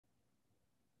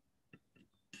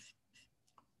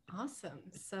Awesome.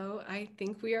 So I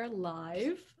think we are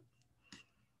live.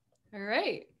 All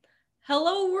right.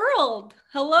 Hello, world.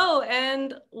 Hello,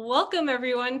 and welcome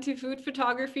everyone to Food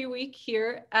Photography Week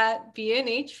here at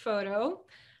B&H Photo.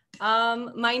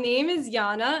 My name is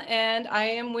Jana, and I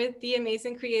am with the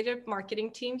amazing creative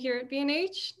marketing team here at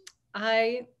B&H.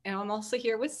 I am also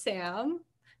here with Sam,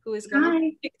 who is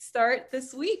going to kickstart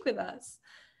this week with us.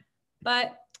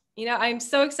 But I'm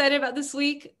so excited about this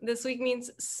week. This week means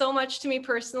so much to me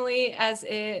personally, as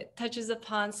it touches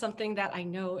upon something that I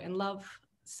know and love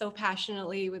so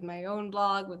passionately with my own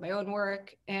blog, with my own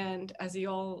work. And as you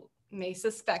all may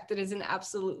suspect, it is an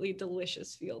absolutely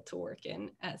delicious field to work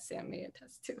in, as Sam may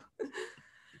attest to.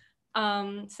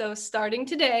 So starting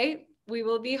today, we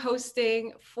will be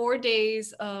hosting 4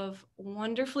 days of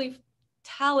wonderfully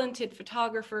talented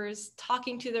photographers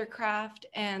talking to their craft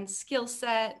and skill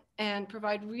set, and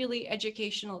provide really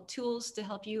educational tools to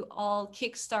help you all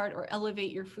kickstart or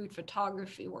elevate your food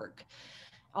photography work.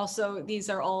 Also,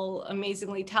 these are all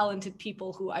amazingly talented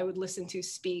people who I would listen to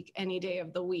speak any day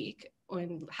of the week,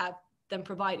 and have them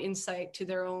provide insight to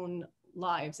their own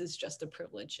lives is just a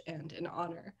privilege and an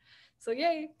honor. So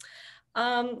yay.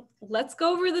 Let's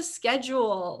go over the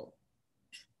schedule.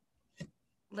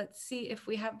 Let's see if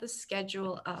we have the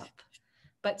schedule up.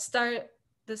 But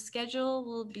the schedule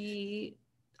will be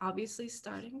obviously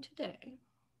starting today.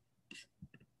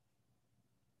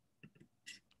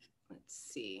 Let's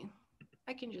see.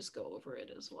 I can just go over it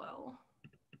as well.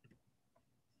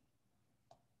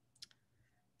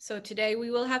 So today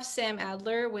we will have Sam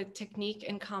Adler with technique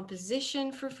and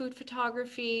composition for food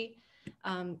photography.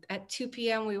 At 2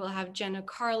 p.m. we will have Jena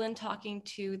Carlin talking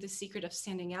to the secret of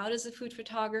standing out as a food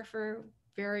photographer.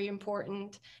 Very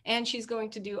important. And she's going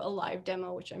to do a live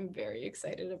demo, which I'm very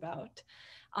excited about.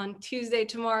 On Tuesday,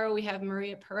 tomorrow, we have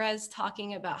Maria Perez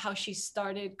talking about how she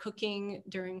started cooking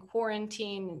during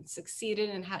quarantine and succeeded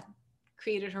and had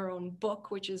created her own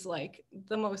book, which is like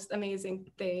the most amazing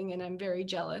thing, and I'm very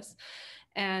jealous.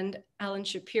 And Alan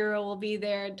Shapiro will be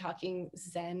there talking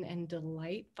Zen and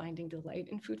delight, finding delight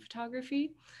in food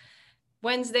photography.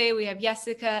 Wednesday, we have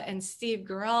Jessica and Steve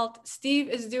Geralt. Steve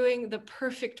is doing the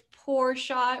perfect pour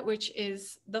shot, which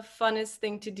is the funnest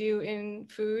thing to do in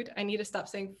food. I need to stop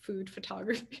saying food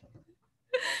photography,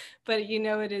 but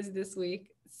it is this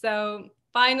week. So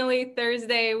finally,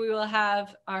 Thursday, we will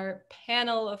have our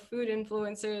panel of food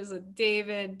influencers with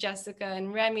David, Jessica,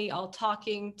 and Remy all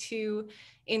talking to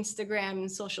Instagram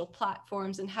and social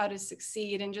platforms and how to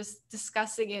succeed, and just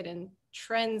discussing it and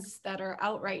trends that are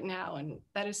out right now. And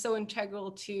that is so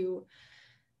integral to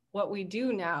what we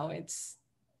do now. It's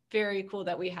very cool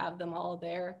that we have them all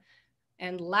there.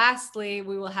 And lastly,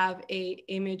 we will have an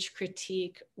image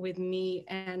critique with me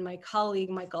and my colleague,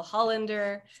 Michael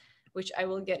Hollander, which I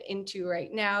will get into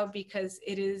right now, because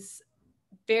it is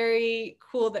very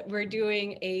cool that we're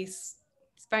doing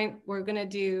we're gonna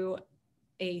do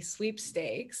a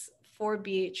sweepstakes for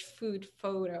BH Food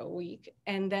Photo Week.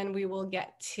 And then we will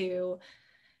get to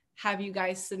have you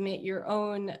guys submit your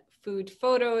own food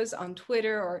photos on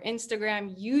Twitter or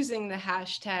Instagram using the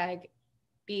hashtag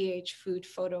BH Food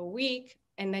Photo Week.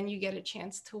 And then you get a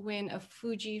chance to win a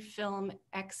Fujifilm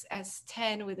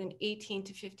XS10 with an 18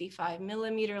 to 55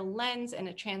 millimeter lens and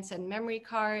a Transcend memory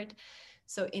card.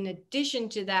 So in addition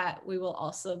to that, we will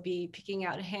also be picking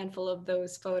out a handful of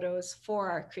those photos for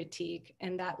our critique,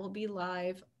 and that will be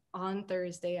live on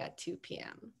Thursday at 2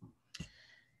 p.m.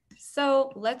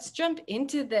 So let's jump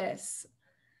into this.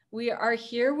 We are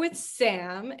here with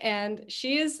Sam, and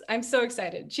I'm so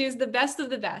excited. She is the best of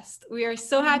the best. We are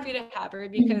so happy to have her,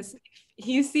 because if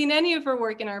you've seen any of her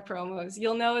work in our promos,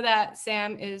 you'll know that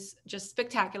Sam is just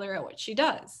spectacular at what she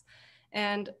does.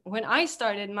 And when I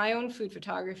started my own food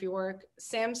photography work,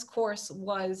 Sam's course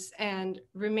was and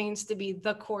remains to be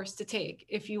the course to take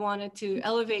if you wanted to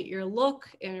elevate your look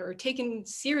or be taken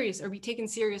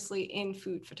seriously in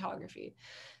food photography.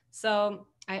 So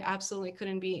I absolutely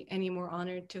couldn't be any more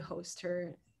honored to host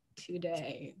her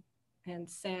today. And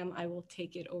Sam, I will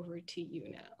take it over to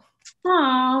you now.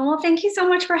 Oh, well, thank you so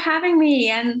much for having me.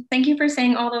 And thank you for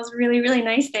saying all those really, really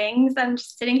nice things. I'm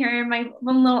just sitting here in my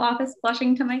one little office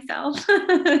blushing to myself.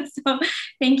 So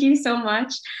thank you so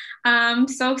much. I'm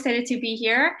so excited to be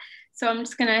here. So I'm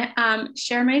just gonna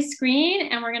share my screen,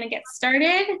 and we're gonna get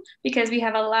started because we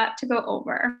have a lot to go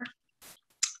over.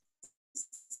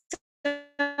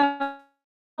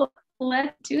 So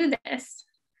let's do this.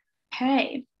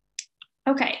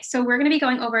 Okay, so we're going to be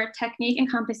going over technique and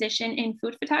composition in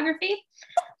food photography.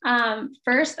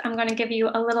 First, I'm going to give you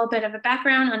a little bit of a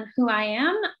background on who I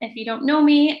am. If you don't know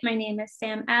me, my name is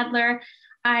Sam Adler.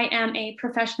 I am a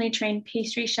professionally trained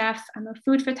pastry chef. I'm a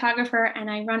food photographer, and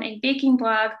I run a baking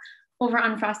blog over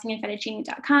on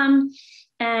frostingandfettuccine.com.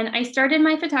 And I started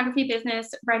my photography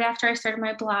business right after I started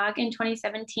my blog in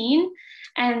 2017.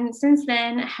 And since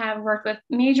then have worked with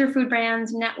major food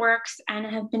brands, networks, and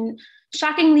have been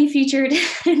shockingly featured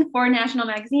in 4 national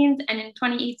magazines. And in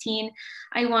 2018,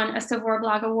 I won a Savour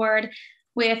Blog Award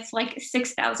with like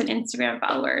 6,000 Instagram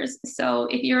followers. So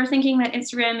if you're thinking that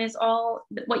Instagram is all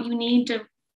what you need to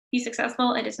be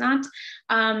successful, it is not.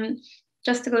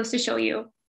 Just goes to show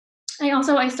you.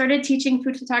 I started teaching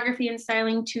food photography and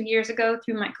styling 2 years ago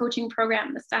through my coaching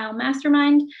program, the Style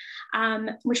Mastermind,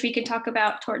 which we can talk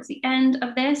about towards the end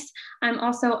of this. I'm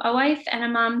also a wife and a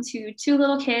mom to 2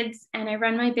 little kids, and I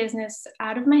run my business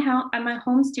out of my house, at my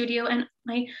home studio and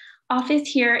my office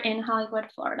here in Hollywood,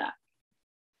 Florida.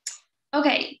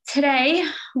 Okay, today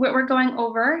what we're going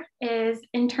over is,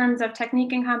 in terms of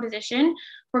technique and composition,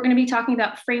 we're going to be talking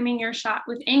about framing your shot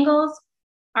with angles,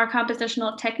 our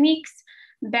compositional techniques,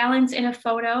 balance in a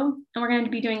photo, and we're going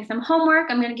to be doing some homework.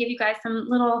 I'm going to give you guys some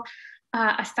little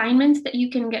assignments that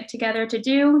you can get together to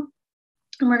do.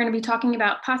 And we're going to be talking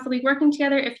about possibly working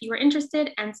together if you are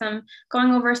interested, and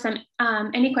going over some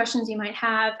any questions you might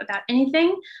have about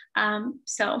anything.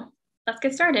 So let's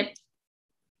get started.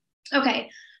 Okay.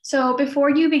 So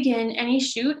before you begin any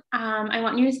shoot, I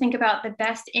want you to think about the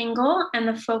best angle and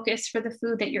the focus for the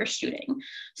food that you're shooting.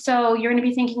 So you're going to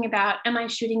be thinking about, am I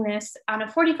shooting this on a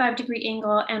 45-degree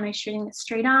angle? Am I shooting this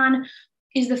straight on?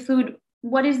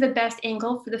 What is the best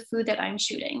angle for the food that I'm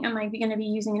shooting? Am I going to be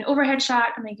using an overhead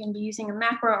shot? Am I going to be using a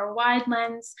macro or wide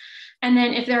lens? And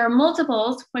then if there are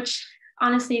multiples, which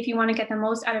honestly, if you want to get the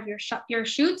most out of your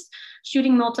shoots,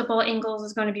 shooting multiple angles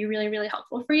is going to be really, really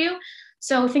helpful for you.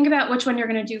 So think about which one you're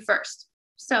going to do first.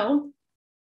 So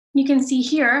you can see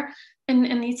here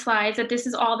in these slides that this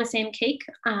is all the same cake.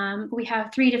 We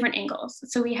have 3 different angles.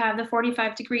 So we have the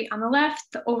 45-degree on the left,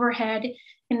 the overhead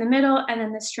in the middle, and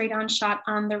then the straight on shot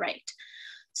on the right.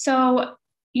 So,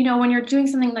 when you're doing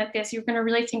something like this, you're going to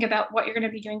really think about what you're going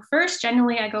to be doing first.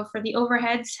 Generally, I go for the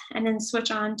overheads and then switch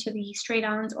on to the straight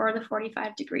ons or the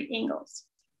 45-degree angles.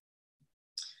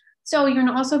 So you're going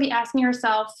to also be asking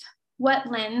yourself, what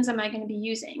lens am I going to be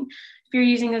using? If you're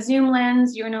using a zoom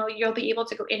lens, you'll be able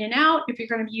to go in and out. If you're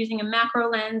going to be using a macro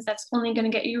lens, that's only going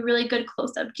to get you really good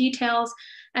close-up details.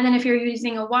 And then if you're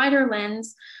using a wider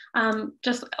lens,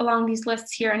 just along these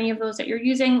lists here, any of those that you're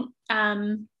using,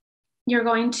 you're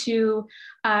going to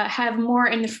have more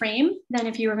in the frame than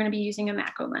if you were going to be using a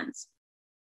macro lens.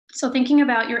 So thinking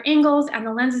about your angles and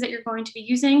the lenses that you're going to be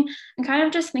using, and kind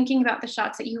of just thinking about the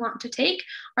shots that you want to take,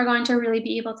 are going to really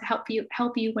be able to help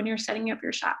you when you're setting up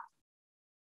your shot.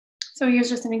 So here's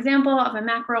just an example of a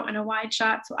macro and a wide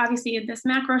shot. So obviously in this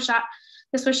macro shot,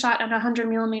 this was shot on a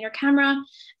 100mm camera,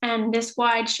 and this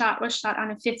wide shot was shot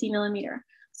on a 50mm.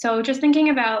 So just thinking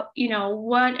about,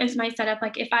 what is my setup?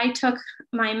 Like if I took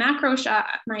my macro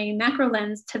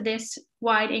lens to this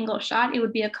wide angle shot, it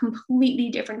would be a completely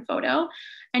different photo,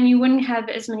 and you wouldn't have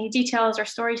as many details or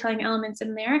storytelling elements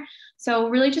in there. So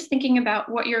really just thinking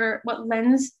about what your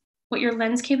lens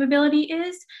capability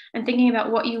is, and thinking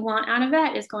about what you want out of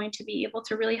that is going to be able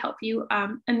to really help you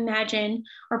imagine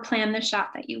or plan the shot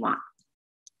that you want.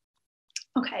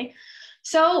 Okay.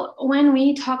 So when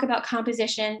we talk about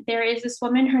composition, there is this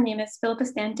woman, her name is Philippa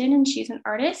Stanton, and she's an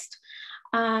artist.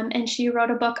 And she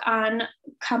wrote a book on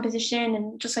composition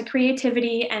and just like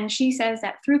creativity. And she says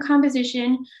that through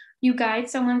composition, you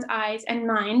guide someone's eyes and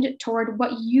mind toward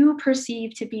what you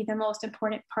perceive to be the most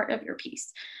important part of your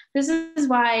piece. This is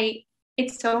why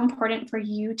it's so important for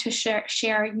you to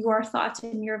share your thoughts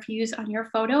and your views on your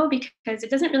photo, because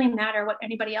it doesn't really matter what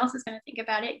anybody else is going to think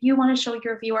about it. You want to show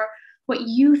your viewer what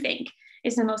you think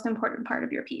is the most important part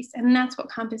of your piece. And that's what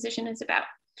composition is about.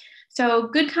 So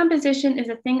good composition is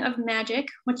a thing of magic,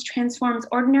 which transforms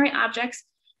ordinary objects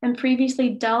and previously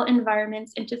dull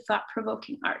environments into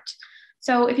thought-provoking art.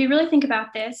 So if you really think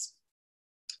about this,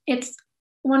 it's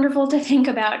wonderful to think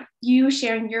about you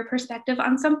sharing your perspective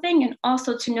on something, and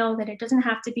also to know that it doesn't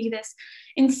have to be this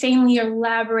insanely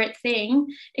elaborate thing.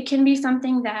 It can be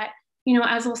something that,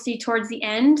 as we'll see towards the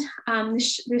end,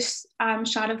 this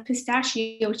shot of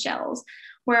pistachio shells,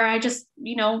 where I just,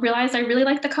 realized I really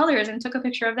liked the colors and took a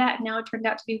picture of that. And now it turned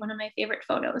out to be one of my favorite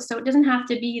photos. So it doesn't have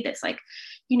to be this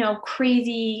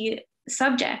crazy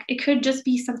subject. It could just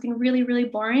be something really, really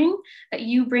boring that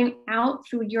you bring out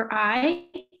through your eye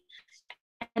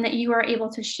and that you are able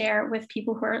to share with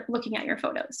people who are looking at your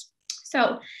photos.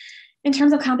 So in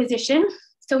terms of composition,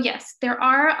 so yes, there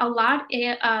are a lot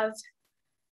of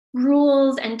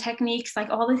rules and techniques, like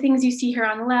all the things you see here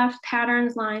on the left,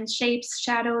 patterns, lines, shapes,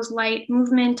 shadows, light,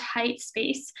 movement, height,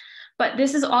 space. But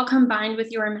this is all combined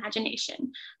with your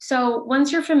imagination. So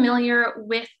once you're familiar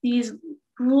with these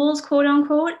rules, quote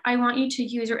unquote, I want you to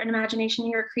use your imagination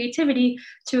and your creativity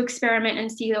to experiment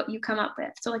and see what you come up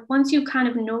with. So like once you kind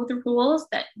of know the rules,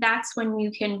 that's when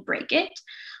you can break it.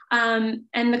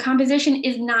 And the composition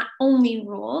is not only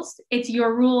rules, it's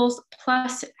your rules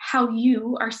plus how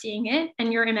you are seeing it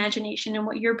and your imagination and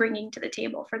what you're bringing to the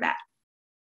table for that.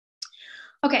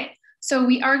 Okay, so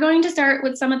we are going to start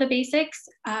with some of the basics,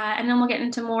 and then we'll get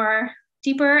into more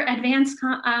deeper advanced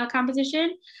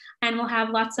composition, and we'll have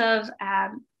lots of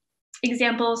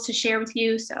examples to share with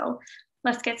you. So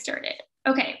let's get started.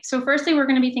 Okay, so firstly, we're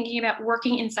going to be thinking about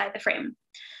working inside the frame.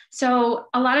 So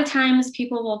a lot of times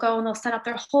people will go and they'll set up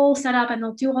their whole setup and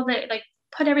they'll do all the, like,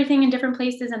 put everything in different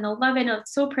places and they'll love it and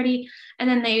it's so pretty. And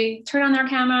then they turn on their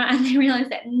camera and they realize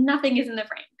that nothing is in the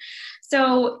frame.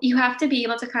 So you have to be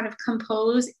able to kind of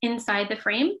compose inside the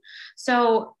frame.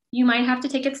 So you might have to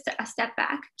take a step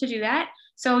back to do that.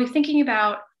 So you're thinking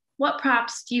about what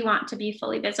props do you want to be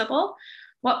fully visible?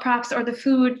 What props or the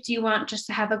food do you want just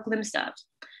to have a glimpse of?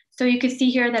 So you can see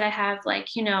here that I have,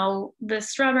 like, you know, the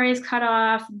strawberries cut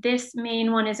off. This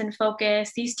main one is in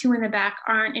focus. These two in the back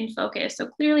aren't in focus. So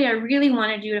clearly I really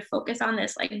wanted you to focus on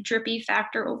this like drippy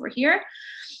factor over here.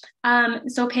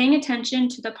 So paying attention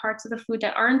to the parts of the food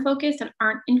that are in focus and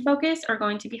aren't in focus are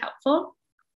going to be helpful.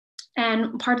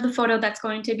 And part of the photo that's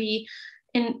going to be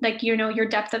in, like, you know, your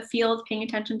depth of field, paying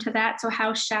attention to that. So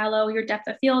how shallow your depth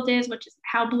of field is, which is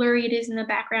how blurry it is in the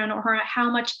background, or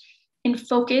how much in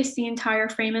focus the entire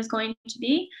frame is going to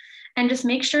be. And just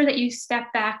make sure that you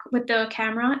step back with the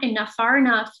camera far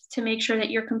enough to make sure that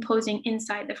you're composing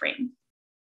inside the frame.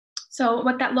 So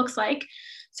what that looks like,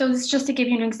 so this is just to give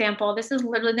you an example, this is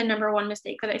literally the #1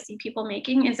 mistake that I see people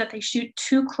making, is that they shoot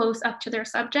too close up to their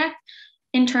subject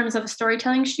in terms of a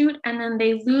storytelling shoot, and then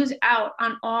they lose out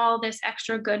on all this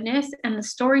extra goodness and the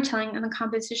storytelling and the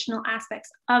compositional aspects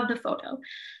of the photo.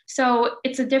 So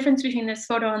it's a difference between this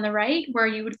photo on the right, where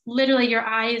you would literally, your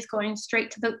eye is going straight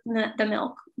to the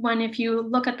milk. When if you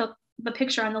look at the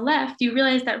picture on the left, you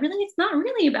realize that really it's not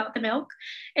really about the milk.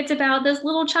 It's about this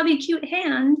little chubby cute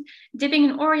hand dipping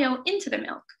an Oreo into the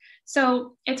milk.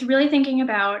 So it's really thinking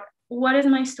about, what is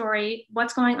my story?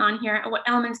 What's going on here? And what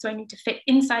elements do I need to fit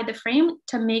inside the frame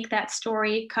to make that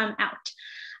story come out?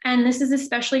 And this is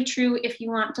especially true if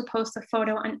you want to post a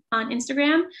photo on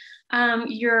Instagram.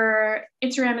 Your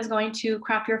Instagram is going to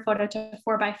crop your photo to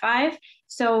 4:5.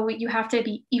 So you have to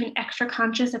be even extra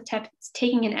conscious of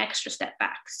taking an extra step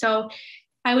back. So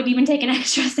I would even take an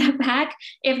extra step back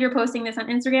if you're posting this on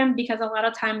Instagram, because a lot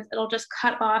of times it'll just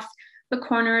cut off the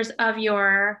corners of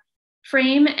your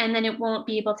frame and then it won't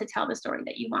be able to tell the story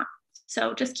that you want.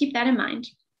 So just keep that in mind.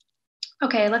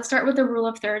 Okay, let's start with the rule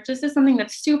of thirds. This is something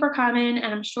that's super common,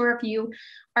 and I'm sure if you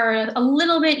are a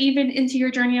little bit even into your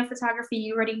journey of photography,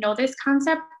 you already know this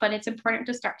concept, but it's important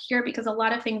to start here because a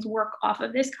lot of things work off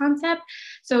of this concept.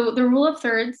 So the rule of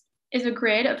thirds is a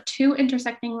grid of 2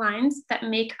 intersecting lines that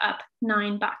make up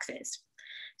 9 boxes.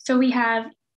 So we have,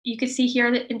 you can see here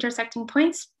the intersecting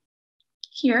points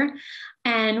here,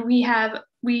 and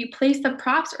we place the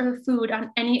props or the food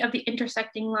on any of the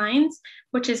intersecting lines,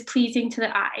 which is pleasing to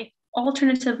the eye.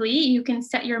 Alternatively, you can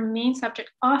set your main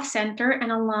subject off center and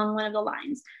along one of the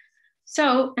lines.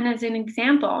 So, and as an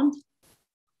example,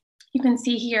 you can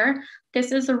see here,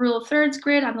 this is the rule of thirds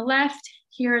grid on the left.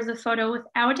 Here is a photo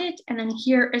without it. And then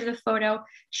here is a photo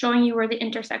showing you where the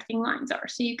intersecting lines are.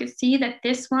 So you can see that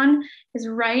this one is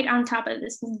right on top of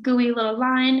this gooey little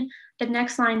line. The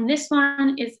next line, this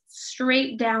one, is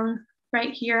straight down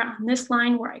right here on this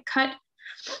line where I cut.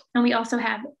 And we also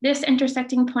have this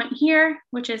intersecting point here,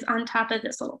 which is on top of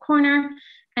this little corner.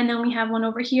 And then we have one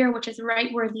over here, which is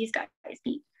right where these guys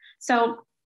meet. So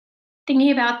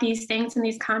thinking about these things and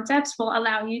these concepts will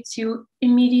allow you to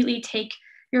immediately take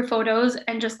your photos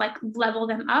and just like level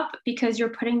them up, because you're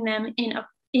putting them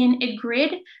in a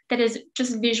grid that is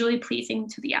just visually pleasing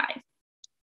to the eye.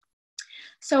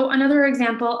 So another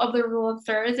example of the rule of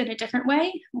thirds in a different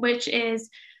way, which is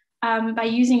by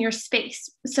using your space.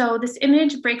 So this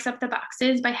image breaks up the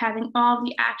boxes by having all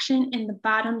the action in the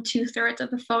bottom 2/3 of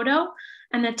the photo,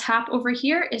 and the top over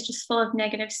here is just full of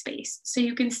negative space. So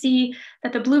you can see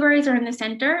that the blueberries are in the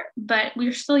center, but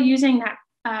we're still using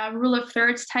that rule of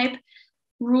thirds type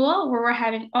rule where we're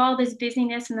having all this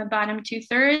busyness in the bottom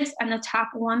 2/3 and the top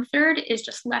 1/3 is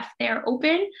just left there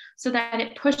open, so that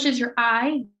it pushes your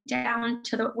eye down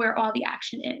to where all the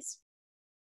action is.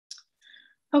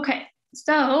 Okay,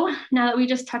 So now that we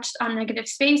just touched on negative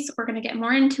space, we're going to get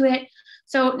more into it.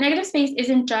 So negative space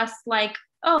isn't just like,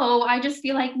 oh, I just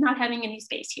feel like not having any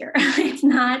space here. It's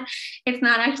not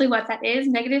actually what that is.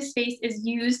 Negative space is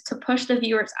used to push the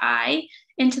viewer's eye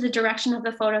into the direction of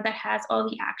the photo that has all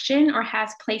the action or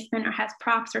has placement or has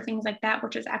props or things like that,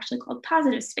 which is actually called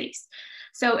positive space.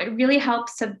 So it really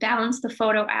helps to balance the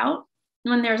photo out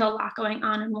when there's a lot going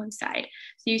on one side.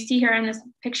 So you see here in this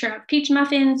picture of peach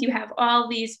muffins, you have all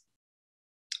these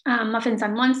muffins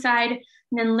on one side,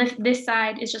 and then this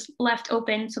side is just left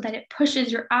open so that it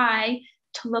pushes your eye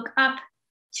to look up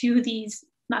to these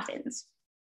muffins.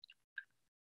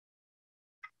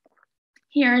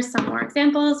 Here are some more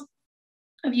examples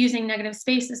of using negative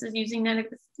space. This is using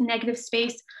negative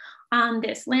space on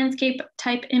this landscape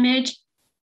type image.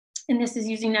 And this is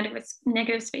using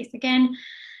negative space again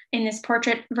in this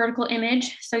portrait vertical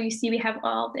image. So you see we have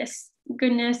all this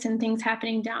goodness and things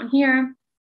happening down here.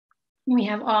 And we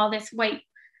have all this white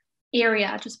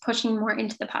area just pushing more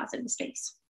into the positive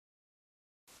space.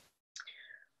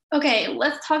 Okay,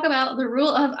 let's talk about the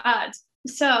rule of odds.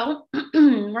 So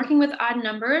working with odd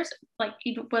numbers, like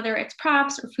whether it's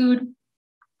props or food,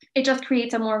 it just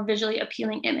creates a more visually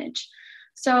appealing image.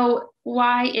 So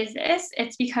why is this?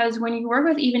 It's because when you work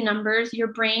with even numbers, your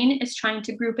brain is trying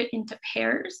to group it into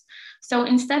pairs. So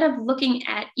instead of looking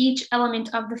at each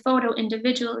element of the photo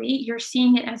individually, you're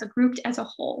seeing it as grouped as a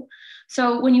whole.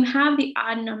 So when you have the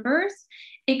odd numbers,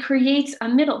 it creates a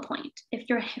middle point. If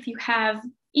you have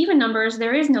even numbers,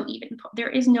 there is no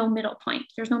middle point.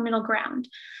 There's no middle ground.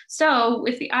 So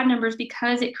with the odd numbers,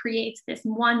 because it creates this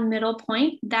one middle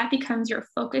point, that becomes your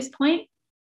focus point.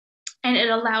 And it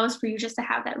allows for you just to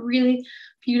have that really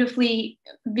beautifully,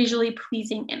 visually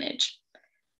pleasing image.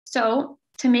 So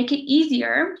to make it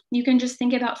easier, you can just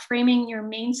think about framing your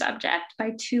main subject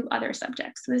by two other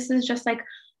subjects. So this is just like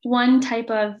one type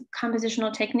of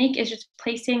compositional technique, is just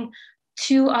placing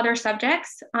two other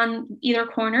subjects on either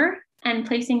corner and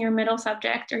placing your middle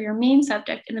subject or your main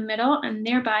subject in the middle, and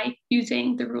thereby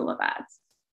using the rule of odds.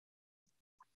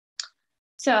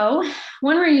 So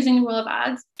when we're using the rule of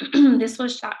odds, this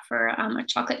was shot for a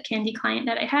chocolate candy client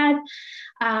that I had.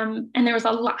 And there was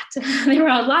a lot, there were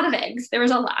a lot of eggs, there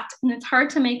was a lot, and it's hard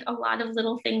to make a lot of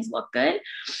little things look good.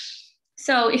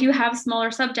 So if you have smaller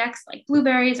subjects like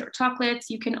blueberries or chocolates,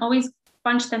 you can always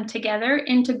bunch them together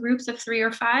into groups of 3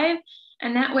 or 5.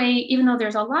 And that way, even though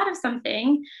there's a lot of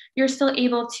something, you're still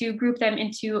able to group them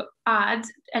into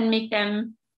odds and make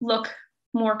them look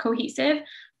more cohesive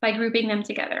by grouping them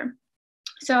together.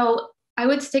 So I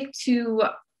would stick to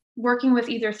working with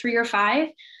either 3 or 5,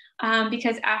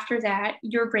 because after that,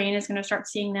 your brain is going to start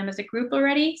seeing them as a group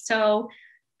already. So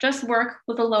just work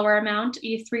with a lower amount.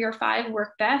 Either 3 or 5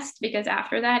 work best, because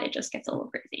after that, it just gets a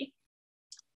little crazy.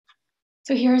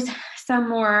 So here's some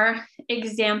more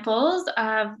examples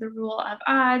of the rule of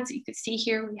odds. You could see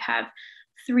here we have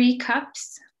 3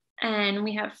 cups and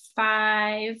we have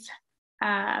 5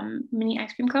 mini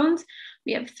ice cream cones.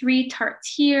 We have 3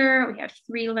 tarts here. We have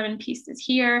 3 lemon pieces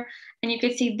here. And you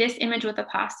could see this image with the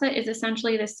pasta is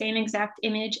essentially the same exact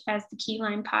image as the key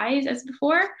lime pies as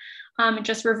before,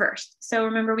 just reversed. So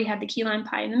remember, we had the key lime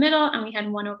pie in the middle, and we had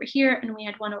one over here, and we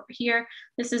had one over here.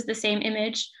 This is the same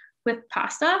image with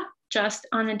pasta, just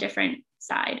on a different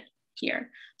side here.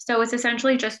 So it's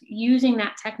essentially just using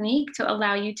that technique to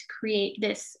allow you to create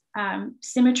this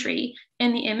symmetry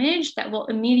in the image that will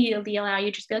immediately allow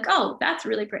you to just be like, oh, that's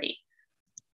really great.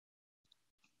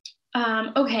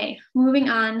 Okay, moving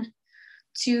on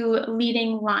to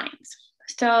leading lines.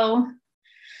 So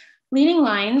leading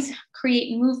lines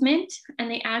create movement,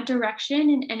 and they add direction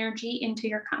and energy into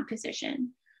your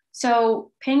composition.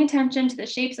 So paying attention to the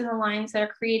shapes of the lines that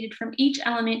are created from each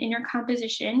element in your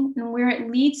composition and where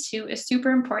it leads to is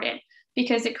super important,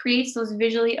 because it creates those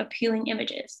visually appealing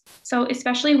images. So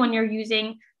especially when you're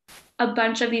using a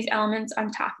bunch of these elements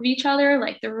on top of each other,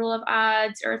 like the rule of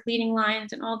odds or leading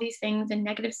lines and all these things and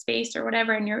negative space or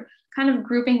whatever, and you're kind of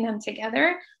grouping them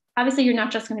together, obviously you're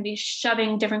not just going to be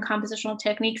shoving different compositional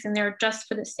techniques in there just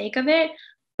for the sake of it.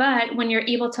 But when you're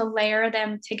able to layer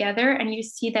them together and you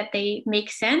see that they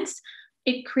make sense,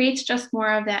 it creates just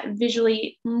more of that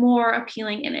visually more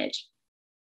appealing image.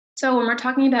 So when we're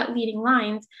talking about leading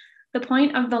lines, the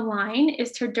point of the line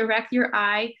is to direct your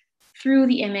eye through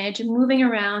the image, moving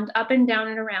around up and down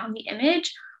and around the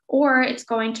image, or it's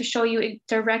going to show you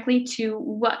directly to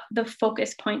what the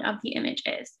focus point of the image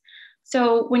is.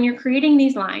 So when you're creating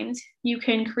these lines, you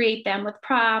can create them with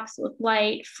props, with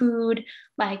light, food,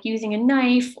 like using a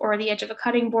knife or the edge of a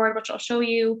cutting board, which I'll show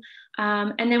you.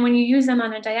 And then when you use them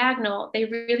on a diagonal, they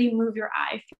really move your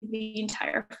eye through the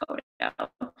entire photo.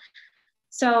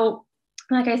 So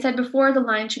Like I said before, the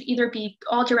line should either be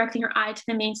all directing your eye to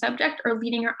the main subject or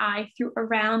leading your eye through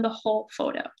around the whole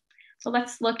photo. So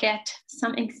let's look at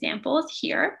some examples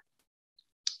here.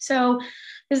 So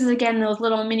this is again those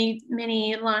little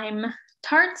mini lime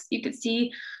tarts you could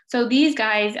see. So these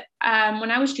guys,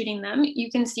 when I was shooting them, you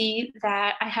can see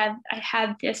that I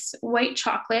had this white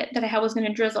chocolate that I was going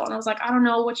to drizzle, and I was like, I don't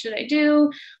know, what should I do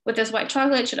with this white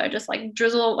chocolate? Should I just like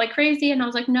drizzle like crazy? And I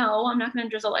was like, no, I'm not going to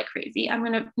drizzle like crazy. I'm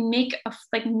going to make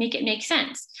it make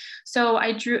sense. So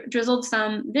I drizzled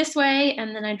some this way,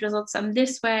 and then I drizzled some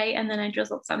this way, and then I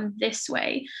drizzled some this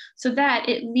way, so that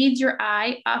it leads your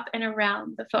eye up and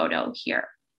around the photo here.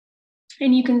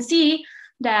 And you can see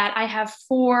that I have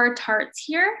 4 tarts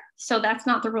here. So that's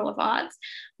not the rule of odds,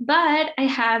 but I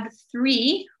have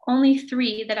only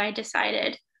three that I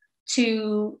decided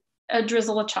to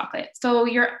drizzle with chocolate. So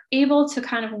you're able to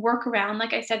kind of work around,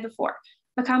 like I said before,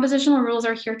 the compositional rules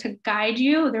are here to guide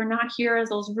you. They're not here as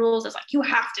those rules as like, you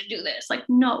have to do this. Like,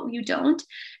 no, you don't.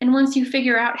 And once you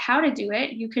figure out how to do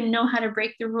it, you can know how to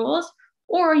break the rules.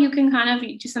 Or you can kind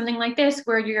of do something like this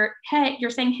where you're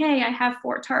saying, hey, I have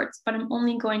 4 tarts, but I'm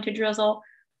only going to drizzle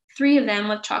 3 of them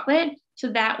with chocolate.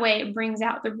 So that way it brings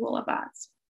out the rule of odds.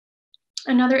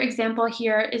 Another example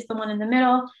here is the one in the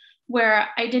middle where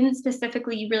I didn't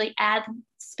specifically really add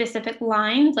specific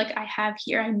lines like I have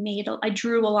here. I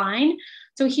drew a line.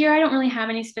 So here I don't really have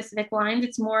any specific lines.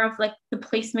 It's more of like the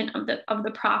placement of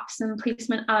the props and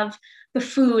placement of the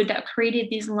food that created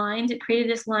these lines. It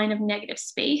created this line of negative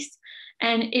space.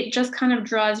 And it just kind of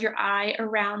draws your eye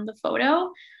around the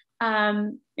photo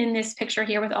in this picture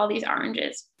here with all these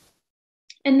oranges.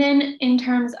 And then in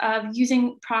terms of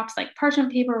using props like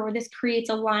parchment paper, where this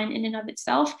creates a line in and of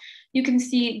itself, you can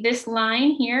see this line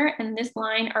here and this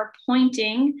line are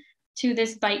pointing to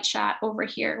this bite shot over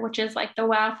here, which is like the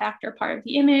wow factor part of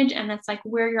the image. And that's like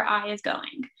where your eye is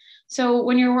going. So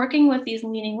when you're working with these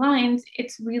leading lines,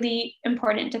 it's really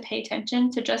important to pay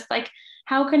attention to just like,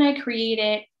 how can I create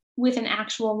it with an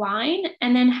actual line?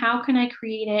 And then how can I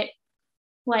create it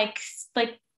like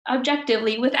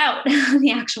objectively without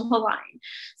the actual line?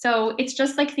 So it's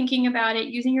just like thinking about it,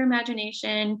 using your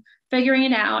imagination, figuring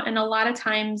it out. And a lot of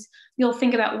times you'll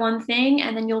think about one thing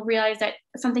and then you'll realize that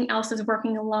something else is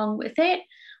working along with it.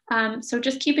 So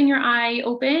just keeping your eye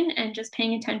open and just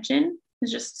paying attention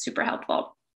is just super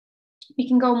helpful. We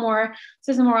can go more,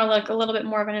 this is more like a little bit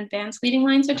more of an advanced leading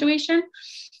line situation.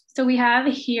 So we have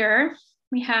here,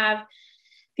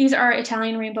 these are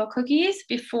Italian rainbow cookies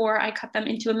before I cut them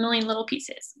into a million little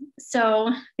pieces.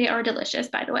 So they are delicious,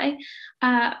 by the way.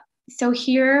 So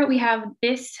here we have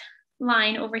this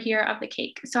line over here of the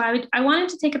cake. So I wanted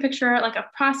to take a picture, like a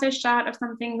process shot of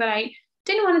something, but I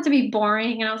didn't want it to be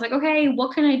boring. And I was like, okay,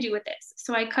 what can I do with this?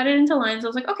 So I cut it into lines. I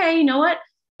was like, okay, you know what?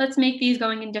 Let's make these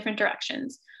going in different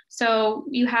directions. So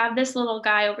you have this little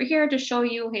guy over here to show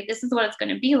you, hey, this is what it's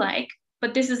going to be like,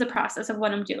 but this is the process of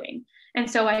what I'm doing. And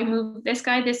so I move this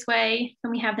guy this way,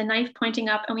 and we have the knife pointing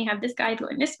up, and we have this guy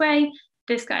going this way,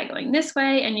 this guy going this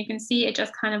way, and you can see it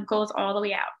just kind of goes all the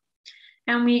way out.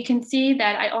 And we can see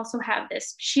that I also have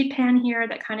this sheet pan here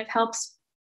that kind of helps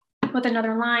with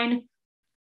another line.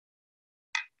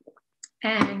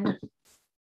 And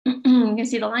you can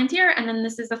see the lines here, and then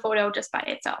this is the photo just by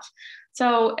itself.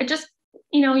 So it just,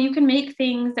 you can make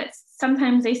things that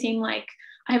sometimes they seem like,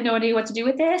 I have no idea what to do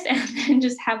with this, and then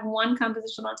just have one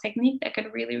compositional technique that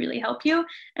could really, really help you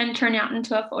and turn out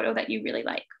into a photo that you really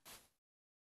like.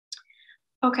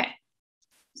 Okay,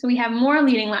 so we have more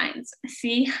leading lines.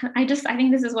 See, I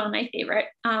think this is one of my favorite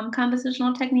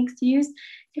compositional techniques to use,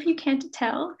 if you can't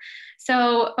tell.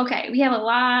 So, okay, we have a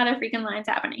lot of freaking lines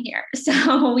happening here.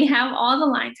 So we have all the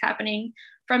lines happening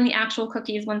from the actual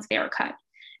cookies once they are cut.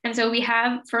 And so we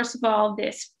have, first of all,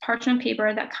 this parchment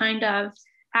paper that kind of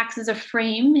acts as a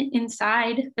frame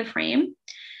inside the frame.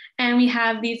 And we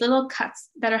have these little cuts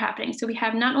that are happening. So we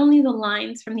have not only the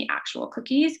lines from the actual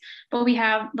cookies, but we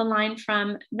have the line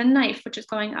from the knife, which is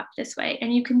going up this way.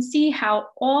 And you can see how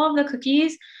all of the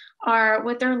cookies are,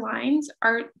 with their lines,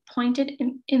 are pointed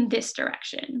in this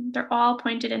direction. They're all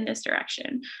pointed in this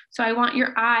direction. So I want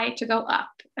your eye to go up.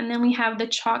 And then we have the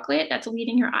chocolate that's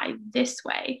leading your eye this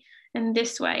way and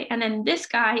this way. And then this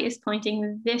guy is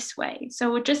pointing this way.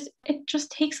 So it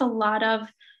just takes a lot of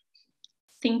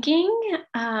thinking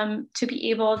to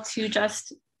be able to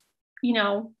just,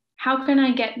 how can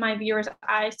I get my viewers'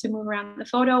 eyes to move around the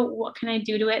photo? What can I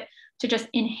do to it to just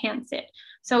enhance it?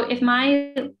 So if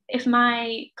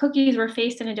my cookies were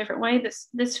faced in a different way,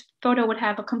 this photo would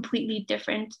have a completely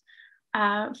different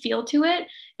feel to it.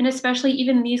 And especially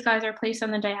even these guys are placed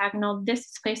on the diagonal. This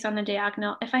is placed on the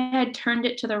diagonal. If I had turned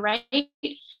it to the right,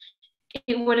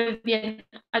 it would have been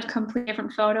a completely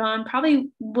different photo and probably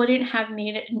wouldn't have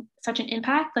made it such an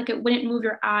impact. Like it wouldn't move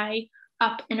your eye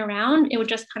up and around. It would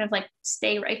just kind of like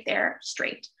stay right there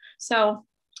straight. So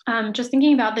just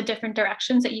thinking about the different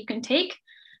directions that you can take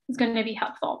is going to be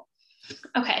helpful.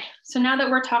 Okay, so now that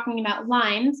we're talking about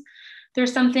lines,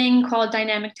 there's something called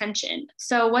dynamic tension.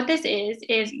 So what this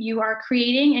is you are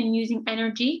creating and using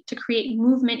energy to create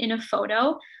movement in a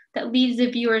photo that leads the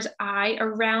viewer's eye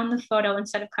around the photo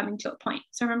instead of coming to a point.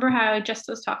 So remember how I just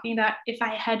was talking about if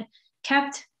I had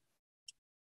kept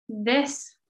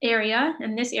this area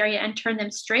and this area and turned them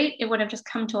straight, it would have just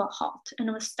come to a halt and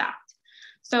it was stopped.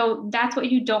 So that's what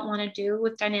you don't want to do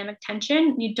with dynamic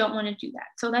tension. You don't want to do that.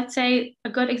 So let's say a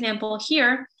good example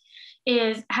here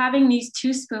is having these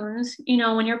two spoons. You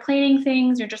know, when you're plating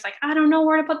things, you're just like, I don't know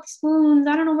where to put the spoons.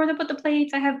 I don't know where to put the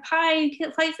plates. I have pie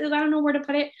places. I don't know where to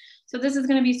put it. So this is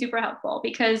going to be super helpful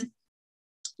because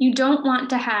you don't want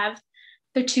to have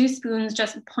the two spoons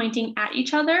just pointing at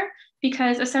each other,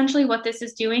 because essentially what this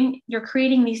is doing, you're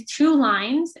creating these two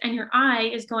lines and your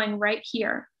eye is going right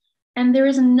here. And there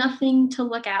is nothing to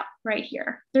look at right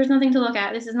here. There's nothing to look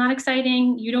at. This is not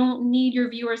exciting. You don't need your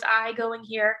viewer's eye going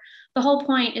here. The whole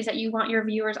point is that you want your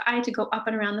viewer's eye to go up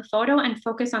and around the photo and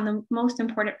focus on the most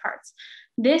important parts.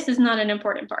 This is not an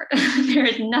important part. There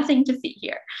is nothing to see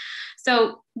here.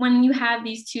 So when you have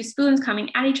these two spoons coming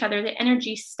at each other, the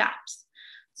energy stops.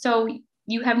 So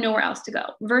you have nowhere else to go.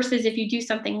 Versus if you do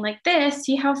something like this,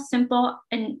 see how simple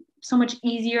and so much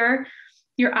easier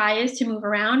your eye is to move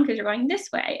around because you're going this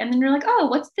way. And then you're like, oh,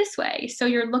 what's this way? So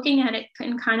you're looking at it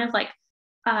in kind of like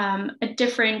a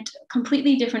different,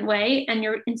 completely different way. And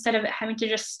you're, instead of having to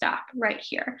just stop right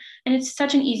here. And it's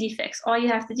such an easy fix. All you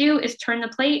have to do is turn the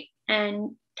plate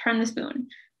and turn the spoon.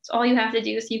 It's all you have to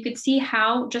do. So you could see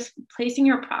how just placing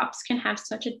your props can have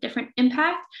such a different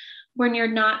impact when you're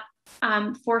not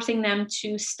forcing them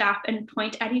to stop and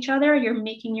point at each other. You're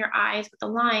making your eyes with the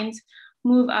lines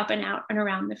move up and out and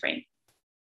around the frame.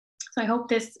 So I hope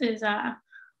this is a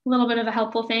little bit of a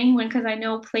helpful thing, because I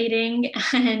know plating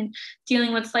and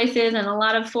dealing with slices and a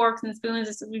lot of forks and spoons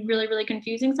is really, really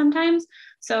confusing sometimes.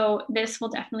 So this will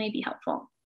definitely be helpful.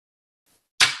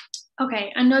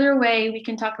 Okay, another way we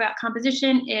can talk about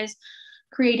composition is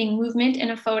creating movement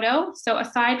in a photo. So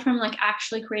aside from like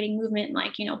actually creating movement,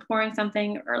 like, you know, pouring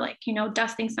something or like, you know,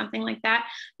 dusting something like that,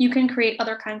 you can create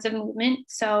other kinds of movement.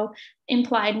 So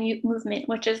implied movement,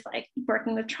 which is like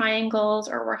working with triangles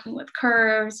or working with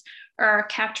curves or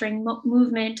capturing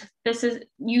movement. This is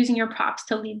using your props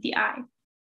to lead the eye.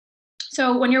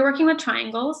 So when you're working with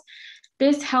triangles,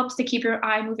 this helps to keep your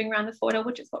eye moving around the photo,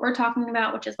 which is what we're talking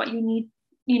about, which is what you need,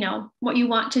 you know, what you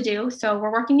want to do. So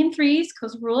we're working in threes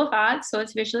because rule of odds, so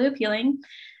it's visually appealing.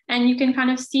 And you can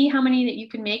kind of see how many that you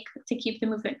can make to keep the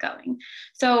movement going.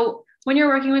 So when you're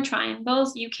working with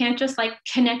triangles, you can't just like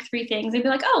connect three things and be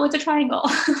like, oh, it's a triangle.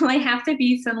 They have to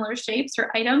be similar shapes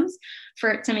or items for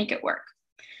it to make it work.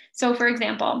 So for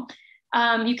example,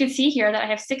 you can see here that I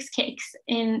have 6 cakes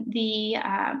in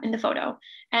the photo.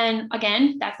 And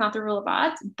again, that's not the rule of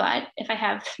odds, but if I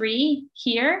have 3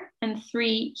 here and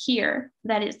 3 here,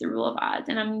 that is the rule of odds.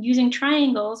 And I'm using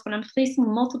triangles when I'm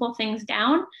placing multiple things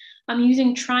down. I'm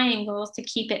using triangles to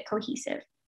keep it cohesive.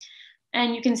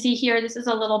 And you can see here, this is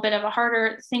a little bit of a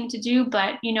harder thing to do,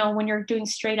 but you know, when you're doing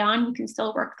straight on, you can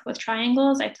still work with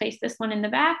triangles. I place this one in the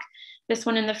back, this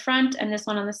one in the front, and this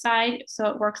one on the side. So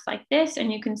it works like this,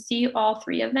 and you can see all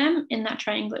 3 of them in that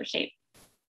triangular shape.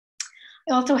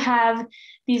 I also have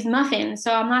these muffins.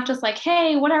 So I'm not just like,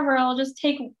 hey, whatever, I'll just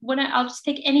take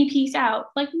any piece out.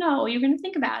 Like, no, you're going to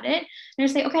think about it. And you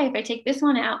say, okay, if I take this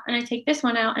one out and I take this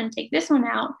one out and take this one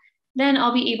out, then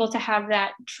I'll be able to have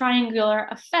that triangular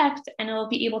effect and it'll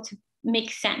be able to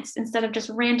make sense instead of just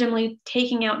randomly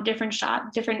taking out different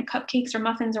cupcakes or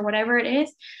muffins or whatever it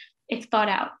is. It's thought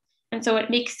out. And so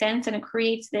it makes sense and it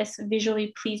creates this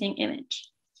visually pleasing image.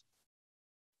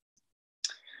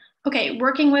 Okay,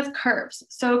 working with curves.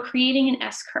 So creating an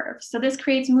S curve. So this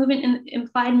creates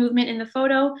implied movement in the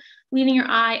photo, leading your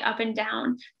eye up and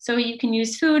down. So you can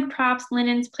use food, props,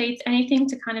 linens, plates, anything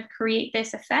to kind of create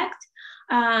this effect.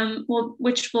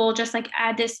 Which will just like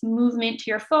add this movement to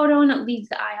your photo and it leads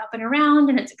the eye up and around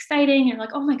and it's exciting. You're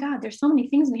like, oh my God, there's so many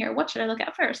things in here. What should I look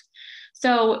at first?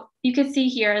 So you can see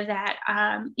here that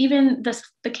even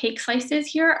the cake slices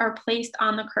here are placed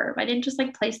on the curve. I didn't just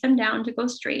like place them down to go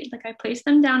straight. Like I placed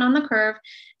them down on the curve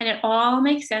and it all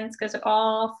makes sense because it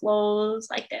all flows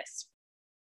like this.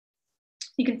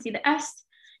 You can see the S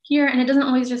here, and it doesn't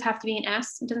always just have to be an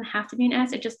S. It doesn't have to be an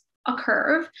S. It just a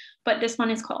curve, but this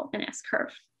one is called an S curve.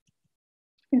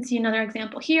 You can see another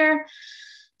example here.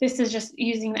 This is just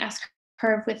using the S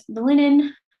curve with the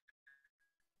linen.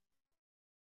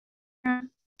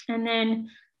 And then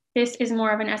this is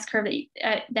more of an S-curve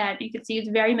that you can see is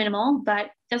very minimal, but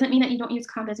doesn't mean that you don't use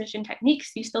composition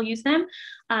techniques. You still use them.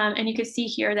 And you can see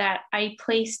here that I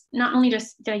placed, not only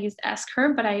just did I use the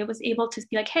S-curve, but I was able to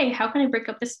be like, hey, how can I break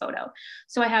up this photo?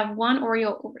 So I have one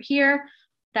Oreo over here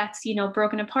that's, you know,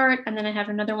 broken apart. And then I have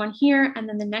another one here. And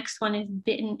then the next one is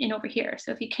bitten in over here.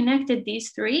 So if you connected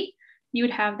these three, you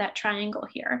would have that triangle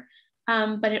here.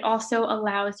 But it also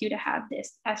allows you to have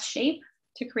this S shape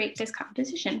to create this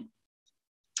composition.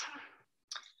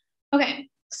 Okay,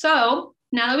 so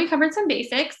now that we covered some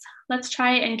basics, let's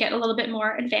try and get a little bit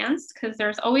more advanced because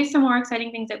there's always some more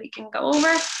exciting things that we can go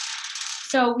over.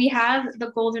 So we have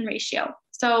the golden ratio.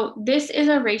 So this is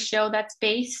a ratio that's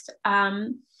based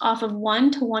off of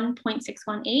 1 to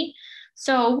 1.618.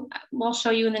 So we'll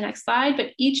show you in the next slide, but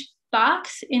each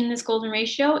box in this golden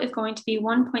ratio is going to be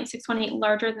 1.618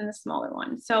 larger than the smaller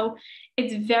one. So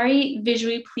it's very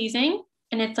visually pleasing.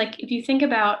 And it's like, if you think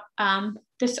about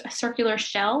this circular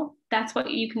shell, that's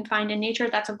what you can find in nature.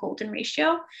 That's a golden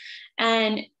ratio.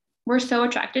 And we're so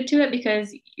attracted to it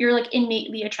because you're like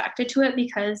innately attracted to it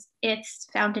because it's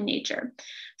found in nature.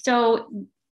 So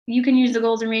you can use the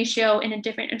golden ratio in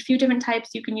a few different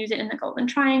types. You can use it in the golden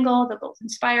triangle, the golden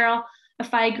spiral, the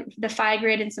phi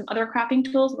grid, and some other cropping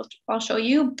tools, which I'll show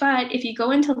you. But if you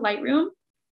go into Lightroom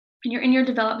and you're in your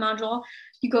develop module,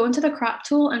 you go into the crop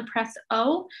tool and press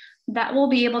O. That will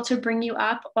be able to bring you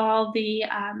up all the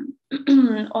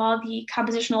all the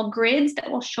compositional grids that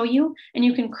will show you, and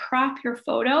you can crop your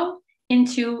photo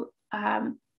into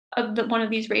one of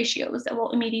these ratios that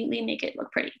will immediately make it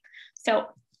look pretty. So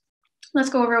let's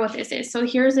go over what this is. So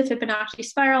here's the Fibonacci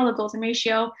spiral, the golden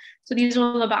ratio. So these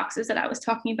are the boxes that I was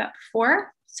talking about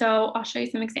before. So I'll show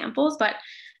you some examples, but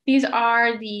these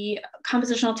are the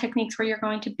compositional techniques where you're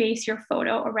going to base your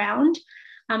photo around.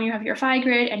 You have your phi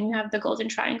grid and you have the golden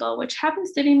triangle, which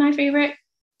happens to be my favorite.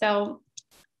 So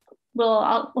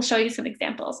we'll show you some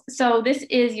examples. So this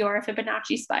is your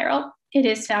Fibonacci spiral. It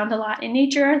is found a lot in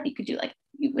nature. You could do like,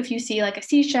 if you see like a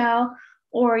seashell,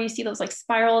 or you see those like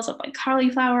spirals of like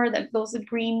cauliflower, those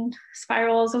green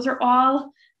spirals, those are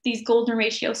all these golden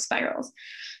ratio spirals.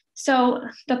 So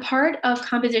the part of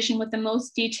composition with the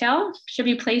most detail should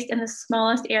be placed in the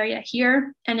smallest area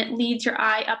here, and it leads your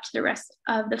eye up to the rest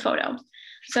of the photo.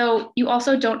 So you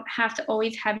also don't have to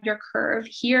always have your curve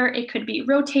here. It could be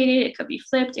rotated, it could be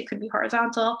flipped, it could be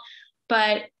horizontal,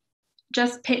 but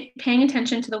just paying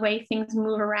attention to the way things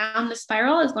move around the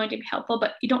spiral is going to be helpful,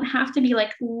 but you don't have to be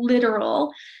like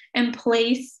literal and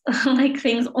place like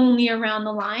things only around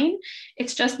the line.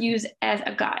 It's just used as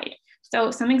a guide.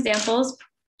 So some examples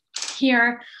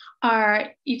here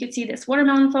are, you can see this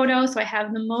watermelon photo. So I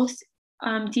have the most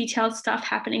detailed stuff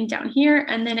happening down here,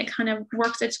 and then it kind of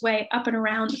works its way up and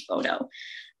around the photo.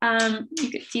 You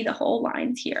can see the whole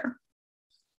lines here.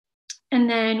 And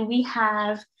then we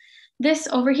have this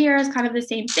over here is kind of the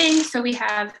same thing. So we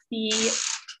have the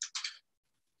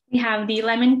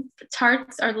lemon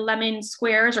tarts, or the lemon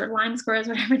squares or lime squares,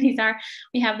 whatever these are.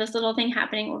 We have this little thing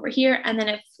happening over here, and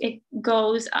then it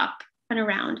goes up and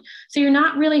around. So you're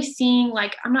not really seeing,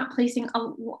 like, I'm not placing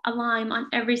a lime on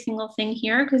every single thing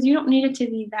here because you don't need it to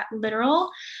be that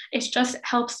literal. It just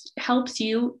helps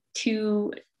you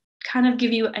to kind of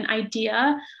give you an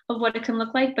idea of what it can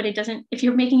look like, but it doesn't, if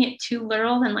you're making it too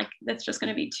literal, then like that's just going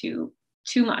to be too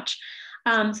much.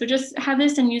 So just have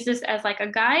this and use this as like a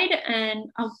guide and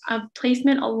a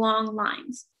placement along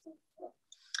lines.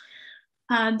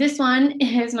 This one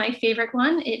is my favorite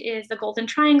one. It is the golden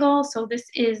triangle. So this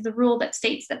is the rule that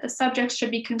states that the subjects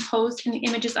should be composed in the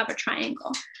images of a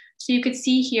triangle. So you could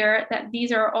see here that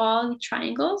these are all the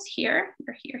triangles here,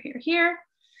 or here, here, here.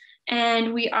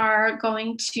 And we are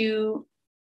going to,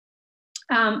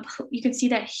 you can see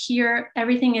that here,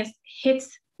 everything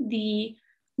hits the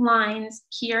lines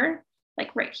here,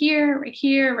 like right here, right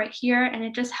here, right here, and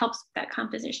it just helps with that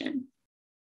composition.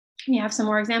 We have some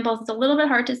more examples. It's a little bit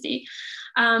hard to see,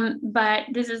 but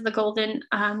this is the golden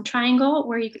triangle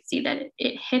where you could see that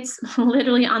it hits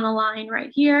literally on the line right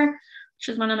here, which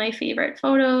is one of my favorite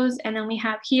photos. And then we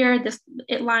have here,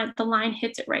 the line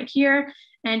hits it right here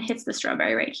and hits the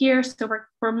strawberry right here. So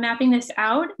we're mapping this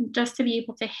out just to be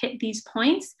able to hit these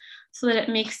points so that it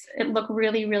makes it look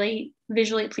really, really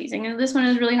visually pleasing. And this one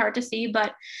is really hard to see,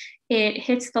 but it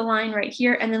hits the line right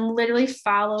here and then literally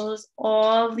follows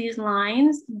all of these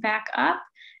lines back up.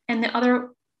 And the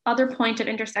other point of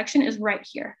intersection is right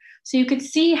here. So you could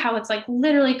see how it's like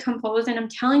literally composed. And I'm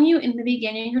telling you, in the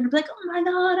beginning, you're gonna be like, oh my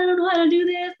God, I don't know how to do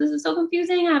this. This is so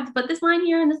confusing. I have to put this line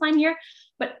here and this line here.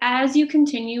 But as you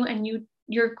continue and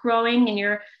you're growing and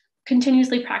you're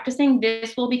continuously practicing,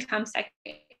 this will become second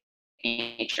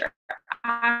nature.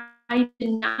 I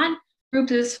did not group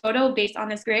this photo based on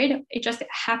this grid. It just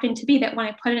happened to be that when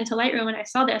I put it into Lightroom and I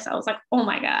saw this, I was like, oh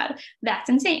my God, that's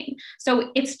insane.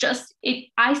 So it's just,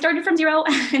 I started from zero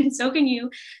and so can you.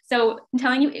 So I'm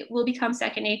telling you, it will become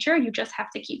second nature. You just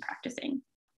have to keep practicing.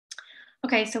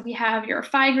 Okay, so we have your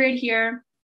phi grid here.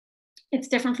 It's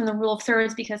different from the rule of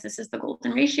thirds because this is the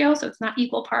golden ratio, so it's not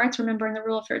equal parts. Remember, in the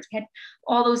rule of thirds, we had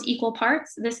all those equal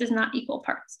parts. This is not equal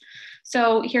parts.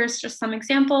 So here's just some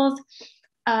examples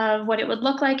of what it would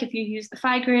look like if you use the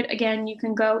phi grid. Again, you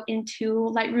can go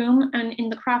into Lightroom and in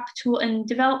the crop tool and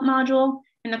develop module.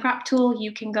 In the crop tool,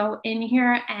 you can go in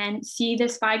here and see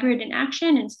this phi grid in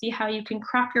action and see how you can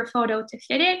crop your photo to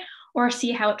fit it or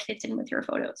see how it fits in with your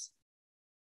photos.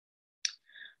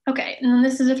 Okay, and then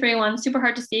this is a 3-1, super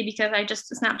hard to see because I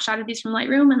just snapshotted these from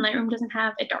Lightroom and Lightroom doesn't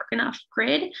have a dark enough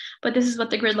grid, but this is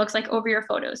what the grid looks like over your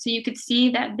photo. So you could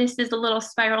see that this is the little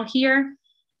spiral here,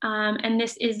 and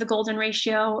this is the golden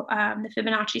ratio, the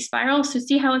Fibonacci spiral. So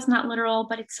see how it's not literal,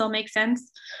 but it still makes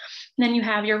sense. And then you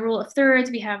have your rule of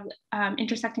thirds. We have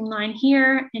intersecting line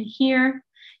here and here.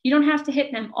 You don't have to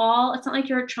hit them all. It's not like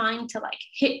you're trying to like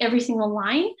hit every single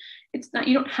line. It's not,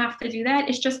 you don't have to do that.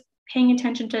 It's just paying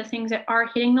attention to the things that are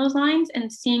hitting those lines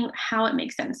and seeing how it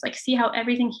makes sense. Like see how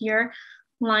everything here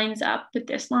lines up with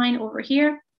this line over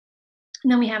here.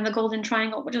 And then we have the golden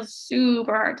triangle, which is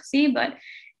super hard to see, but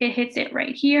it hits it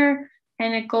right here.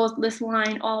 And it goes this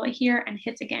line all the way here and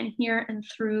hits again here and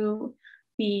through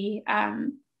the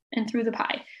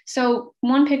pie. So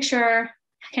one picture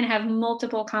can have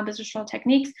multiple compositional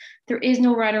techniques. There is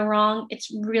no right or wrong. It's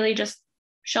really just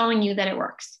showing you that it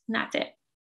works, and that's it.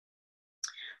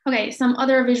 Okay, some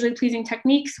other visually pleasing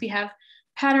techniques. We have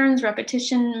patterns,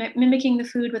 repetition, mimicking the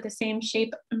food with the same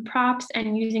shape and props,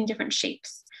 and using different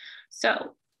shapes.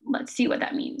 So let's see what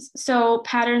that means. So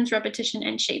patterns, repetition,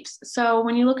 and shapes. So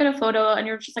when you look at a photo and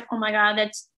you're just like, oh my God,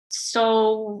 that's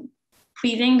so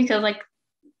pleasing because like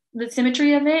the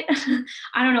symmetry of it,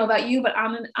 I don't know about you, but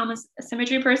I'm a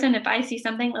symmetry person. If I see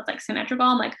something that's like symmetrical,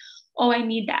 I'm like, oh, I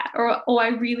need that, or oh, I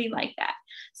really like that.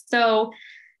 So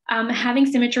having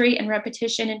symmetry and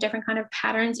repetition and different kind of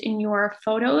patterns in your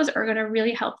photos are going to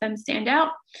really help them stand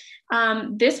out.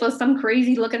 This was some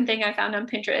crazy looking thing I found on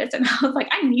Pinterest, and I was like,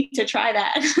 I need to try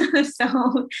that.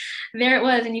 So there it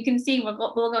was, and you can see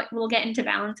we'll get into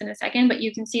balance in a second, but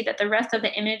you can see that the rest of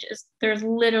the image is there's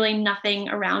literally nothing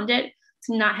around it. It's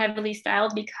not heavily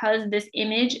styled because this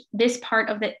image, this part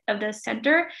of the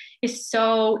center is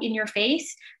so in your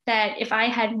face that if I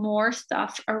had more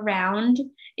stuff around,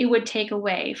 it would take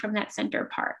away from that center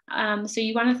part. So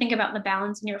you want to think about the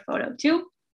balance in your photo too.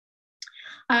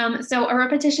 So a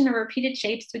repetition of repeated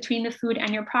shapes between the food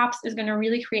and your props is going to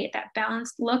really create that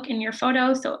balanced look in your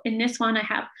photo. So in this one, I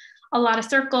have a lot of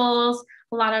circles,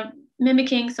 a lot of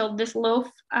mimicking. So this loaf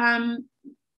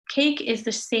cake is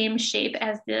the same shape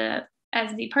as the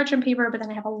parchment paper, but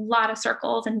then I have a lot of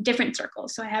circles and different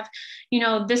circles. So I have,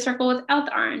 this circle without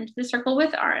the orange, this circle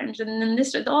with orange, and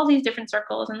then all these different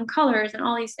circles and colors and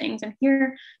all these things. And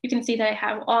here you can see that I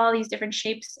have all these different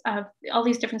shapes of all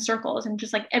these different circles, and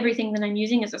just like everything that I'm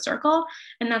using is a circle.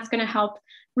 And that's going to help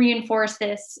reinforce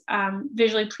this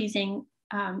visually pleasing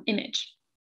image.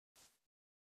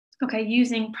 Okay,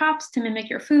 using props to mimic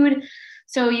your food.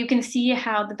 So you can see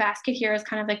how the basket here is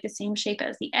kind of like the same shape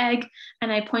as the egg,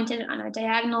 and I pointed it on a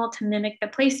diagonal to mimic the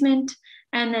placement.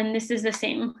 And then this is the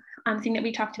same thing that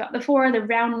we talked about before, the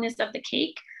roundness of the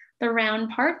cake. The round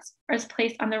parts are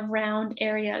placed on the round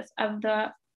areas of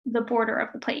the border of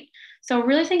the plate. So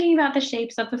really thinking about the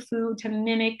shapes of the food to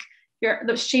mimic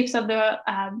the shapes of the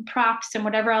props and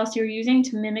whatever else you're using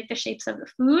to mimic the shapes of the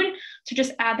food to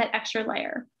just add that extra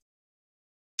layer.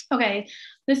 Okay,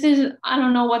 this is, I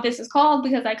don't know what this is called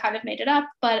because I kind of made it up,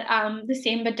 but the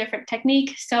same but different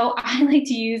technique. So I like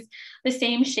to use the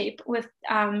same shape with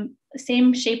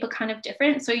same shape but kind of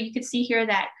different. So you can see here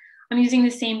that I'm using the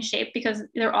same shape because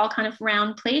they're all kind of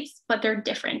round plates, but they're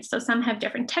different. So some have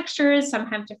different textures, some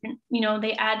have different,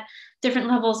 they add different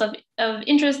levels of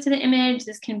interest to the image.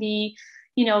 This can be,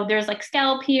 there's like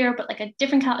scallop here, but like a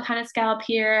different kind of scallop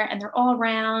here, and they're all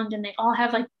round and they all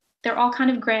have like, they're all kind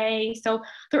of gray. So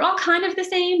they're all kind of the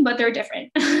same, but they're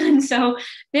different. And so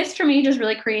this for me just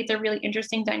really creates a really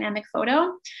interesting dynamic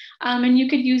photo. And you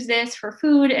could use this for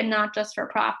food and not just for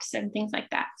props and things like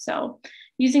that. So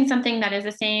using something that is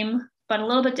the same, but a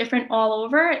little bit different all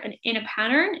over and in a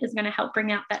pattern is going to help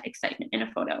bring out that excitement in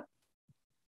a photo.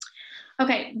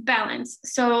 Okay, balance.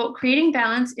 So creating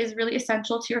balance is really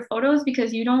essential to your photos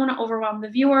because you don't want to overwhelm the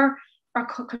viewer or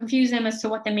confuse them as to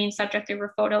what the main subject of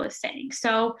your photo is saying.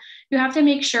 So you have to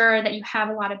make sure that you have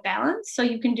a lot of balance. So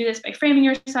you can do this by framing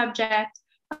your subject,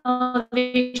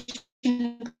 elevation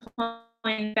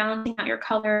point, balancing out your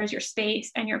colors, your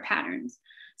space, and your patterns.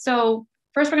 So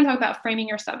first, we're going to talk about framing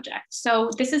your subject. So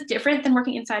this is different than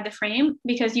working inside the frame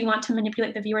because you want to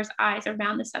manipulate the viewer's eyes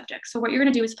around the subject. So what you're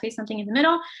going to do is place something in the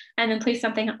middle and then place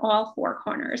something in all four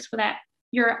corners so that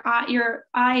your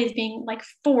eye is being like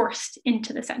forced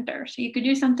into the center. So you could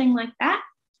do something like that.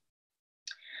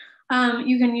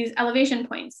 You can use elevation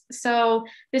points. So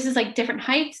this is like different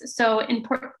heights. So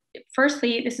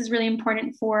firstly, this is really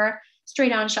important for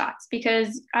straight on shots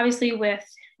because obviously with,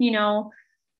 you know,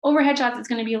 overhead shots, it's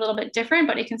going to be a little bit different,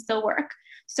 but it can still work.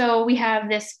 So we have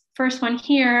this first one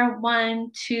here,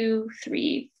 1, 2,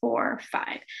 3, 4, 5.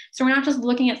 So we're not just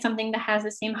looking at something that has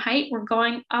the same height, we're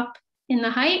going up in the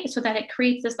height so that it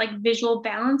creates this like visual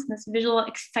balance and this visual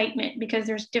excitement because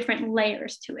there's different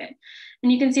layers to it.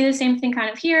 And you can see the same thing kind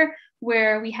of here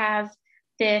where we have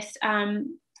this,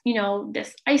 you know,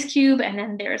 this ice cube, and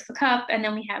then there's the cup, and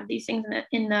then we have these things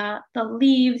in the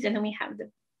leaves, and then we have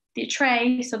the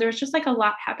tray. So there's just like a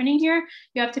lot happening here.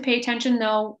 You have to pay attention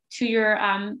though to your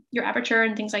aperture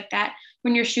and things like that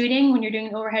when you're shooting, when you're doing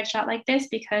an overhead shot like this,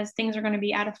 because things are going to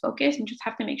be out of focus and just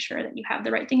have to make sure that you have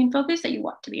the right thing in focus that you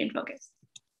want to be in focus.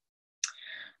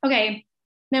 Okay,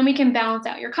 then we can balance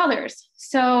out your colors.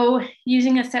 So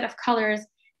using a set of colors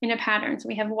in a pattern. So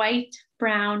we have white,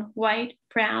 brown, white,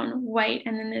 brown, white,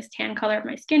 and then this tan color of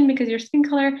my skin because your skin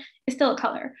color is still a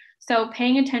color. So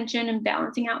paying attention and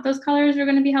balancing out those colors are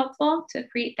going to be helpful to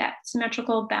create that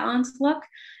symmetrical balanced look.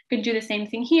 You can do the same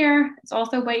thing here. It's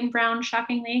also white and brown,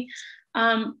 shockingly.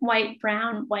 White,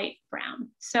 brown, white, brown.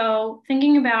 So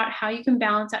thinking about how you can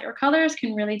balance out your colors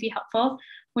can really be helpful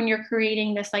when you're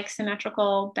creating this like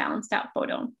symmetrical, balanced out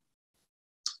photo.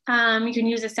 You can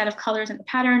use a set of colors in the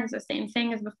pattern. It's the same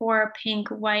thing as before, pink,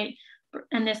 white,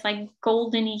 and this like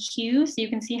goldeny hue. So you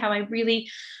can see how I really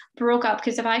broke up,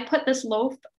 because if I put this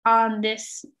loaf on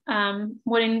this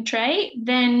wooden tray,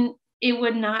 then it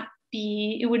wouldn't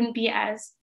be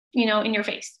as, you know, in your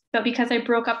face. But because I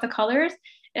broke up the colors,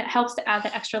 it helps to add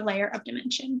the extra layer of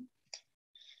dimension.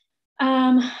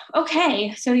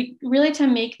 Okay, so really to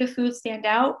make the food stand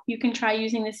out, you can try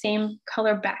using the same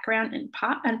color background and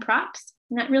props.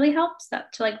 And that really helps to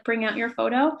like bring out your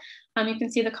photo. You can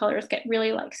see the colors get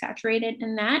really like saturated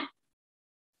in that.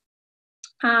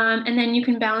 And then you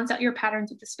can balance out your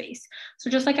patterns with the space. So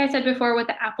just like I said before with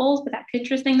the apples, with that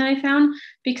Pinterest thing that I found,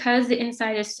 because the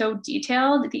inside is so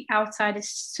detailed, the outside is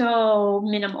so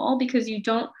minimal because you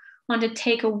don't want to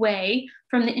take away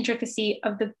from the intricacy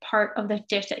of the part of the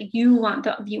dish that you want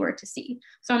the viewer to see.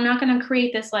 So I'm not going to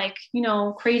create this like, you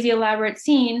know, crazy elaborate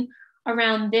scene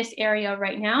around this area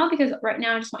right now, because right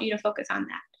now I just want you to focus on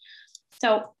that.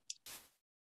 So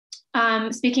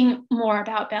speaking more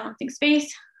about balancing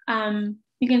space,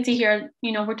 you can see here,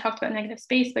 you know, we're talked about negative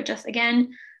space, but just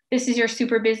again, this is your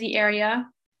super busy area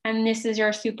and this is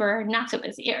your super not so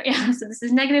busy area. So this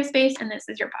is negative space and this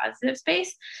is your positive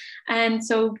space. And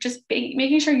so just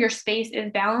making sure your space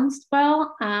is balanced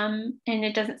well, and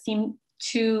it doesn't seem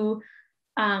too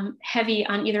heavy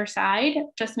on either side,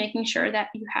 just making sure that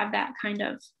you have that kind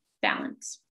of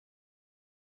balance.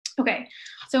 Okay,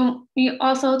 so we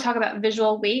also talk about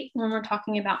visual weight when we're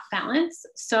talking about balance.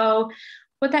 So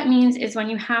what that means is when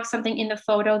you have something in the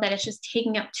photo that is just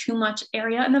taking up too much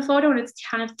area in the photo and it's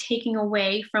kind of taking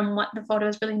away from what the photo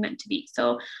is really meant to be.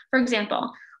 So for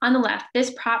example, on the left,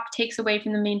 this prop takes away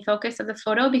from the main focus of the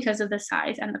photo because of the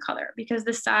size and the color, because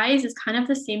the size is kind of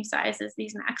the same size as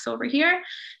these Macs over here.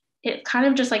 It kind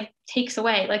of just like takes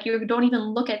away, like you don't even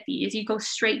look at these, you go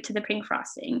straight to the pink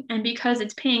frosting. And because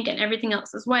it's pink and everything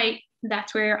else is white,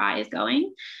 that's where your eye is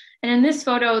going. And in this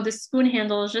photo, the spoon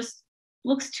handle just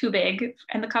looks too big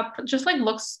and the cup just like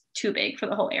looks too big for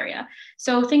the whole area.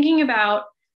 So thinking about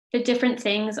the different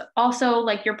things, also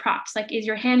like your props, like is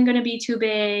your hand going to be too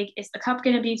big? Is the cup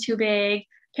going to be too big?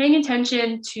 Paying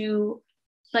attention to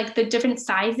like the different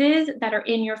sizes that are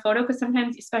in your photo, because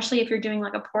sometimes, especially if you're doing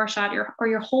like a pour shot or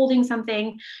you're holding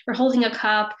something, you're holding a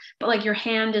cup, but like your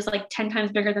hand is like 10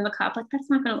 times bigger than the cup, like that's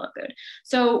not going to look good.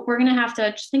 So we're going to have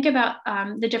to just think about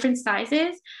the different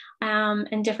sizes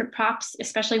and different props,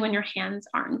 especially when your hands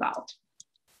are involved.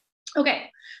 Okay,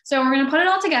 so we're going to put it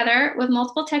all together with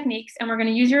multiple techniques, and we're going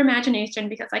to use your imagination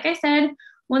because, like I said,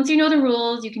 once you know the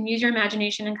rules, you can use your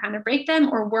imagination and kind of break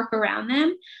them or work around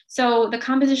them. So the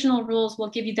compositional rules will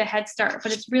give you the head start,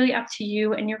 but it's really up to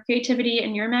you and your creativity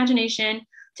and your imagination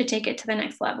to take it to the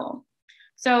next level.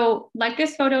 So like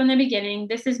this photo in the beginning,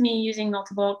 this is me using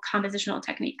multiple compositional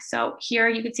techniques. So here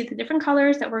you can see the different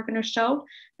colors that we're going to show.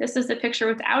 This is the picture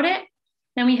without it.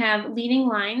 Then we have leading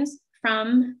lines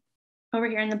from over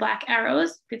here in the black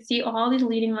arrows, you could see all these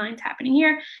leading lines happening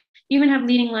here. You even have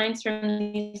leading lines from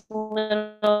these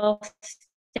little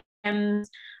stems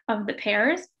of the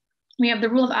pairs. We have the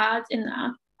rule of odds in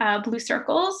the blue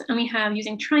circles, and we have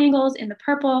using triangles in the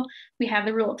purple. We have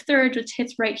the rule of thirds, which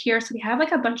hits right here. So we have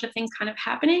like a bunch of things kind of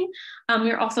happening.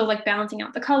 We're also like balancing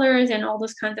out the colors and all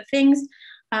those kinds of things.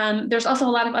 There's also a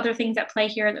lot of other things at play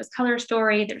here. There's color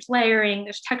story, there's layering,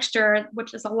 there's texture,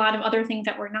 which is a lot of other things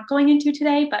that we're not going into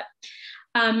today. But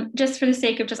just for the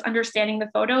sake of just understanding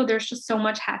the photo, there's just so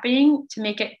much happening to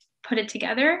make it, put it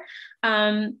together,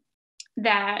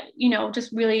 that, you know,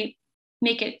 just really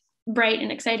make it bright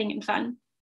and exciting and fun.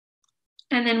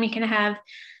 And then we can have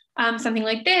something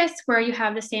like this, where you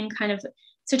have the same kind of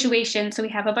situation. So we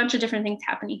have a bunch of different things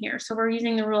happening here. So we're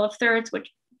using the rule of thirds, which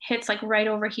hits like right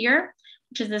over here,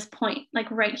 which is this point, like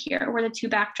right here, where the two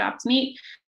backdrops meet.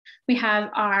 We have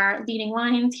our leading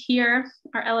lines here,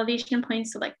 our elevation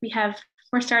points. So like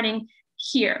we're starting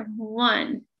here,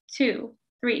 1, 2,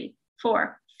 3,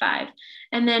 4, 5.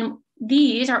 And then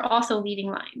these are also leading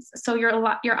lines. So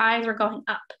your eyes are going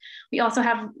up. We also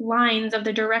have lines of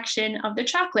the direction of the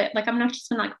chocolate. Like I'm not just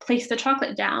gonna like place the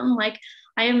chocolate down. Like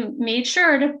I am made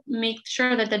sure to make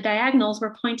sure that the diagonals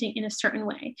were pointing in a certain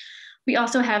way. We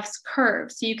also have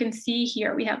curves. So you can see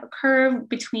here, we have a curve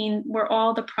between where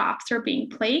all the props are being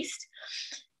placed.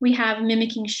 We have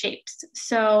mimicking shapes.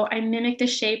 So I mimic the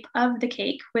shape of the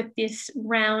cake with this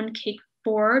round cake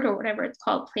board or whatever it's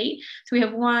called, plate. So we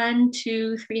have 1,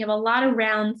 2, 3, we have a lot of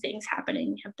round things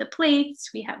happening. We have the plates,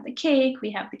 we have the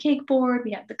cake board,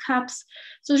 we have the cups.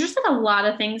 So there's just like a lot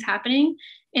of things happening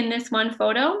in this one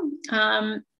photo.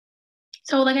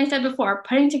 So like I said before,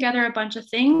 putting together a bunch of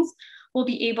things, you'll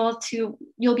be able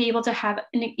to have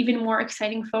an even more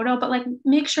exciting photo, but like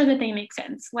make sure that they make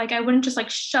sense. Like I wouldn't just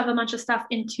like shove a bunch of stuff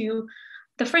into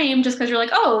the frame just because you're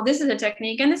like, oh, this is a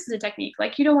technique and this is a technique.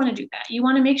 Like you don't want to do that. You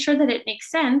want to make sure that it makes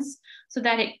sense so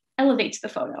that it elevates the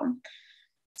photo.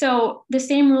 So the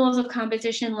same rules of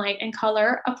composition, light, and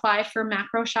color apply for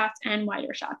macro shots and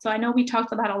wider shots. So I know we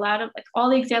talked about a lot of like all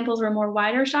the examples were more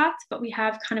wider shots, but we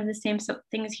have kind of the same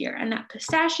things here. And that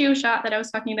pistachio shot that I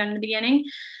was talking about in the beginning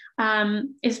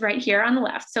is right here on the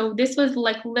left. So this was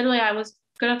like literally I was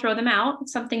going to throw them out,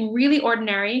 something really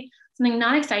ordinary, something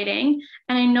not exciting.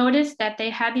 And I noticed that they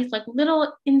had these like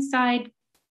little inside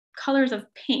colors of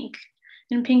pink.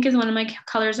 And pink is one of my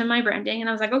colors in my branding. And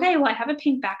I was like, okay, well, I have a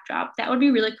pink backdrop. That would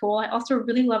be really cool. I also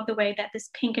really love the way that this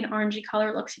pink and orangey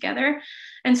color looks together.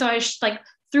 And so I like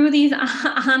threw these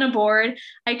on a board.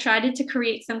 I tried to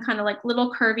create some kind of like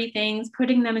little curvy things,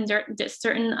 putting them in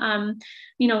certain,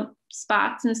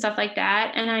 spots and stuff like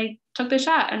that. And I took the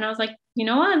shot and I was like, you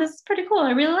know what, this is pretty cool.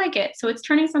 I really like it. So it's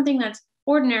turning something that's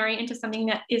ordinary into something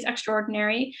that is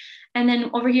extraordinary. And then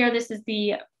over here, this is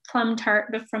the plum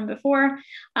tart from before,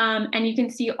 and you can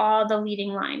see all the leading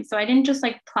lines. So I didn't just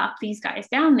like plop these guys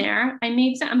down there. I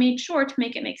made sure to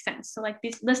make it make sense. So like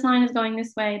this line is going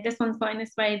this way, this one's going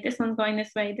this way, this one's going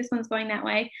this way, this one's going that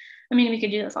way. I mean, we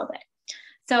could do this all day.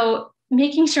 So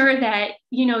making sure that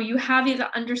you have this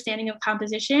understanding of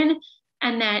composition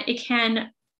and that it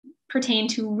can pertain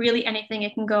to really anything.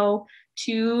 It can go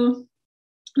to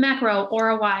macro or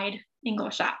a wide angle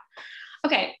shot.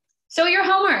 Okay. So your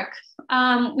homework,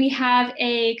 we have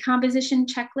a composition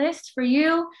checklist for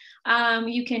you.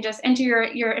 You can just enter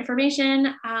your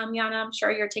information. Jana, I'm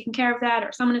sure you're taking care of that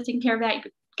or someone is taking care of that. You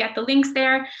could get the links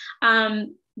there.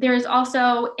 There's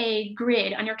also a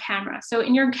grid on your camera. So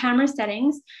in your camera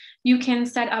settings, you can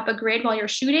set up a grid while you're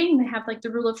shooting. They have like the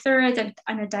rule of thirds and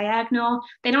a diagonal.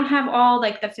 They don't have all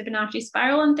like the Fibonacci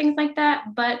spiral and things like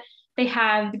that, but they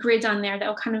have the grids on there that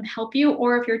will kind of help you.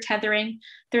 Or if you're tethering,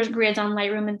 there's grids on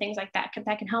Lightroom and things like that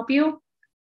can help you.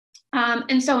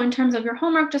 And so in terms of your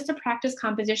homework, just to practice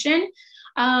composition,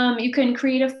 you can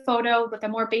create a photo with a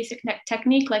more basic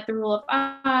technique like the rule of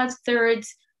odds,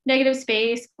 thirds, negative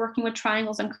space, working with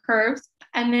triangles and curves,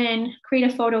 and then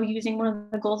create a photo using one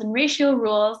of the golden ratio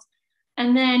rules,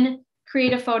 and then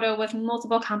create a photo with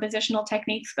multiple compositional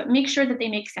techniques, but make sure that they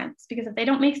make sense, because if they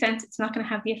don't make sense, it's not going to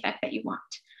have the effect that you want.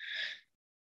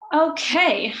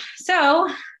 Okay, so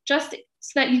just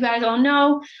so that you guys all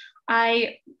know,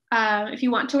 if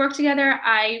you want to work together,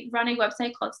 I run a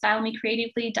website called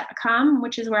stylemecreatively.com,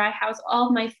 which is where I house all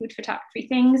of my food photography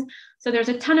things. So there's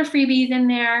a ton of freebies in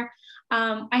there.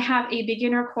 I have a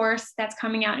beginner course that's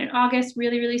coming out in August,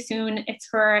 really, really soon. It's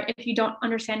for if you don't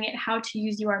understand yet how to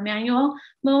use your manual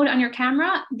mode on your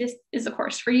camera, this is a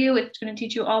course for you. It's going to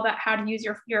teach you all about how to use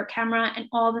your camera and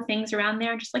all the things around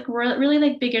there, just like really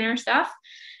like beginner stuff.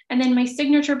 And then my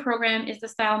signature program is the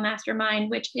Style Mastermind,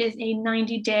 which is a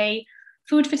 90-day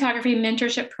food photography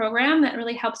mentorship program that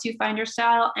really helps you find your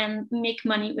style and make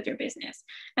money with your business.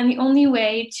 And the only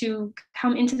way to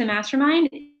come into the mastermind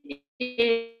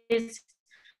is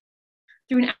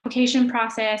through an application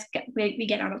process. We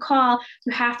get on a call.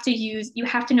 You have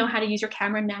to know how to use your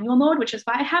camera in manual mode, which is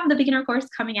why I have the beginner course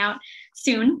coming out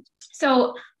soon.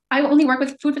 So I only work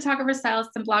with food photographers,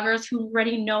 stylists, and bloggers who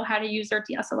already know how to use their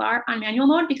DSLR on manual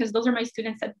mode, because those are my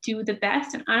students that do the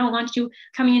best. And I don't want you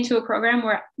coming into a program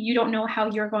where you don't know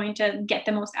how you're going to get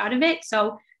the most out of it.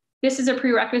 So this is a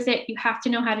prerequisite. You have to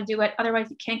know how to do it. Otherwise,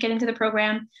 you can't get into the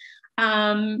program.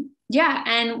 Yeah.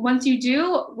 And once you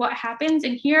do, what happens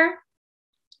in here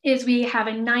is we have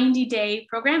a 90-day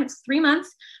program. It's 3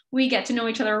 months. We get to know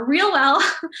each other real well.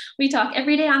 We talk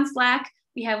every day on Slack.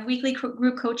 We have weekly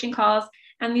group coaching calls,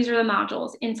 and these are the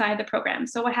modules inside the program.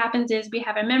 So what happens is we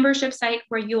have a membership site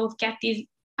where you'll get these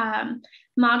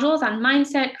modules on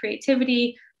mindset,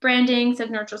 creativity, branding,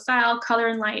 signature style, color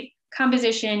and light,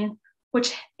 composition,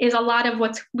 which is a lot of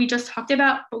what we just talked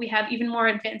about, but we have even more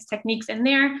advanced techniques in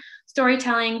there,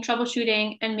 storytelling,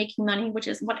 troubleshooting, and making money, which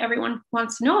is what everyone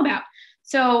wants to know about.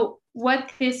 So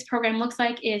what this program looks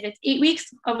like is it's 8 weeks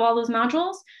of all those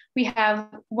modules. We have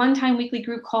one-time weekly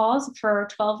group calls for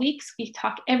 12 weeks. We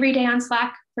talk every day on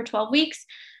Slack for 12 weeks.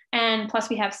 And plus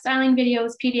we have styling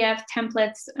videos, PDFs,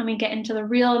 templates, and we get into the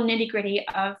real nitty-gritty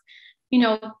of,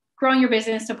 growing your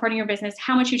business, supporting your business,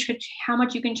 how much you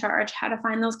can charge, how to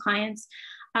find those clients.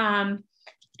 We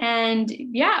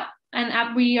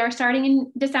are starting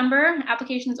in December.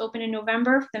 Applications open in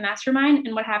November for the mastermind.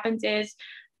 And what happens is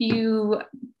you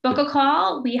book a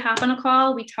call, we hop on a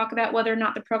call, we talk about whether or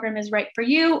not the program is right for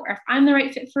you, or if I'm the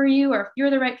right fit for you, or if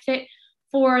you're the right fit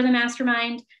for the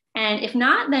mastermind. And if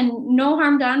not, then no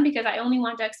harm done, because I only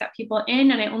want to accept people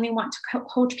in, and I only want to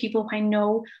coach people who I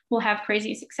know will have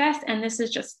crazy success. And this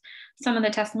is just some of the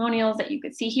testimonials that you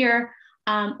could see here,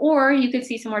 or you could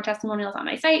see some more testimonials on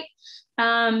my site.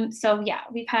 So yeah,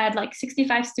 we've had like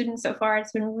 65 students so far.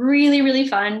 It's been really, really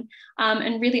fun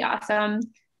and really awesome.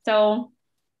 So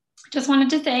just wanted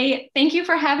to say thank you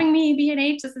for having me,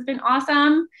 B&H. This has been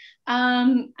awesome.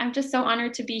 I'm just so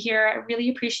honored to be here. I really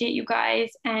appreciate you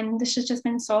guys. And this has just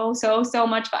been so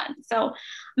much fun. So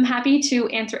I'm happy to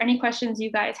answer any questions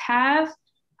you guys have.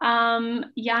 Jana,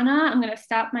 I'm going to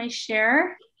stop my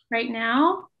share right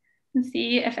now and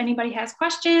see if anybody has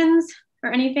questions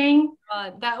or anything.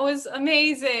 That was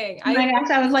amazing. Oh my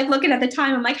gosh, I was like looking at the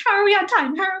time. I'm like, how are we on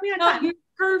time? How are we on time? You're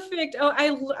perfect. Oh,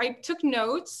 I took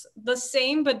notes, the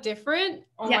same but different.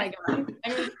 Oh my God.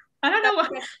 I don't know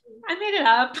what I made it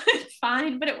up. It's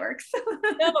fine, but it works.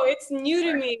 No, it's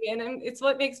new to me, and it's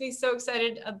what makes me so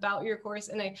excited about your course.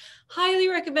 And I highly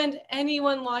recommend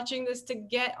anyone watching this to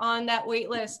get on that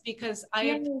wait list, because I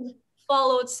have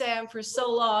followed Sam for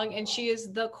so long, and she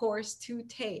is the course to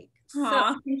take.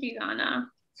 Aw, thank you, Anna.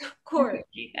 Of course.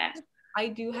 I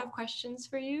do have questions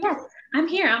for you. Yes, I'm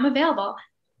here. I'm available.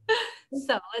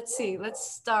 So let's see.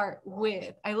 Let's start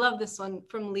with, I love this one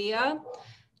from Leah.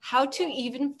 How to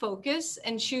even focus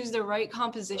and choose the right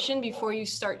composition before you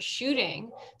start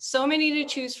shooting. So many to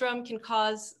choose from can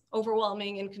cause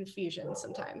overwhelming and confusion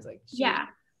sometimes. Like, yeah,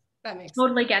 that makes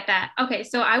totally get that. Okay,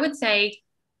 so I would think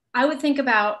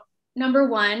about number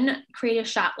one, create a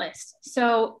shot list.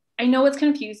 So I know it's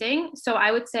confusing. So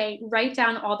I would say write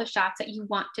down all the shots that you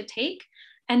want to take,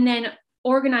 and then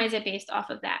organize it based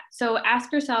off of that. So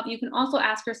you can also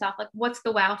ask yourself, like, what's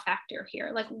the wow factor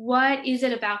here? Like, what is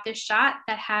it about this shot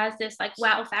that has this like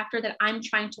wow factor that I'm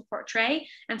trying to portray?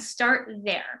 And start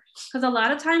there. Because a lot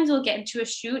of times you'll get into a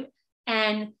shoot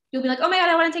and you'll be like, oh my God,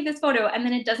 I want to take this photo. And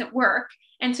then it doesn't work.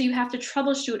 And so you have to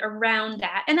troubleshoot around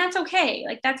that. And that's okay.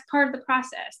 Like, that's part of the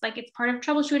process. Like, it's part of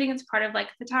troubleshooting. It's part of like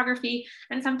photography.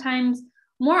 And sometimes,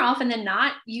 more often than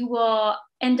not, you will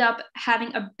end up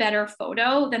having a better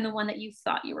photo than the one that you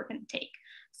thought you were going to take.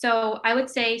 So I would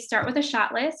say start with a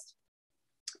shot list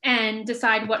and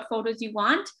decide what photos you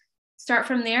want. Start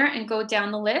from there and go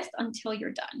down the list until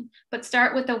you're done. But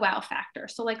start with the wow factor.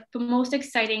 So like the most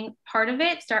exciting part of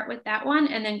it, start with that one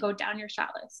and then go down your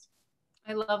shot list.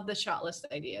 I love the shot list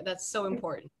idea. That's so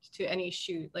important to any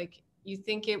shoot. Like, you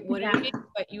think it wouldn't be,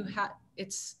 but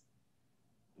it's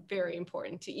very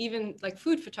important to even like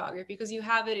food photography, because you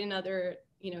have it in other,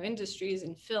 industries,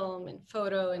 in film and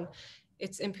photo, and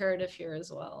it's imperative here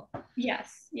as well.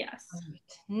 Yes. Right.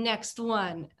 Next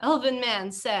one. Elvin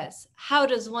Mann says, how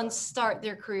does one start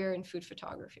their career in food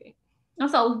photography?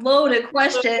 That's a loaded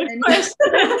question. That's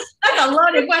a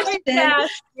loaded question.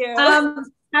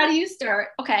 How do you start?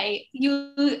 Okay.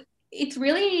 I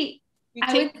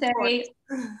would say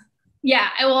Yeah,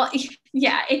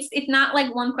 yeah, it's not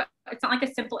like it's not like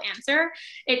a simple answer.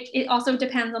 It also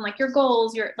depends on like your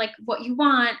goals, your like what you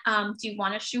want. Do you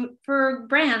want to shoot for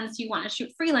brands? Do you want to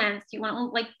shoot freelance? Do you want to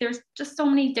like there's just so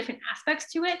many different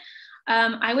aspects to it.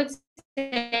 I would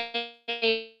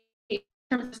say in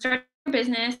terms of starting your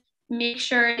business, make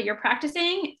sure that you're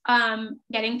practicing,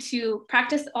 getting to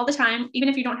practice all the time, even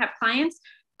if you don't have clients,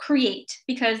 create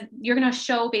because you're going to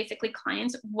show basically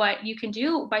clients what you can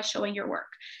do by showing your work.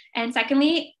 And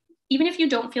secondly, even if you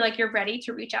don't feel like you're ready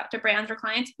to reach out to brands or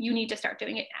clients, you need to start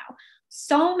doing it now.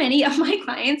 So many of my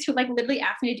clients who like literally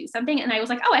asked me to do something and I was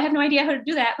like, oh, I have no idea how to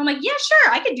do that. I'm like, yeah,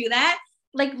 sure, I could do that.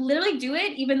 Like literally do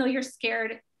it, even though you're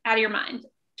scared out of your mind.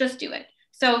 Just do it.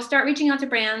 So start reaching out to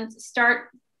brands,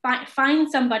 find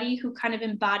somebody who kind of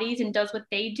embodies and does what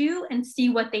they do and see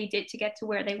what they did to get to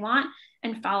where they want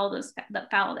and follow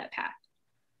that path.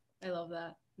 I love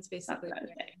that. It's basically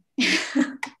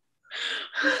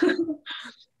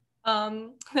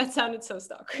that sounded so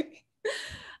stalkery.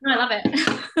 I love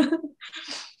it.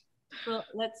 Well,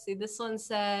 let's see. This one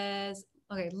says,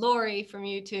 okay, Lori from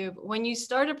YouTube. When you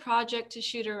start a project to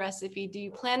shoot a recipe, do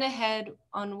you plan ahead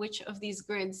on which of these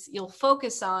grids you'll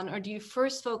focus on, or do you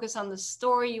first focus on the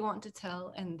story you want to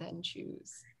tell and then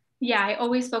choose? Yeah, I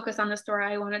always focus on the story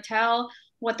I want to tell,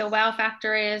 what the wow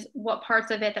factor is, what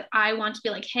parts of it that I want to be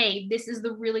like, hey, this is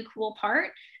the really cool part.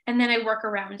 And then I work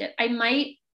around it. I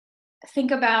might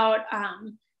think about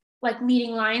like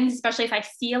leading lines, especially if I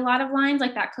see a lot of lines,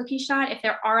 like that cookie shot. If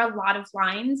there are a lot of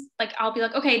lines, like I'll be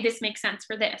like, okay, this makes sense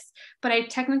for this. But I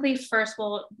technically first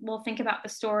will think about the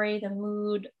story, the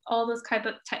mood, all those type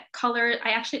color.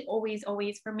 I actually always,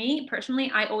 for me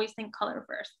personally, I always think color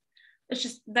first.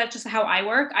 That's just how I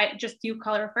work. I just do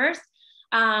color first.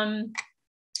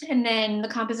 And then the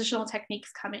compositional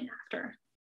techniques come in after.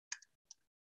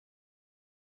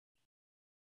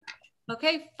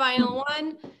 Okay, final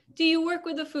one. Do you work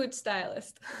with a food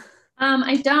stylist?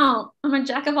 I don't. I'm a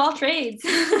jack of all trades.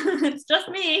 It's just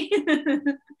me.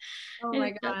 Oh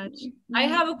my gosh. I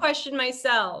have a question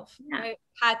myself. Yeah. I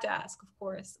had to ask, of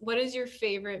course. What is your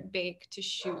favorite bake to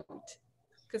shoot?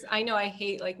 Because I know I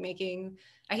hate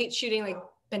shooting like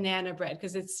banana bread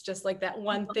because it's just like that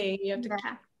one thing you have to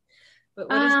keep. But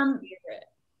what is your favorite?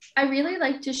 I really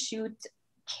like to shoot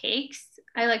cakes.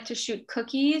 I like to shoot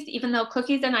cookies, even though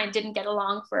cookies and I didn't get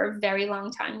along for a very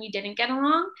long time. We didn't get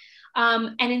along.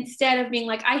 And instead of being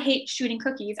like, I hate shooting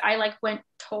cookies, I like went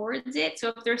towards it. So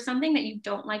if there's something that you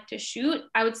don't like to shoot,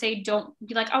 I would say don't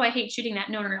be like, oh, I hate shooting that.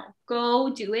 No.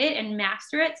 Go do it and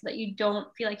master it so that you don't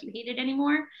feel like you hate it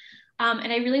anymore.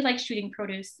 And I really like shooting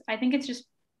produce. I think it's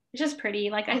just pretty.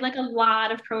 Like I like a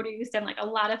lot of produce and like a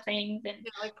lot of things and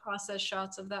like process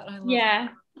shots of that. I love yeah.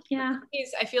 That. Yeah.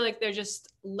 Cookies, I feel like they're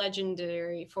just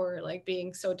legendary for like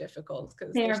being so difficult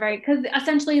because because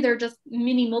essentially they're just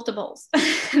mini multiples.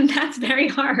 And that's very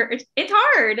hard. It's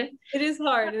hard. It is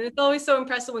hard. And it's always so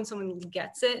impressive when someone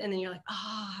gets it and then you're like,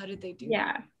 oh, how did they do that?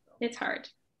 Yeah, it's hard.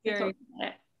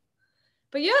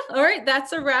 But yeah, all right,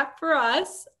 that's a wrap for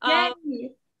us.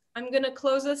 I'm going to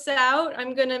close us out.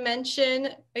 I'm going to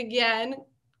mention again,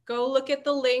 go look at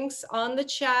the links on the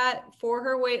chat for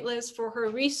her waitlist, for her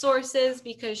resources,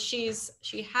 because she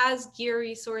has gear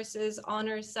resources on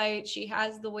her site. She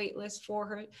has the waitlist for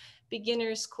her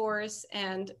beginner's course,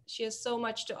 and she has so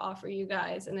much to offer you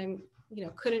guys. And I'm,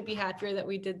 couldn't be happier that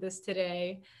we did this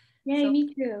today. Yay,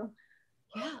 me too.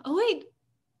 Yeah. Oh, wait.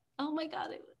 Oh my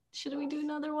God. Should we do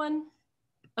another one?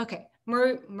 Okay.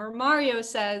 Mario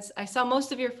says, I saw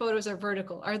most of your photos are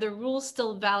vertical. Are the rules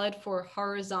still valid for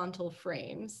horizontal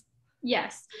frames?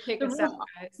 Yes. Take us out,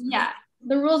 guys. Yeah.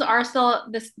 The rules are still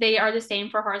they are the same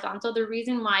for horizontal. The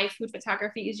reason why food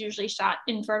photography is usually shot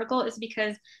in vertical is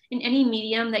because in any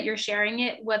medium that you're sharing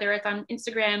it, whether it's on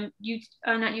Instagram,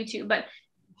 not YouTube, but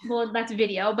well, that's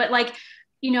video, but like,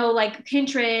 like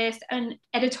Pinterest and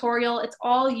editorial, it's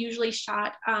all usually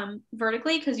shot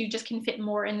vertically because you just can fit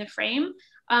more in the frame.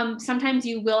 Sometimes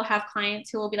you will have clients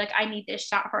who will be like, I need this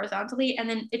shot horizontally. And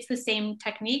then it's the same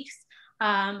techniques.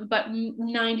 But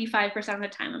 95% of the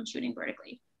time I'm shooting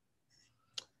vertically.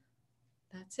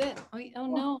 That's it. Oh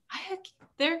no,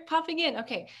 they're popping in.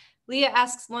 Okay. Leah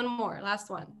asks one more, last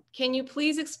one. Can you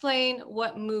please explain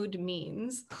what mood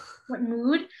means? What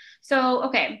mood? So,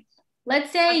 okay.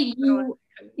 Let's say you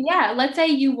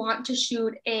want to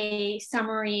shoot a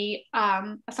summery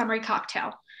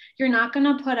cocktail. You're not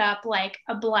going to put up like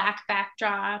a black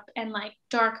backdrop and like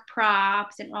dark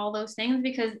props and all those things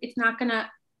because it's not going to,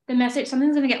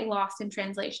 something's going to get lost in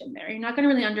translation there. You're not going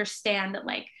to really understand that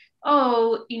like,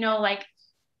 oh, like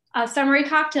a summery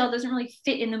cocktail doesn't really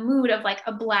fit in the mood of like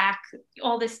a black,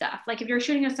 all this stuff. Like if you're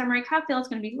shooting a summery cocktail, it's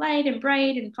going to be light and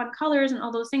bright and fun colors and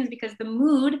all those things because the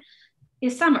mood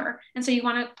is summer. And so you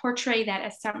want to portray that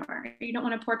as summer. You don't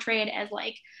want to portray it as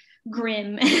like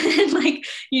grim and like,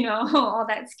 you know, all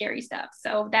that scary stuff.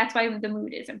 So that's why the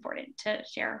mood is important to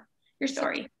share your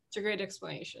story. It's a great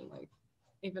explanation. Like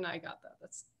even I got that.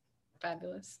 That's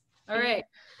fabulous. All right.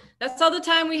 That's all the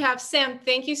time we have. Sam,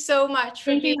 thank you so much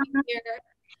for being here.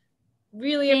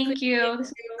 Really thank you. This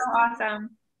is so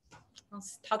awesome. I'll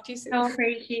talk to you soon. So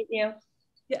appreciate you.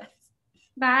 Yes.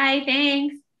 Bye.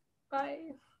 Thanks. Bye.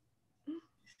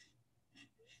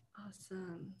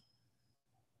 Awesome.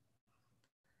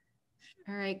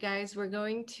 All right, guys, we're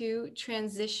going to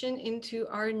transition into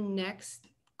our next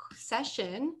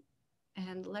session.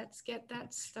 And let's get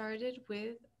that started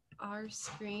with our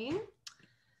screen.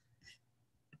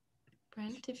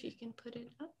 Brent, if you can put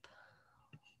it up.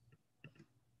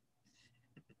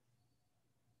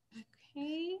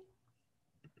 Okay.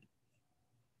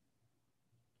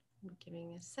 I'm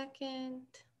giving a second.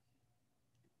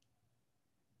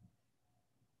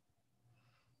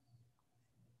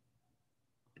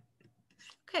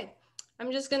 Okay,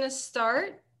 I'm just gonna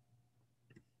start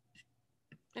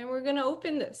and we're gonna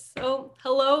open this. So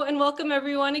hello and welcome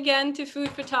everyone again to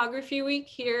Food Photography Week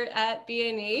here at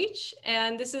B&H.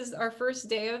 And this is our first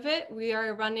day of it. We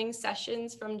are running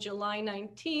sessions from July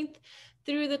 19th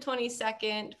through the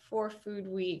 22nd for Food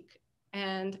Week.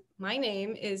 And my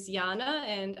name is Jana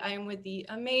and I am with the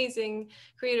amazing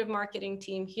creative marketing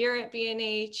team here at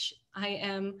B&H. I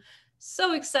am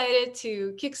so excited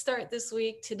to kickstart this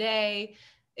week today.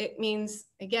 It means,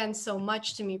 again, so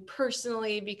much to me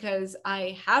personally because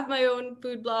I have my own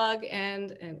food blog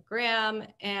and gram.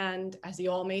 And as you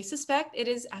all may suspect, it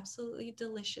is absolutely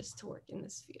delicious to work in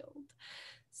this field.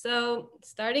 So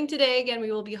starting today, again,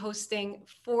 we will be hosting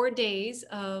 4 days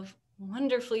of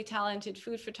wonderfully talented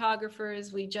food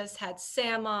photographers. We just had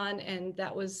Sam on, and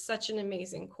that was such an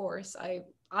amazing course.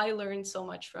 I learned so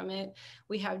much from it.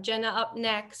 We have Jena up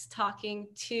next talking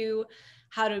to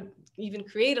how to even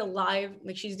create a live,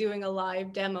 like she's doing a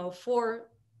live demo for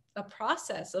a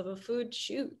process of a food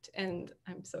shoot. And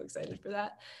I'm so excited for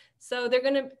that. So they're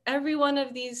gonna, every one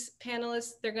of these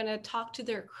panelists, they're gonna talk to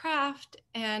their craft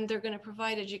and they're gonna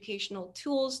provide educational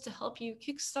tools to help you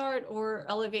kickstart or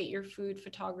elevate your food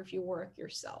photography work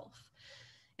yourself.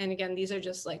 And again, these are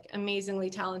just like amazingly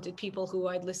talented people who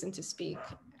I'd listen to speak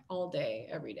all day,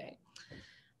 every day.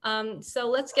 So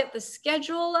let's get the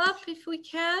schedule up if we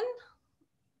can.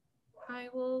 I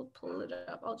will pull it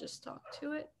up. I'll just talk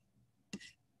to it.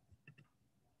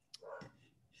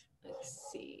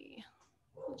 Let's see.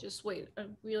 We'll just wait a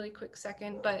really quick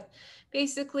second. But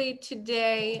basically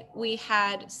today we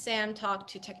had Sam talk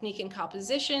to technique and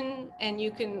composition, and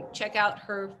you can check out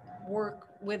her work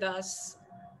with us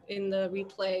in the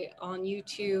replay on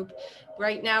YouTube.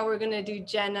 Right now we're going to do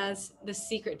Jena's The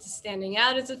Secret to Standing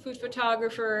Out as a Food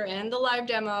Photographer and the live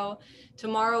demo.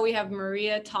 Tomorrow we have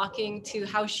Maria talking to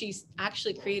how she's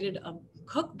actually created a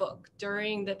cookbook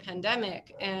during the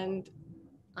pandemic, and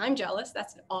I'm jealous.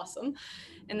 That's awesome.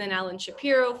 And then Alan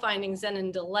Shapiro, Finding Zen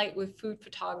and Delight with Food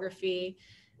Photography.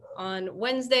 On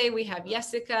Wednesday, we have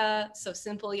Jessica, So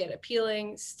Simple Yet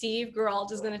Appealing. Steve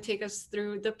Geralt is going to take us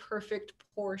through the perfect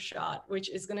pour shot, which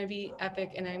is going to be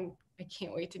epic. And I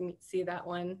can't wait to see that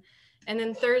one. And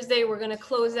then Thursday, we're going to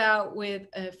close out with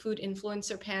a food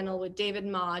influencer panel with David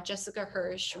Ma, Jessica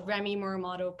Hirsch, Remy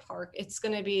Muramato Park. It's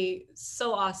going to be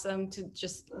so awesome to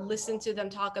just listen to them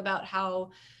talk about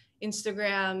how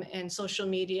Instagram and social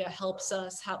media helps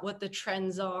us, what the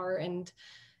trends are, and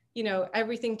you know,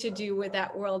 everything to do with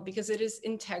that world, because it is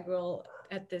integral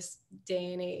at this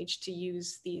day and age to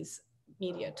use these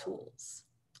media tools.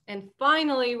 And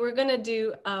finally, we're going to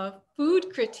do a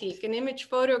food critique, an image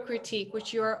photo critique,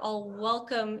 which you are all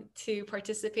welcome to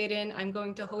participate in. I'm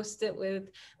going to host it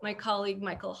with my colleague,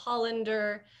 Michael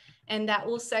Hollander, and that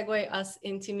will segue us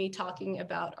into me talking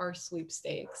about our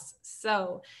sweepstakes.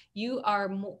 So you are,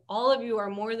 all of you are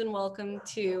more than welcome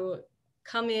to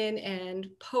come in and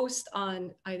post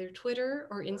on either Twitter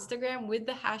or Instagram with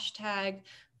the hashtag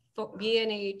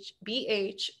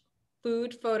BH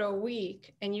Food Photo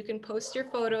Week, and you can post your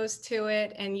photos to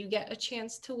it and you get a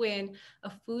chance to win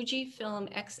a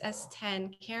Fujifilm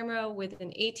XS10 camera with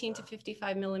an 18 to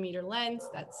 55 millimeter lens.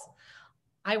 That's,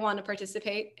 I want to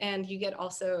participate. And you get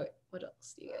also, what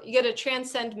else do you get? You get a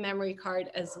Transcend memory card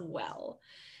as well.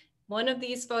 One of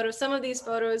these photos, some of these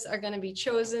photos are going to be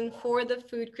chosen for the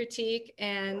food critique.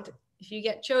 And if you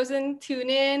get chosen, tune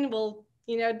in. We'll,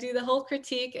 you know, do the whole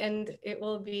critique, and it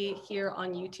will be here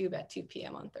on YouTube at 2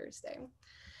 p.m. on Thursday.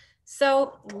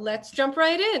 So let's jump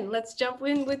right in. Let's jump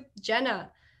in with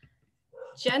Jena.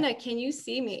 Jena, can you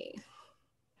see me?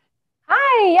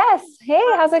 Hi, yes. Hey,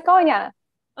 how's it going, Jana?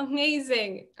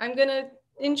 Amazing. I'm going to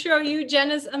intro you.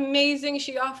 Jenna's amazing.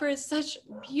 She offers such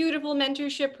beautiful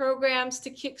mentorship programs to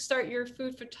kickstart your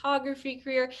food photography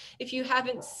career. If you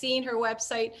haven't seen her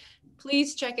website,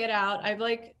 please check it out.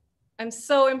 I'm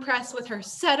so impressed with her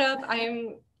setup.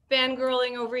 I'm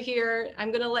fangirling over here. I'm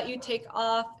going to let you take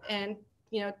off and,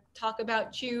 talk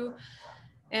about you.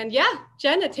 And yeah,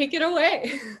 Jena, take it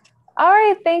away. All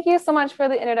right, thank you so much for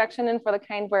the introduction and for the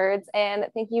kind words. And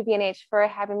thank you, B&H, for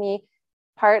having me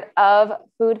part of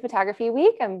Food Photography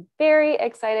Week. I'm very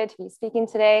excited to be speaking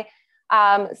today.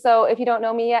 So if you don't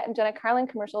know me yet, I'm Jena Carlin,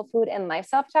 commercial food and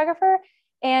lifestyle photographer.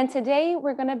 And today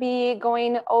we're going to be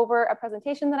going over a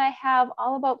presentation that I have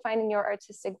all about finding your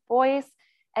artistic voice.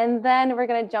 And then we're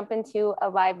going to jump into a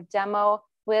live demo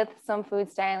with some food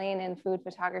styling and food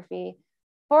photography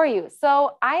for you.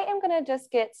 So I am going to just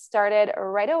get started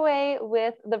right away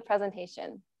with the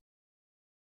presentation.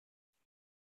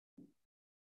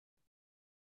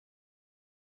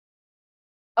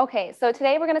 Okay, so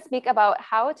today we're going to speak about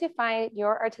how to find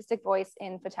your artistic voice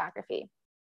in photography.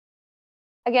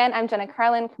 Again, I'm Jena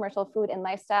Carlin, commercial food and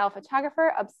lifestyle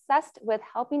photographer, obsessed with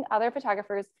helping other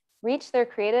photographers reach their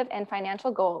creative and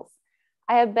financial goals.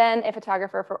 I have been a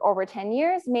photographer for over 10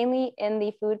 years, mainly in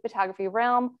the food photography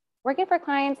realm, working for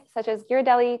clients such as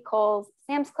Ghirardelli, Kohl's,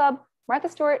 Sam's Club, Martha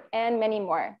Stewart, and many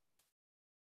more.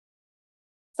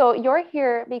 So you're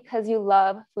here because you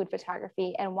love food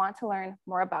photography and want to learn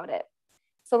more about it.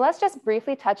 So let's just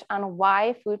briefly touch on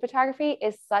why food photography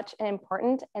is such an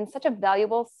important and such a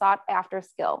valuable sought after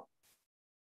skill.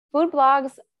 Food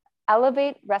blogs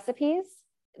elevate recipes.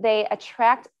 They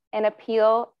attract and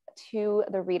appeal to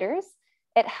the readers.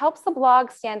 It helps the blog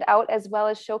stand out as well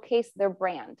as showcase their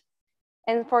brand.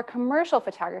 And for commercial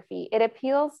photography, it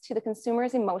appeals to the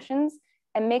consumer's emotions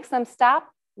and makes them stop,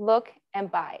 look,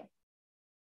 and buy.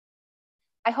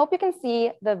 I hope you can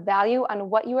see the value on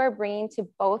what you are bringing to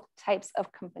both types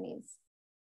of companies.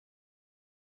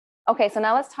 Okay, so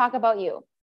now let's talk about you.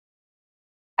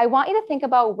 I want you to think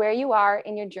about where you are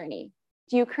in your journey.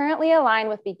 Do you currently align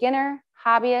with beginner,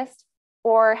 hobbyist,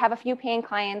 or have a few paying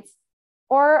clients,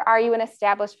 or are you an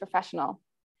established professional?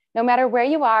 No matter where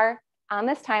you are on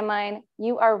this timeline,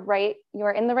 you are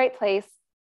in the right place,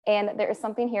 and there is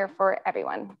something here for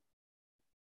everyone.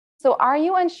 So are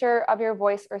you unsure of your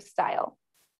voice or style?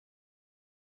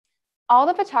 All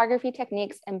the photography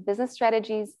techniques and business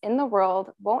strategies in the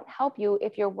world won't help you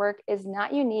if your work is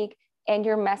not unique and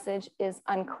your message is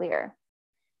unclear.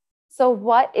 So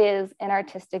what is an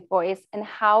artistic voice and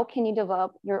how can you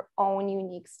develop your own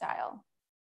unique style?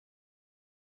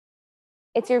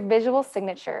 It's your visual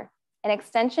signature, an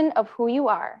extension of who you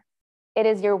are. It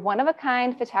is your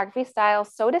one-of-a-kind photography style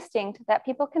so distinct that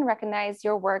people can recognize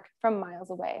your work from miles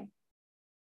away.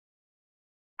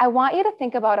 I want you to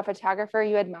think about a photographer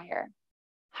you admire.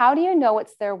 How do you know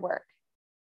it's their work?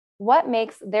 What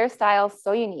makes their style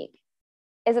so unique?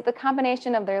 Is it the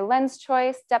combination of their lens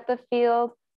choice, depth of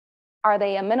field? Are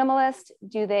they a minimalist?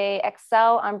 Do they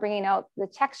excel on bringing out the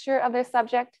texture of their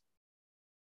subject?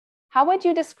 How would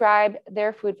you describe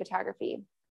their food photography?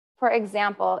 For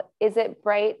example, is it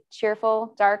bright,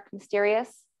 cheerful, dark,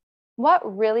 mysterious?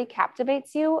 What really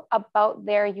captivates you about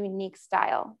their unique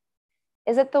style?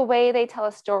 Is it the way they tell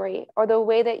a story or the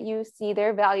way that you see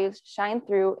their values shine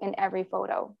through in every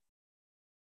photo?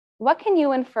 What can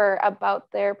you infer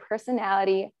about their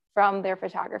personality from their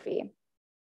photography?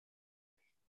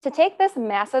 To take this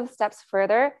massive steps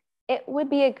further, it would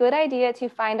be a good idea to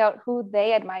find out who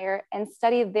they admire and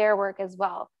study their work as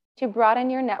well to broaden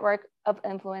your network of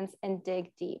influence and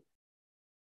dig deep.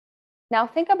 Now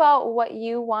think about what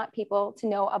you want people to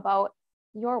know about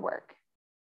your work.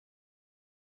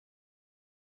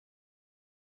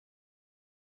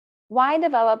 Why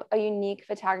develop a unique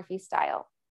photography style?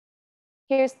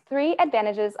 Here's 3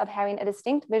 advantages of having a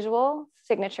distinct visual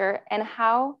signature and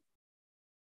how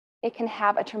it can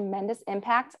have a tremendous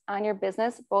impact on your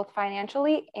business, both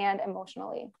financially and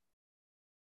emotionally.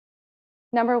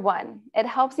 Number 1, it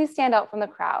helps you stand out from the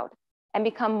crowd and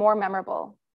become more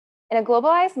memorable. In a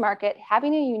globalized market,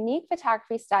 having a unique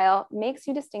photography style makes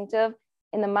you distinctive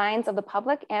in the minds of the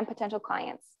public and potential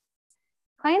clients.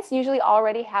 Clients usually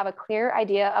already have a clear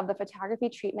idea of the photography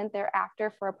treatment they're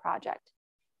after for a project.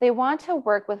 They want to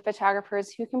work with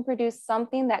photographers who can produce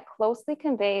something that closely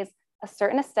conveys a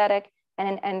certain aesthetic and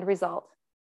an end result.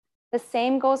 The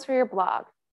same goes for your blog.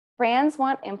 Brands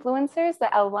want influencers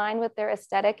that align with their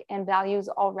aesthetic and values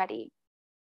already.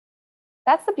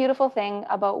 That's the beautiful thing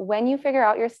about when you figure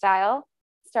out your style,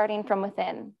 starting from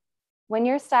within. When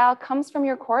your style comes from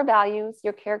your core values,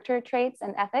 your character traits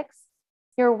and ethics,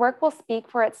 your work will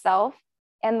speak for itself,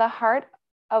 and the heart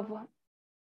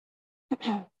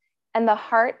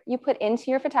you put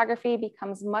into your photography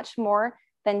becomes much more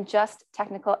than just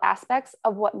technical aspects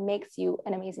of what makes you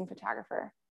an amazing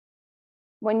photographer.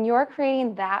 When you're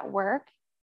creating that work,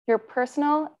 your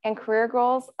personal and career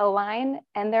goals align,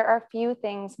 and there are few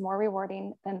things more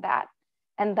rewarding than that.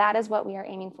 And that is what we are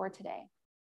aiming for today.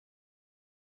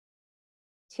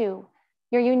 2,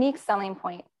 your unique selling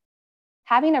point.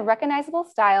 Having a recognizable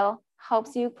style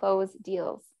helps you close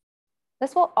deals.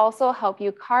 This will also help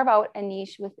you carve out a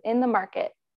niche within the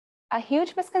market. A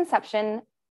huge misconception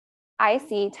I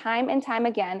see time and time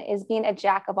again is being a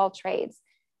jack of all trades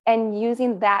and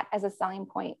using that as a selling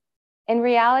point. In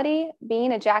reality,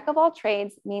 being a jack of all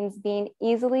trades means being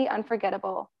easily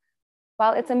unforgettable.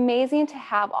 While it's amazing to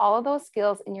have all of those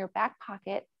skills in your back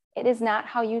pocket, it is not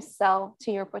how you sell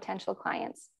to your potential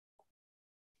clients.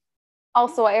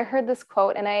 Also, I heard this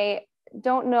quote, and I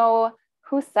don't know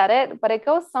who said it, but it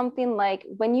goes something like,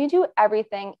 when you do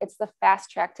everything, it's the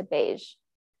fast track to beige.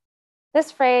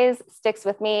 This phrase sticks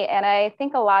with me, and I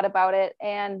think a lot about it.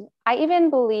 And I even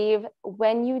believe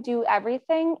when you do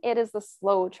everything, it is the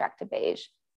slow track to beige,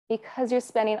 because you're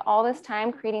spending all this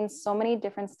time creating so many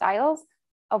different styles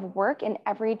of work in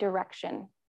every direction.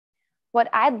 What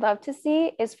I'd love to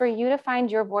see is for you to find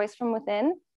your voice from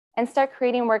within and start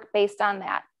creating work based on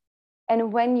that.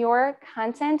 And when your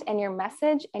content and your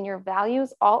message and your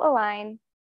values all align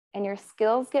and your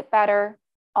skills get better,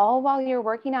 all while you're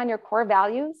working on your core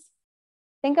values,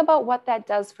 think about what that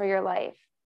does for your life.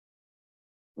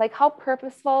 Like, how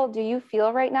purposeful do you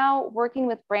feel right now working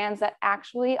with brands that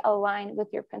actually align with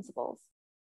your principles?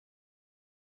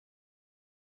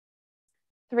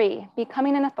 3,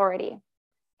 becoming an authority.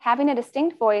 Having a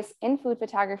distinct voice in food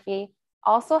photography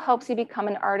also helps you become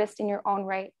an artist in your own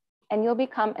right, and you'll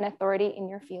become an authority in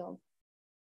your field.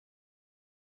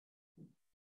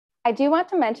 I do want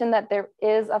to mention that there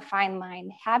is a fine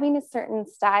line. Having a certain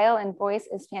style and voice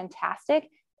is fantastic.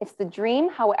 It's the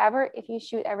dream. However, if you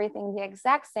shoot everything the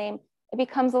exact same, it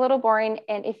becomes a little boring.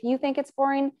 And if you think it's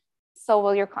boring, so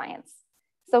will your clients.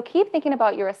 So keep thinking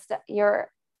about your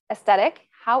aesthetic,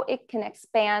 how it can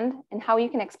expand and how you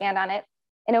can expand on it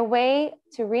in a way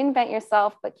to reinvent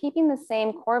yourself, but keeping the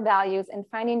same core values and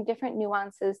finding different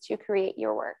nuances to create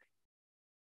your work.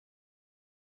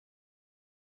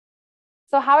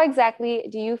 So how exactly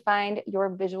do you find your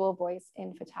visual voice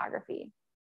in photography?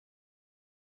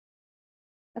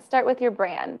 Let's start with your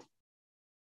brand.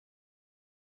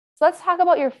 So let's talk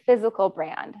about your physical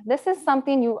brand. This is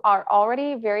something you are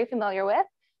already very familiar with.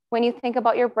 When you think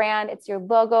about your brand, it's your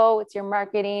logo, it's your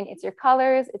marketing, it's your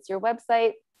colors, it's your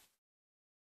website.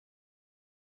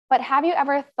 But have you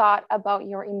ever thought about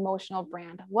your emotional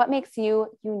brand? What makes you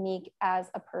unique as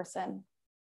a person?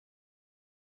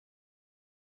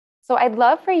 So I'd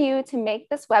love for you to make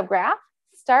this web graph,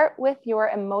 start with your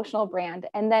emotional brand,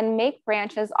 and then make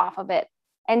branches off of it.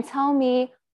 And tell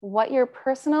me what your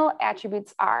personal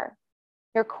attributes are,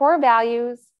 your core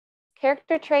values,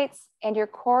 character traits, and your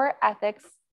core ethics.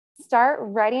 Start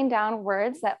writing down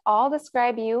words that all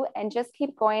describe you and just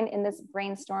keep going in this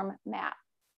brainstorm map.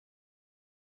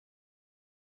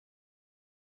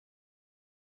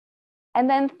 And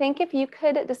then think if you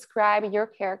could describe your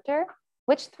character,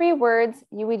 which 3 words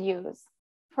you would use.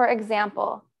 For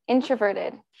example,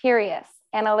 introverted, curious,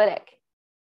 analytic.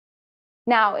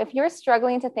 Now, if you're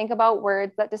struggling to think about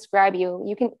words that describe you,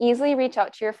 you can easily reach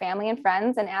out to your family and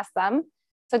friends and ask them.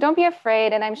 So don't be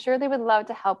afraid, and I'm sure they would love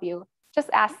to help you. Just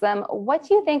ask them, what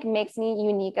do you think makes me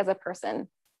unique as a person?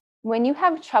 When you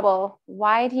have trouble,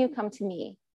 why do you come to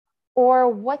me? Or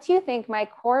what do you think my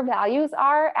core values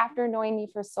are after knowing me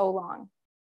for so long?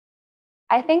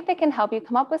 I think they can help you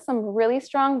come up with some really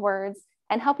strong words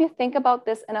and help you think about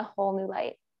this in a whole new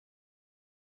light.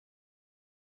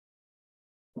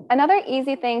 Another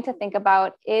easy thing to think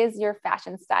about is your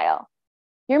fashion style.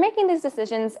 You're making these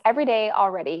decisions every day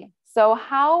already. So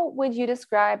how would you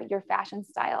describe your fashion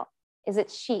style? Is it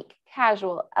chic,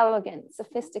 casual, elegant,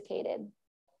 sophisticated?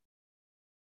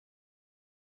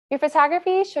 Your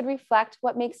photography should reflect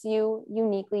what makes you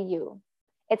uniquely you.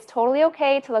 It's totally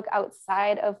okay to look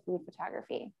outside of food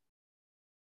photography.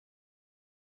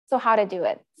 So how to do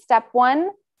it? Step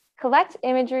 1, collect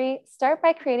imagery. Start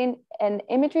by creating an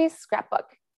imagery scrapbook.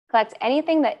 Collect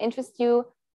anything that interests you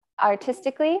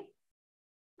artistically,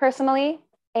 personally,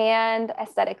 and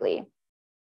aesthetically.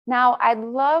 Now, I'd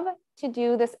love to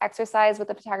do this exercise with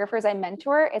the photographers I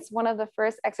mentor. It's one of the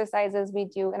first exercises we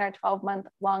do in our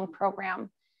 12-month-long program.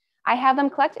 I have them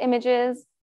collect images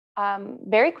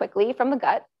very quickly from the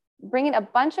gut. bringing a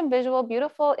bunch of visual,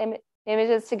 beautiful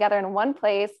images together in one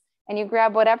place, and you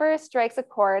grab whatever strikes a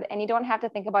chord and you don't have to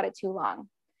think about it too long.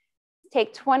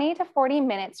 Take 20 to 40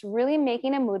 minutes really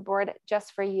making a mood board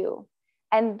just for you.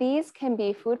 And these can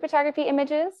be food photography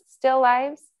images, still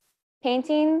lives,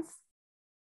 paintings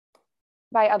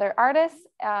by other artists,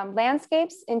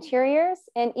 landscapes, interiors,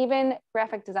 and even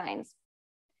graphic designs.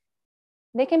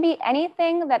 They can be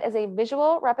anything that is a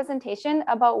visual representation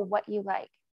about what you like.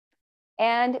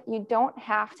 And you don't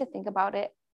have to think about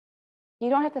it. You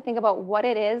don't have to think about what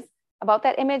it is about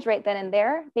that image right then and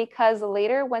there, because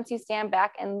later, once you stand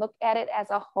back and look at it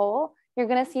as a whole, you're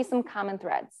gonna see some common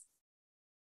threads.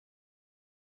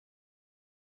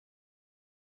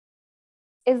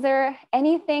 Is there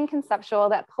anything conceptual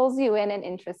that pulls you in and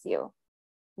interests you?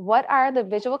 What are the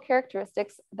visual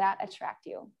characteristics that attract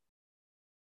you?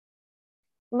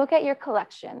 Look at your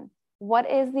collection. What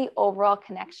is the overall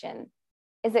connection?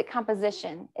 Is it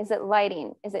composition? Is it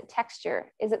lighting? Is it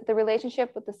texture? Is it the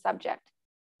relationship with the subject?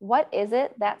 What is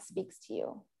it that speaks to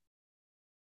you?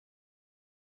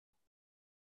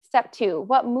 Step 2,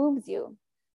 what moves you?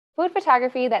 Food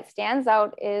photography that stands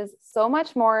out is so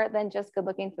much more than just good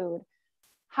looking food.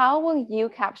 How will you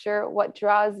capture what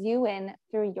draws you in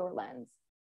through your lens?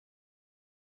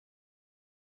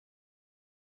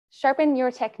 Sharpen your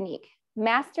technique.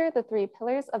 Master the 3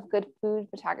 pillars of good food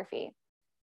photography: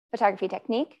 photography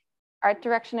technique, art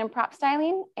direction and prop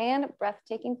styling, and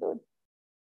breathtaking food.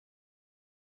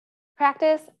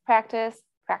 Practice, practice,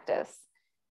 practice.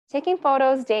 Taking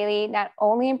photos daily not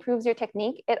only improves your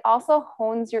technique, it also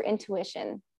hones your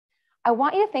intuition. I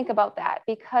want you to think about that,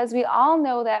 because we all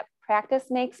know that practice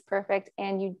makes perfect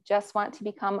and you just want to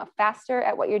become faster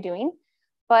at what you're doing.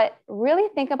 But really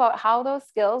think about how those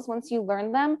skills, once you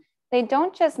learn them, they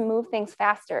don't just move things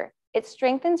faster. It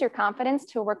strengthens your confidence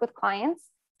to work with clients,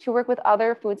 to work with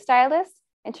other food stylists,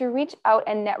 and to reach out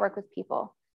and network with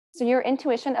people. So your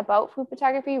intuition about food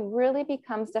photography really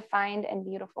becomes defined and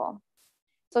beautiful.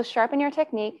 So sharpen your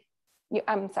technique,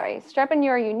 sharpen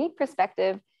your unique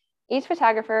perspective. Each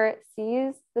photographer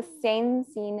sees the same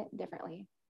scene differently.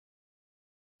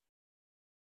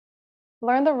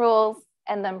 Learn the rules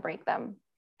and then break them.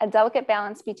 A delicate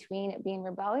balance between being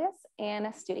rebellious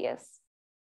and studious.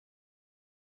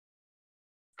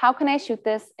 How can I shoot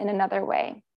this in another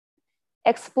way?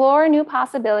 Explore new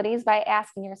possibilities by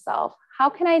asking yourself, how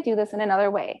can I do this in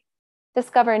another way?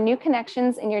 Discover new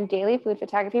connections in your daily food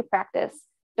photography practice.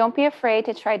 Don't be afraid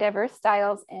to try diverse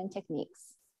styles and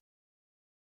techniques.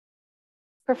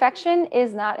 Perfection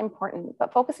is not important,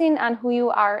 but focusing on who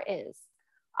you are is.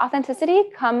 Authenticity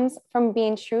comes from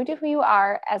being true to who you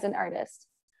are as an artist.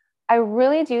 I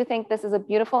really do think this is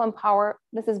beautiful and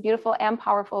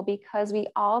powerful, because we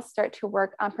all start to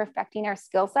work on perfecting our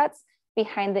skill sets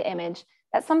behind the image.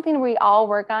 That's something we all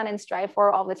work on and strive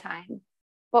for all the time.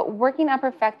 But working on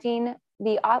perfecting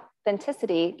the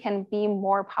authenticity can be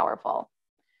more powerful.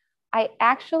 I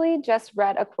actually just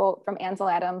read a quote from Ansel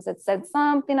Adams that said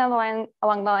something along the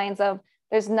lines of,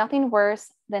 "There's nothing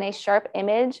worse than a sharp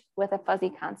image with a fuzzy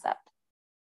concept."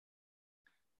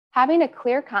 Having a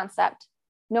clear concept,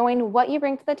 knowing what you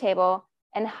bring to the table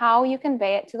and how you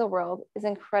convey it to the world is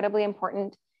incredibly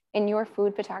important in your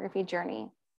food photography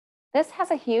journey. This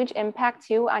has a huge impact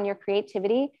too on your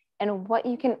creativity and what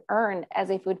you can earn as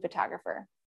a food photographer.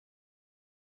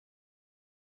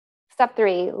 Step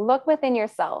 3, look within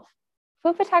yourself.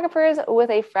 Food photographers with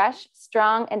a fresh,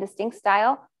 strong, and distinct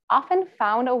style often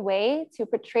found a way to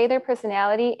portray their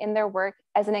personality in their work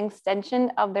as an extension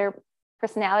of their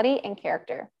personality and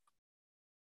character.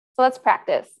 So let's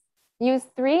practice. Use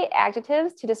 3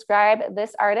 adjectives to describe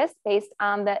this artist based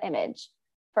on the image.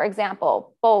 For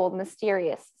example, bold,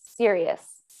 mysterious,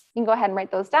 serious. You can go ahead and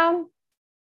write those down.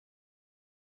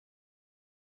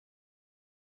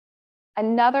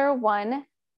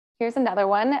 Here's another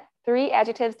one, 3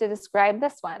 adjectives to describe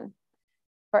this one.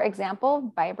 For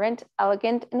example, vibrant,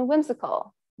 elegant, and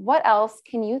whimsical. What else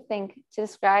can you think to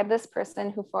describe this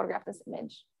person who photographed this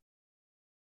image?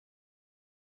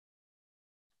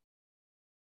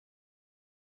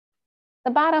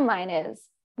 The bottom line is,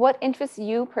 what interests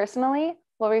you personally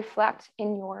will reflect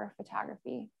in your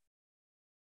photography.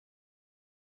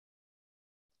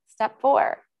 Step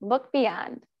 4, look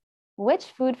beyond. Which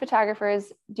food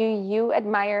photographers do you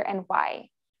admire and why?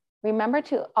 Remember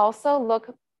to also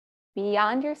look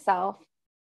beyond yourself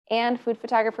and food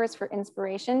photographers for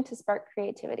inspiration to spark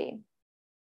creativity.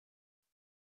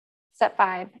 Step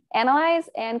 5, analyze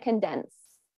and condense.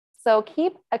 So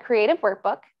keep a creative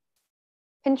workbook.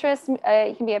 Pinterest,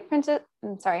 it can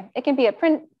be a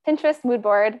Pinterest mood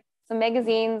board, some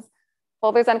magazines,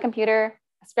 folders on a computer,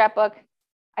 a scrapbook,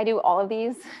 I do all of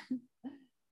these.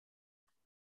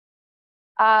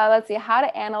 Let's see, how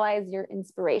to analyze your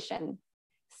inspiration.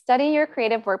 Study your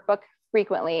creative workbook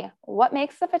frequently. What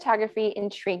makes the photography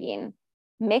intriguing?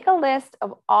 Make a list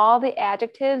of all the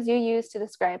adjectives you use to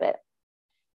describe it.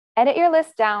 Edit your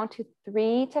list down to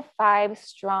 3 to 5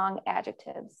 strong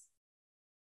adjectives.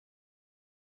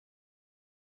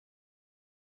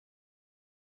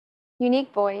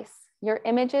 Unique voice. Your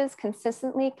images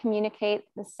consistently communicate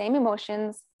the same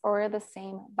emotions or the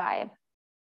same vibe.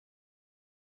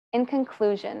 In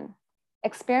conclusion,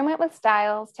 experiment with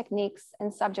styles, techniques,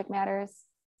 and subject matters.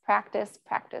 Practice,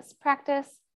 practice, practice.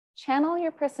 Channel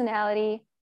your personality,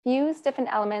 fuse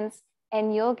different elements,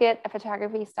 and you'll get a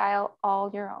photography style all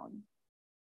your own.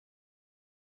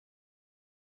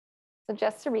 So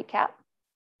just to recap,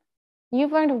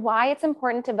 you've learned why it's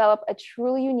important to develop a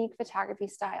truly unique photography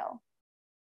style.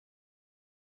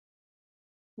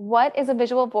 What is a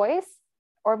visual voice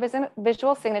or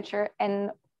visual signature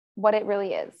and what it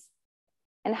really is,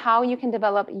 and how you can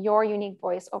develop your unique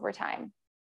voice over time.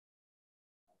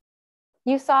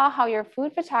 You saw how your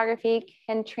food photography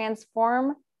can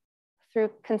transform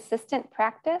through consistent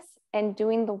practice and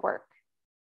doing the work.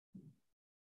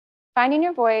 Finding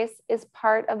your voice is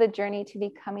part of the journey to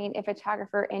becoming a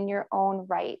photographer in your own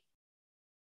right.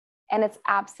 And it's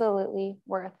absolutely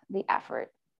worth the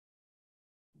effort.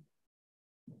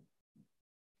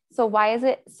 So why is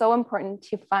it so important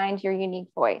to find your unique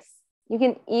voice? You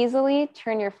can easily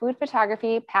turn your food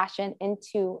photography passion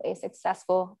into a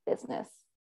successful business.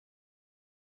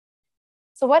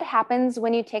 So what happens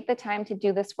when you take the time to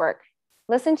do this work?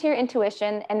 Listen to your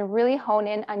intuition and really hone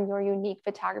in on your unique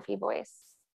photography voice.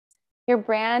 Your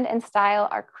brand and style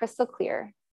are crystal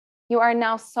clear. You are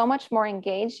now so much more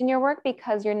engaged in your work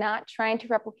because you're not trying to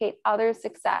replicate others'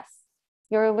 success.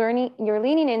 You're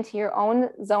leaning into your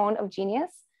own zone of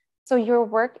genius. So your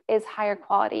work is higher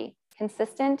quality,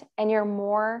 consistent, and you're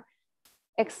more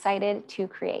excited to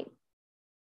create.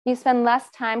 You spend less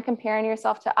time comparing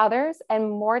yourself to others and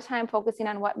more time focusing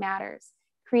on what matters,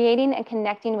 creating and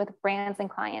connecting with brands and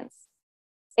clients.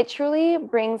 It truly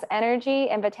brings energy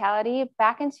and vitality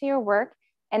back into your work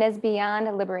and is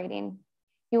beyond liberating.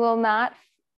 You're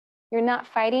not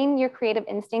fighting your creative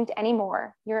instinct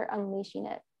anymore. You're unleashing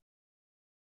it.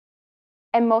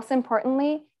 And most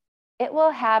importantly, it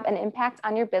will have an impact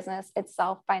on your business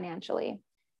itself financially.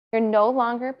 You're no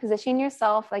longer positioning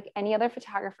yourself like any other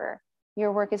photographer.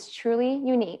 Your work is truly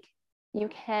unique. You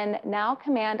can now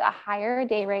command a higher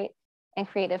day rate and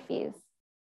creative fees.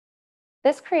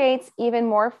 This creates even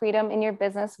more freedom in your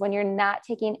business when you're not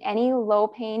taking any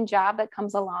low-paying job that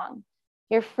comes along.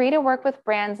 You're free to work with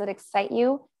brands that excite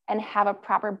you and have a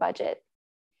proper budget.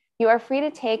 You are free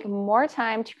to take more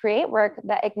time to create work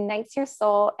that ignites your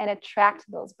soul and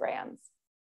attract those brands.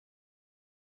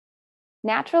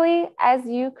 Naturally, as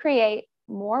you create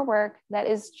more work that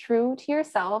is true to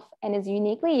yourself and is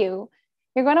uniquely you,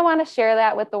 you're going to want to share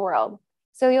that with the world.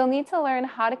 So you'll need to learn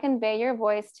how to convey your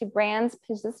voice to brands,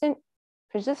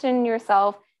 position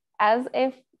yourself as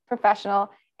a professional.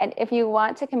 And if you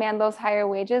want to command those higher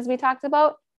wages we talked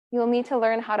about, you'll need to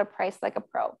learn how to price like a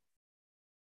pro.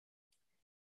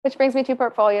 Which brings me to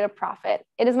Portfolio to Profit.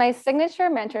 It is my signature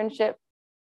mentorship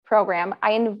program.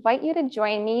 I invite you to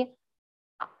join me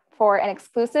for an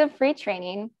exclusive free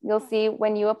training you'll see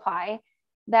when you apply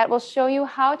that will show you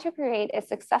how to create a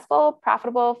successful,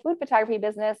 profitable food photography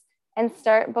business and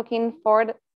start booking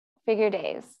four-figure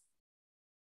days.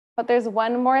 But there's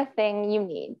one more thing you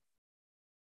need.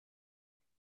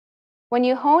 When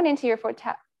you hone into your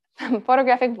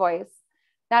photographic voice,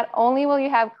 not only will you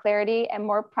have clarity and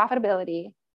more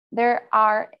profitability, there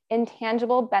are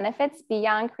intangible benefits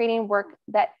beyond creating work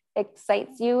that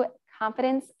excites you,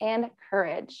 confidence, and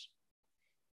courage.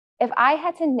 If I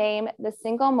had to name the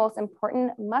single most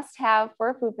important must-have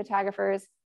for food photographers,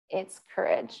 it's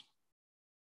courage.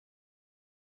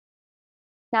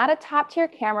 Not a top-tier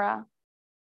camera,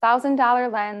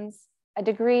 $1,000 lens, a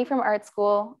degree from art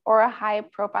school, or a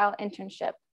high-profile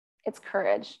internship. It's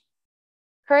courage.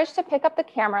 Courage to pick up the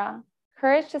camera,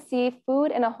 courage to see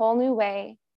food in a whole new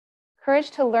way,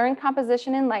 courage to learn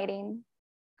composition and lighting,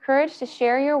 courage to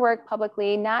share your work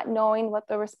publicly, not knowing what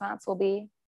the response will be,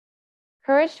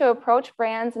 courage to approach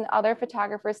brands and other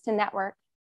photographers to network,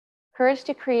 courage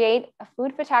to create a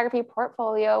food photography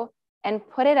portfolio and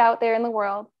put it out there in the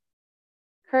world,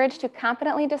 courage to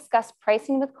confidently discuss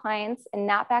pricing with clients and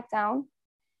not back down,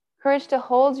 courage to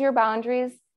hold your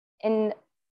boundaries and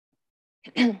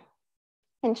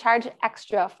charge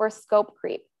extra for scope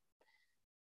creep,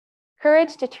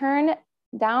 courage to turn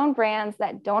down brands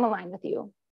that don't align with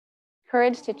you,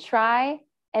 courage to try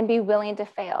and be willing to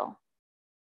fail,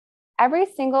 Every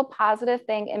single positive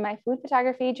thing in my food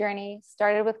photography journey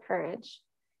started with courage.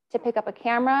 To pick up a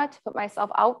camera, to put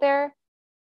myself out there,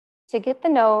 to get the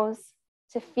nose,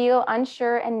 to feel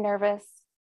unsure and nervous,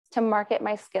 to market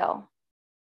my skill.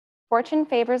 Fortune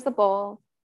favors the bold.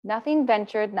 Nothing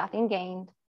ventured, nothing gained.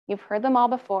 You've heard them all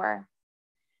before.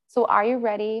 So are you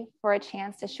ready for a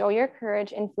chance to show your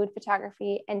courage in food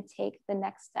photography and take the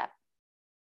next step?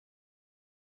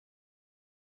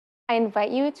 I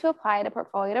invite you to apply to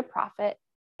Portfolio to Profit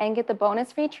and get the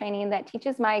bonus free training that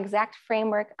teaches my exact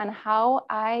framework on how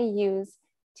I use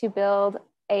to build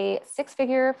a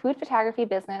 6-figure food photography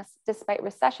business despite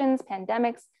recessions,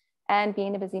 pandemics, and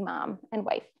being a busy mom and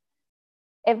wife.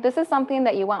 If this is something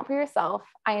that you want for yourself,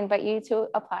 I invite you to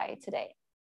apply today.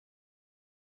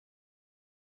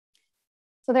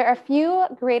 So there are few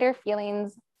greater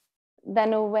feelings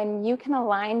than when you can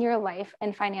align your life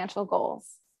and financial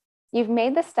goals. You've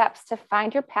made the steps to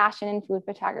find your passion in food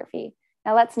photography.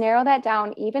 Now let's narrow that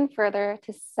down even further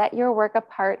to set your work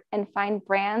apart and find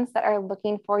brands that are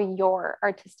looking for your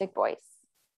artistic voice.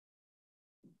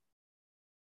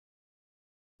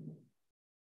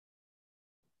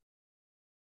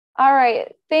 All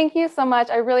right, thank you so much.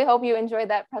 I really hope you enjoyed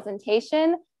that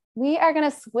presentation. We are going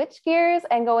to switch gears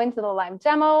and go into the live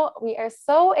demo. We are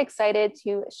so excited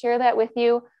to share that with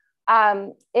you.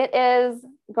 It is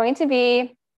going to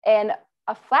be in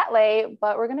a flat lay,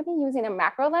 but we're going to be using a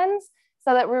macro lens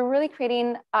so that we're really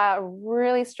creating a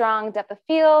really strong depth of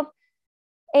field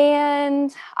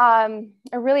and a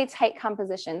really tight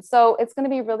composition. So it's going to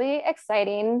be really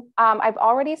exciting. I've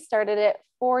already started it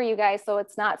for you guys, so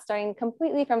it's not starting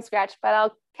completely from scratch, but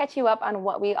I'll catch you up on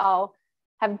what we all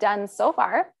have done so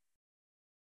far.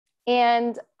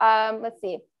 And let's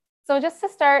see. So just to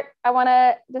start, I want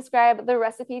to describe the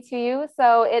recipe to you.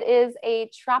 So it is a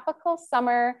tropical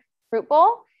summer fruit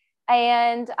bowl.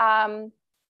 And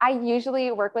I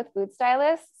usually work with food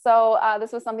stylists. So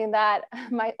this was something that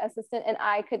my assistant and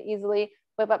I could easily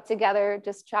whip up together,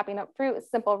 just chopping up fruit,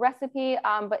 simple recipe,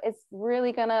 but it's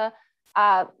really gonna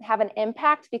have an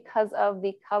impact because of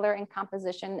the color and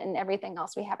composition and everything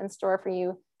else we have in store for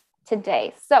you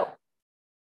today. So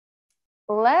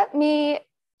let me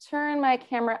turn my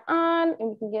camera on and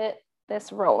we can get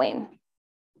this rolling.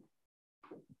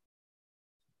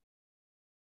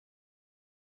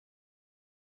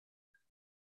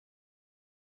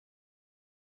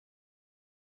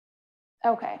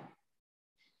 Okay.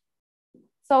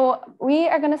 So we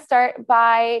are going to start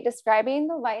by describing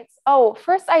the lights. Oh,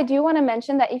 first, I do want to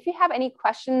mention that if you have any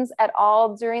questions at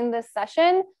all during this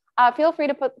session, feel free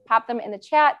to pop them in the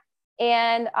chat.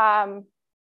 And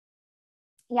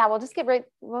yeah,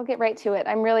 we'll get right to it.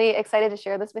 I'm really excited to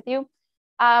share this with you.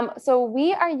 So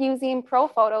we are using Pro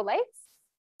Photo lights.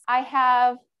 I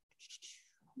have,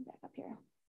 back up here.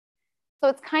 So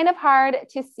it's kind of hard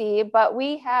to see, but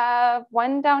we have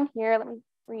one down here. Let me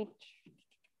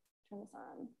turn this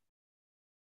on.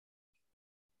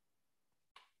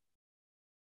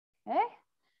 Okay.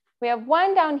 We have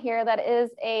one down here that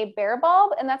is a bare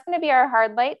bulb, and that's going to be our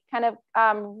hard light, kind of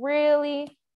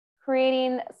really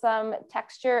creating some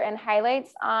texture and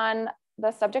highlights on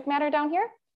the subject matter down here.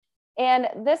 And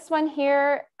this one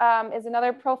here is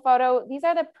another Pro Photo. These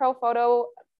are the Pro Photo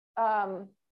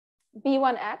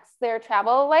B1X. They're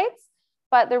travel lights,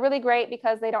 but they're really great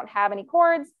because they don't have any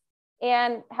cords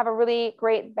and have a really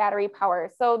great battery power.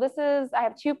 So I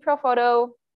have two Pro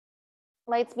Photo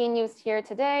lights being used here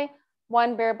today.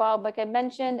 One bare bulb, like I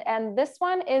mentioned, and this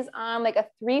one is on like a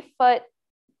 3-foot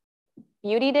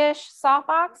beauty dish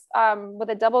softbox with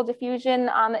a double diffusion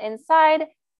on the inside.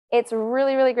 It's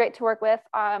really, really great to work with.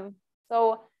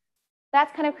 So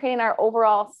that's kind of creating our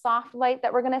overall soft light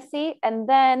that we're going to see. And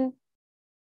then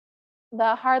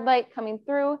the hard light coming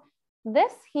through.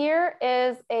 This here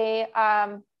is a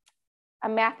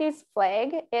Matthews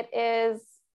flag. It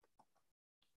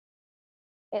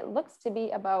looks to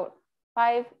be about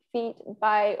 5 feet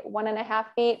by 1.5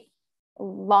 feet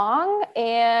long,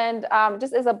 and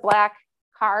just is a black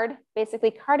card,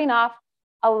 basically carding off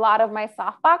a lot of my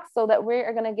softbox so that we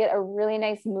are going to get a really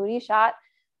nice moody shot.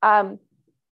 When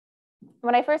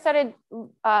I first started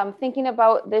thinking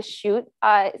about this shoot,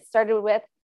 it started with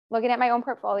looking at my own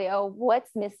portfolio.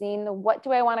 What's missing? What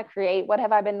do I want to create? What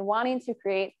have I been wanting to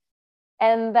create?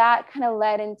 And that kind of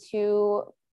led into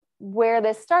where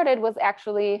this started was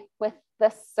actually with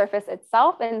the surface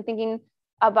itself and thinking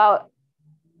about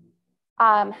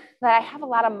that I have a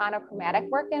lot of monochromatic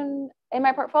work in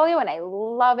my portfolio and I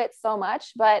love it so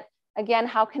much. But again,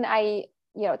 how can I,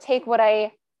 take what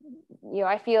I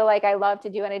feel like I love to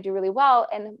do and I do really well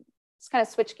and just kind of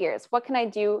switch gears? What can I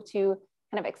do to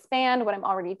kind of expand what I'm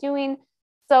already doing?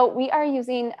 So we are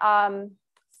using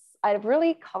a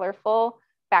really colorful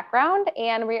background,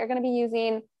 and we are going to be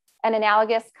using an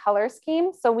analogous color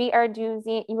scheme. So we're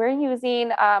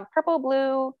using purple,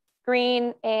 blue,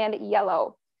 green, and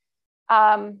yellow.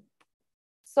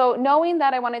 So knowing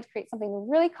that I wanted to create something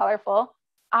really colorful,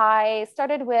 I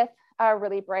started with a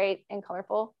really bright and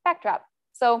colorful backdrop.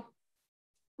 So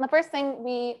the first thing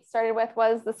we started with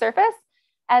was the surface.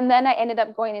 And then I ended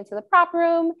up going into the prop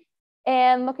room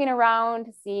and looking around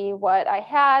to see what I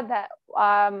had that,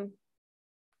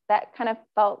 that kind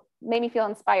of made me feel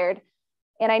inspired.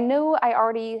 And I knew I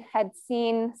already had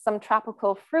seen some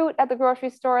tropical fruit at the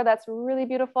grocery store that's really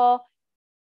beautiful.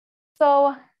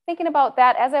 So thinking about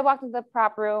that, as I walked into the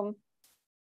prop room,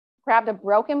 grabbed a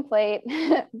broken plate,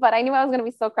 but I knew I was going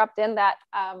to be so cropped in that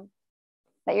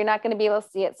that you're not going to be able to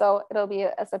see it. So it'll be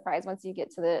a surprise once you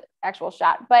get to the actual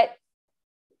shot. But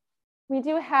we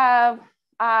do have,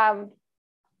 so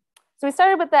we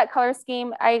started with that color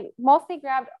scheme. I mostly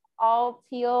grabbed all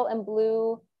teal and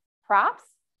blue props.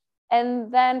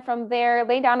 And then from there,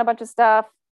 laid down a bunch of stuff,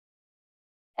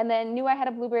 and then knew I had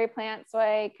a blueberry plant. So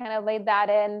I kind of laid that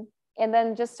in, and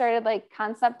then just started like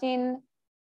concepting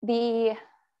the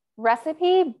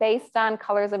recipe based on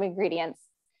colors of ingredients.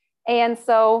 And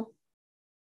so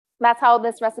that's how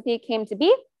this recipe came to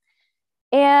be.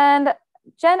 And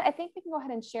Jen, I think we can go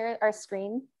ahead and share our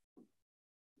screen.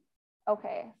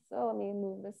 Okay, so let me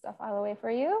move this stuff out of the way for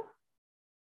you.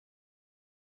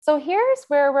 So here's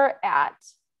where we're at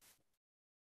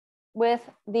with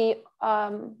the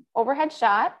overhead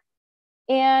shot.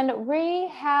 And we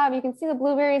have, you can see the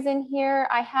blueberries in here.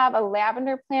 I have a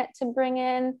lavender plant to bring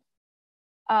in.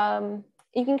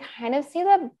 You can kind of see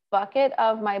the bucket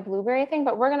of my blueberry thing,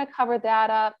 but we're gonna cover that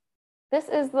up. This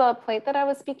is the plate that I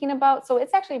was speaking about. So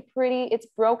it's actually pretty, it's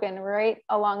broken right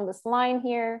along this line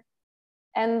here.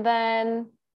 And then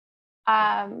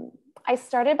I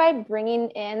started by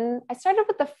I started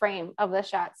with the frame of the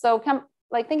shot. So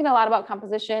like thinking a lot about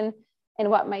composition and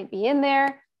what might be in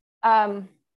there.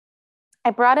 I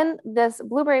brought in this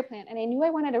blueberry plant, and I knew I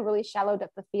wanted a really shallow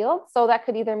depth of field. So that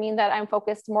could either mean that I'm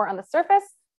focused more on the surface,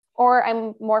 or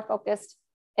I'm more focused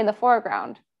in the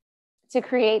foreground to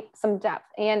create some depth.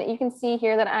 And you can see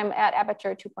here that I'm at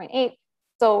aperture 2.8.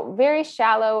 So very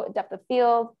shallow depth of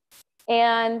field,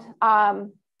 and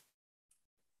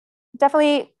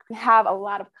definitely have a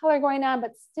lot of color going on,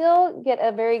 but still get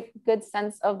a very good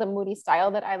sense of the moody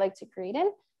style that I like to create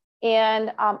in,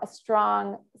 and a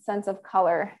strong sense of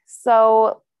color.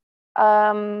 So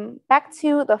back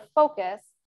to the focus,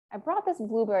 I brought this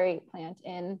blueberry plant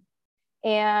in,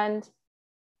 and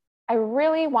I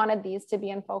really wanted these to be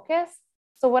in focus.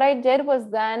 So what I did was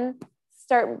then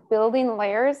start building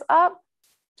layers up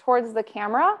towards the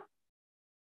camera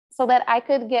so that I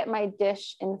could get my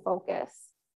dish in focus.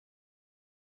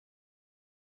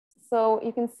 So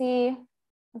you can see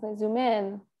as I zoom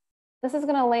in, this is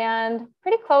gonna land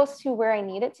pretty close to where I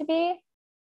need it to be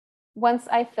once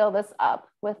I fill this up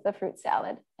with the fruit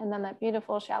salad, and then that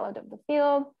beautiful shallow depth of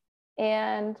field.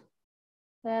 And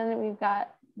then we've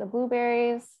got the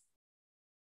blueberries,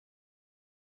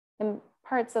 and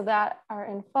parts of that are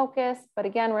in focus. But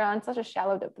again, we're on such a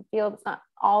shallow depth of field. It's not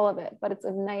all of it, but it's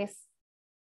a nice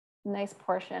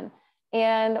portion.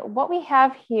 And what we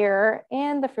have here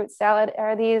in the fruit salad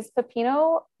are these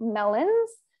pepino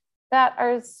melons that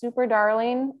are super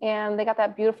darling, and they got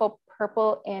that beautiful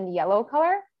purple and yellow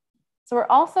color. So we're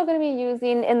also going to be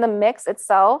using in the mix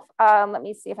itself. Let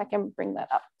me see if I can bring that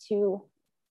up to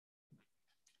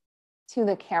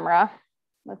the camera.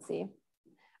 Let's see.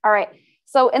 All right.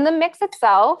 So in the mix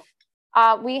itself,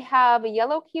 we have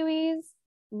yellow kiwis,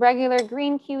 regular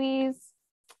green kiwis,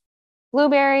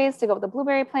 blueberries to go with the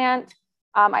blueberry plant.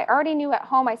 I already knew at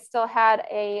home I still had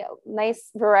a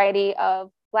nice variety of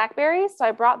blackberries, so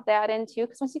I brought that in too,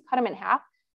 because once you cut them in half,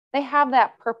 they have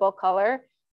that purple color.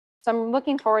 So I'm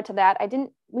looking forward to that.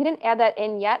 We didn't add that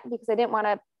in yet because I didn't want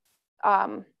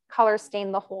to color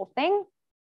stain the whole thing.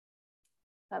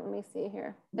 Let me see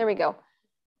here. There we go.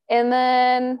 And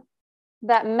then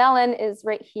that melon is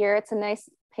right here. It's a nice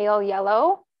pale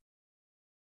yellow.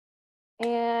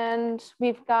 And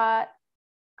we've got,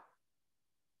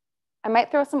 I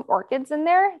might throw some orchids in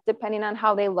there depending on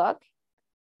how they look.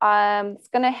 It's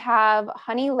gonna have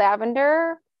honey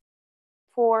lavender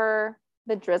for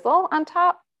the drizzle on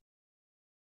top.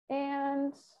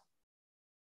 And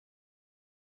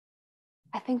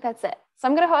I think that's it. So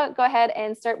I'm gonna go ahead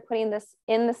and start putting this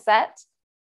in the set.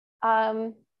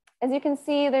 As you can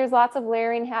see, there's lots of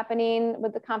layering happening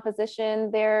with the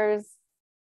composition. There's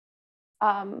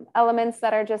elements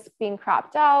that are just being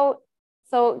cropped out.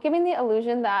 So giving the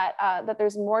illusion that, that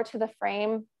there's more to the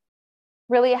frame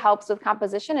really helps with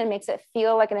composition and makes it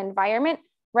feel like an environment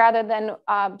rather than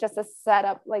just a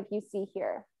setup like you see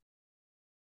here.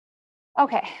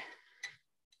 Okay,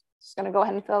 just gonna go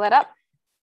ahead and fill that up.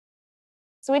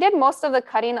 So we did most of the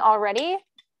cutting already,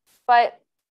 but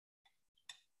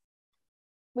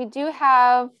we do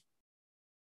have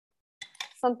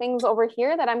some things over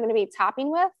here that I'm going to be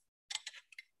topping with.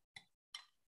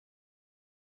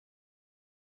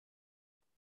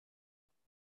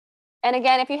 And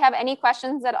again, if you have any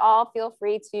questions at all, feel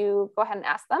free to go ahead and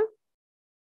ask them.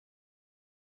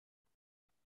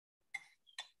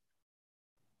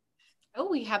 Oh,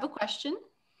 we have a question.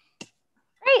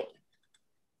 Great.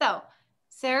 So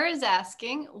Sarah is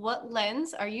asking, what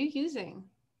lens are you using?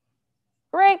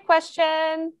 Great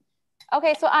question.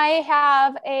 Okay, so I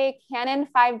have a Canon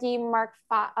 5D Mark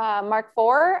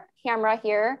IV camera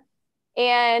here,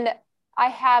 and I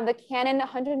have the Canon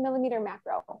 100mm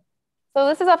macro. So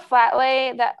this is a flat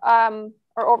lay that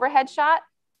or overhead shot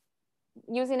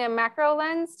using a macro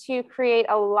lens to create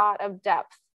a lot of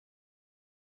depth.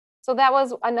 So that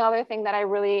was another thing that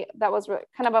that was really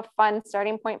kind of a fun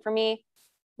starting point for me,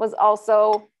 was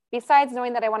also, besides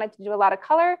knowing that I wanted to do a lot of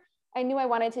color, I knew I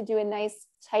wanted to do a nice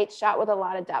tight shot with a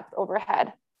lot of depth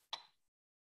overhead.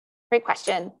 Great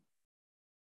question.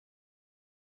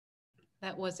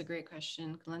 That was a great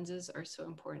question. Lenses are so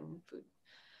important in food.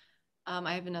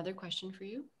 I have another question for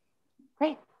you.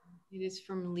 Great. It is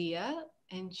from Leah,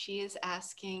 and she is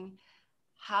asking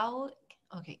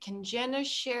can Jena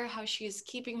share how she is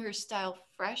keeping her style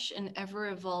fresh and ever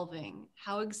evolving?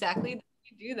 How exactly do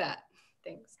you do that?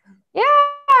 Thanks.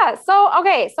 Yeah, so,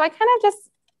 okay, so I kind of just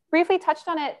briefly touched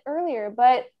on it earlier,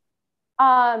 but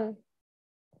I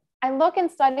look and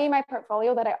study my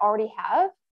portfolio that I already have,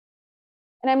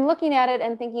 and I'm looking at it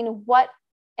and thinking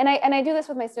and I do this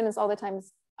with my students all the time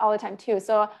too.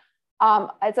 So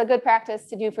it's a good practice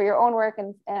to do for your own work,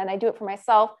 and I do it for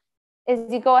myself,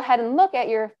 is you go ahead and look at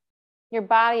your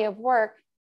body of work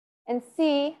and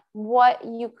see what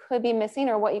you could be missing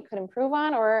or what you could improve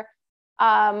on, or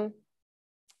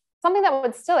something that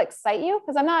would still excite you,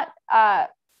 because I'm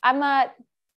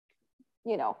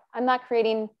not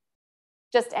creating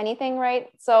just anything, right?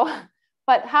 So,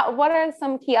 but what are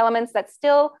some key elements that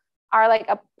still are like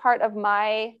a part of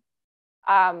my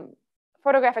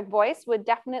photographic voice? Would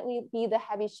definitely be the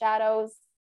heavy shadows,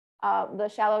 the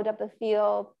shallow depth of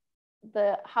field,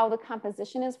 how the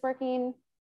composition is working.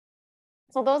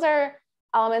 So those are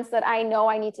elements that I know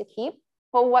I need to keep,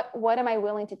 but what am I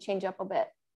willing to change up a bit?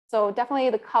 So definitely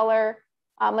the color,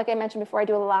 like I mentioned before, I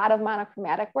do a lot of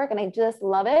monochromatic work and I just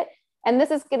love it. And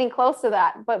this is getting close to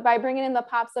that, but by bringing in the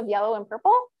pops of yellow and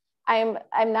purple, I'm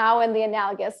now in the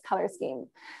analogous color scheme.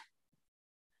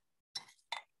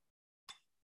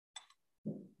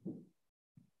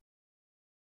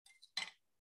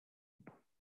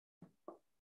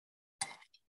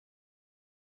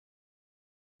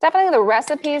 Definitely the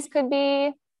recipes could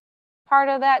be part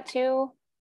of that too.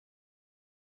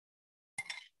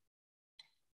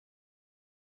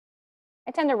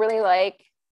 I tend to really like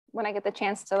when I get the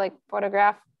chance to like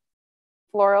photograph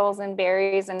florals and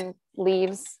berries and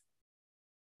leaves,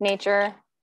 nature.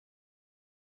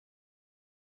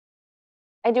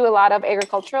 I do a lot of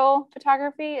agricultural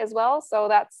photography as well. So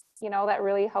that's, that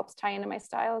really helps tie into my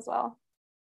style as well.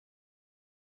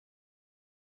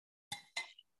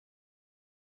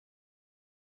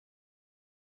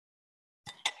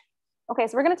 Okay,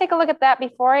 so we're gonna take a look at that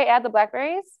before I add the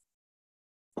blackberries.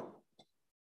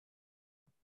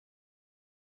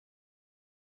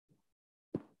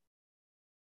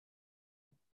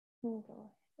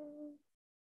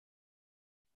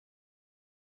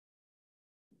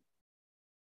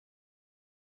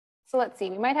 So let's see,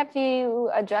 we might have to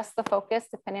adjust the focus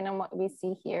depending on what we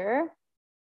see here.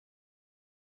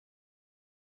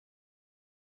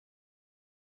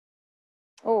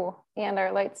 Oh, and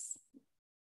our lights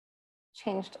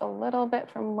changed a little bit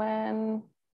from when,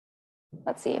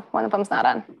 let's see, one of them's not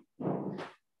on.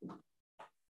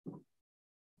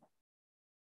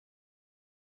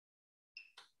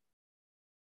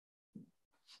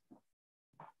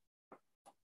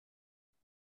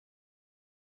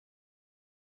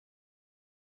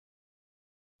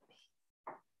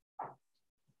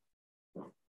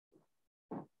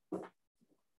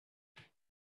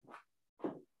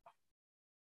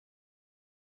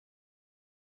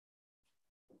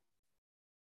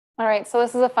 All right, so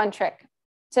this is a fun trick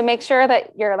to make sure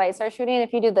that your lights are shooting.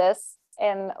 If you do this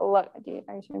and look, are you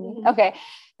shooting me? Okay,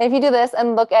 if you do this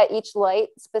and look at each light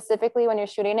specifically when you're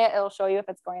shooting it, it'll show you if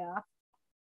it's going off.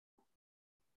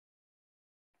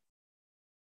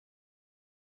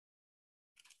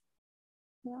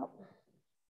 Yep.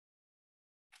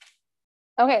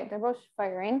 Okay, they're both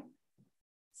firing.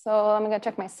 So I'm gonna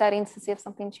check my settings to see if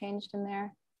something changed in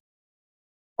there.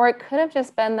 Or it could have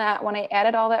just been that when I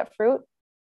added all that fruit,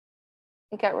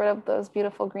 it got rid of those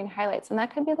beautiful green highlights, and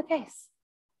that could be the case.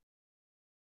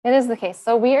 It is the case.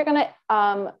 So we are gonna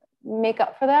make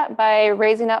up for that by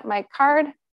raising up my card.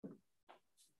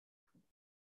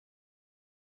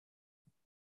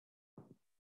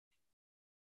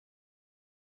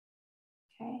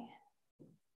 Okay.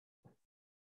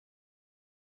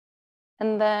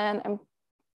 And then I'm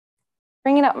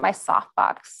bringing up my soft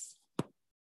box,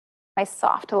 my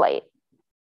soft light.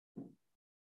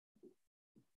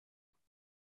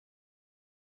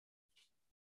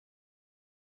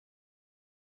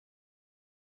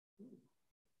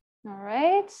 All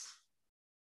right.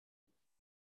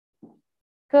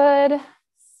 Good.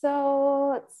 So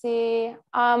let's see.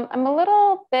 I'm a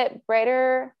little bit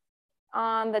brighter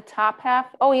on the top half.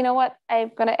 Oh, you know what?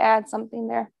 I'm gonna add something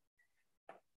there.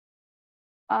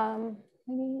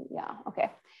 Maybe, yeah, okay.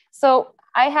 So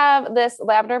I have this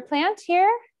lavender plant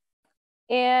here.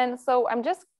 And so I'm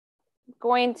just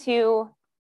going to,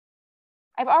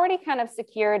 I've already kind of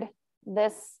secured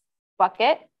this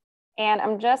bucket, and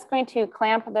I'm just going to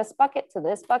clamp this bucket to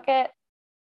this bucket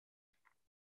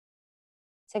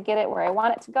to get it where I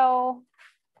want it to go.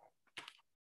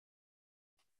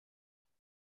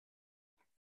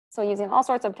 So using all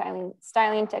sorts of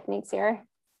styling techniques here.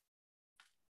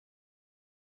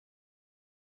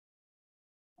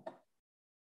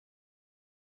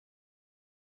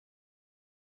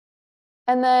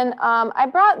 And then I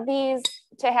brought these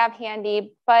to have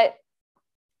handy, but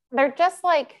they're just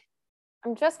like,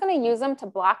 I'm just gonna use them to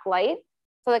block light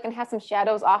so they can have some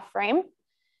shadows off frame,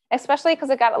 especially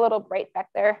because it got a little bright back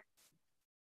there.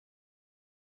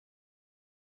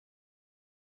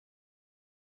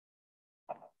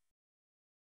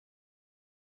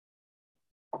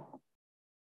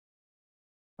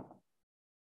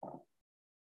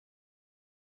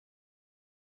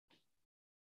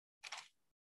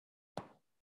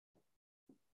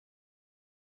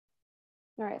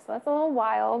 All right, so that's a little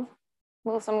wild.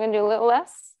 So I'm gonna do a little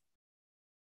less.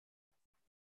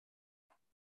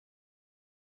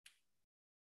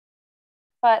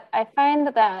 But I find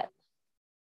that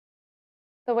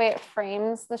the way it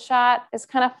frames the shot is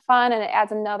kind of fun, and it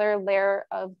adds another layer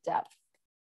of depth.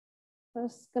 I'm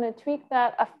just gonna tweak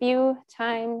that a few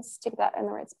times to get that in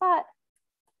the right spot.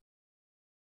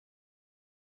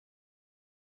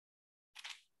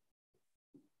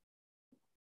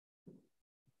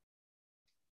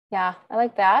 Yeah, I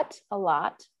like that a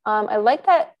lot. I like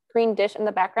that green dish in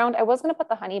the background. I was gonna put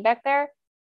the honey back there.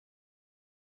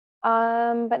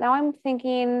 But now I'm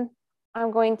thinking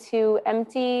I'm going to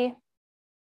empty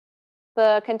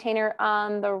the container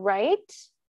on the right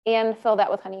and fill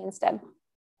that with honey instead.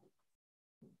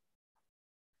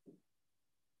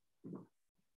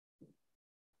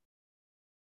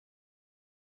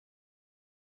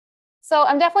 So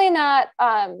I'm definitely not,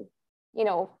 you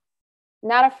know,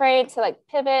 not afraid to like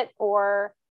pivot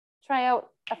or try out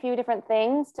a few different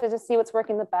things to just see what's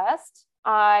working the best.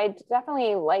 I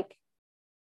definitely like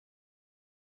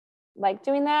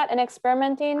doing that and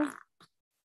experimenting.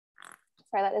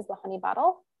 Sorry, that is the honey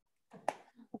bottle.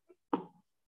 All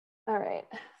right,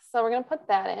 so we're gonna put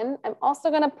that in. I'm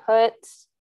also gonna put,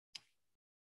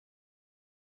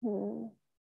 I'm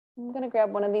gonna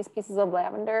grab one of these pieces of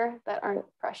lavender that aren't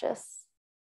precious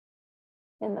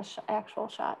in the actual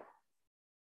shot.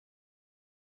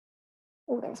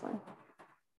 Oh, there's one.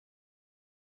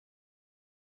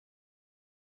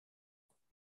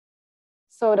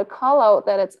 So to call out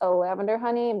that it's a lavender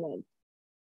honey, I'm gonna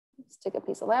stick a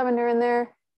piece of lavender in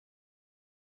there.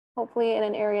 Hopefully in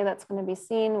an area that's gonna be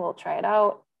seen, we'll try it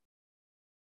out.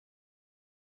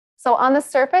 So on the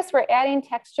surface, we're adding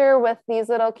texture with these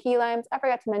little key limes. I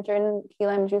forgot to mention key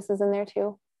lime juices in there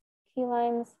too. Key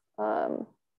limes.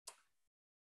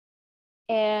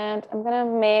 And I'm gonna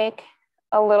make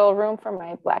a little room for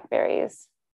my blackberries.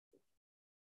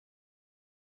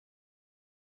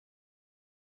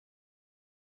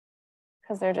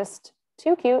 Because they're just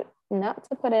too cute not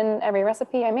to put in every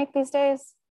recipe I make these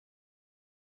days.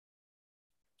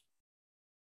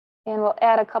 And we'll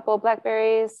add a couple of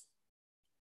blackberries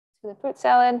to the fruit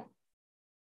salad.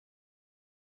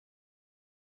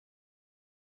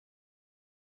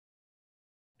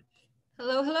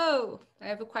 Hello, hello. I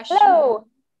have a question. Hello.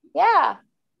 Yeah.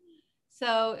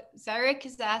 So Zarek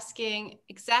is asking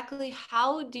exactly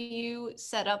how do you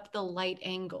set up the light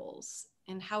angles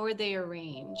and how are they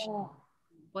arranged? Oh.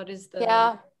 What is the...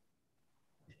 Yeah.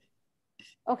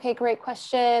 Okay, great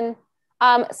question.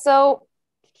 So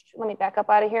let me back up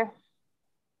out of here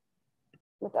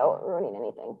without ruining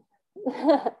anything.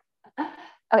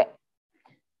 Okay.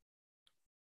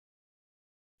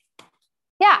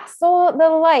 Yeah, so the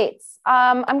lights,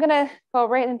 I'm gonna go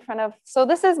right in front of, so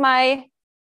this is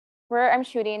where I'm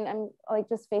shooting. I'm like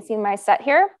just facing my set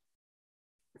here.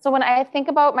 So when I think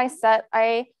about my set,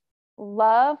 I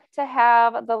love to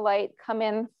have the light come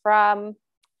in from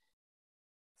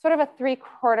sort of a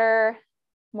 3/4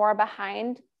 more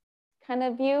behind kind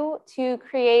of view to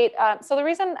create. So the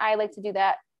reason I like to do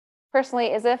that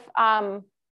personally is if it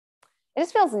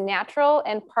just feels natural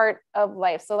and part of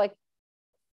life. So like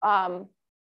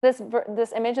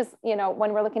this image is, you know,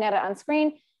 when we're looking at it on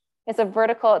screen, it's a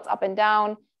vertical, it's up and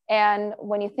down. And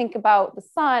when you think about the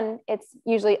sun, it's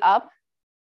usually up,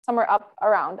 somewhere up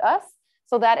around us.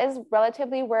 So that is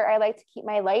relatively where I like to keep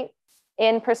my light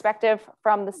in perspective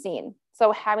from the scene.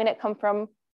 So having it come from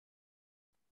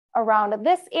around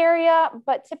this area,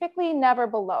 but typically never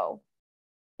below,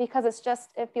 because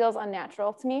it feels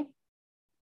unnatural to me.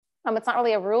 It's not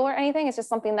really a rule or anything. It's just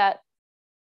something that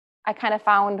I kind of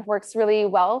found works really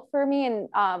well for me.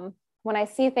 And when I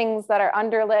see things that are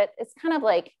underlit, it's kind of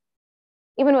like,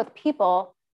 even with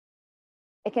people,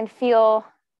 it can feel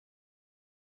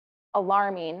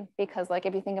alarming, because like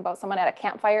if you think about someone at a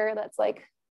campfire that's like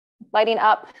lighting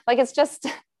up, like it's just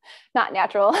not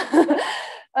natural.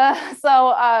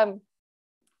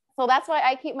 So that's why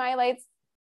I keep my lights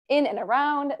in and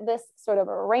around this sort of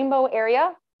a rainbow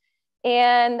area.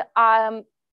 And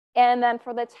then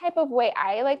for the type of way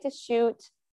I like to shoot,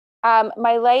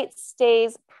 my light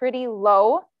stays pretty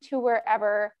low to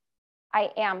wherever I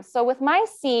am. So with my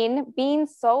scene being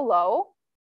so low,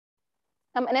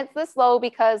 and it's this low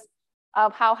because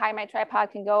of how high my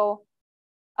tripod can go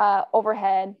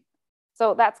overhead.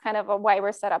 So that's kind of why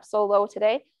we're set up so low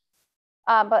today.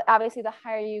 But obviously the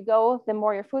higher you go, the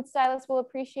more your food stylists will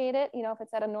appreciate it. You know, if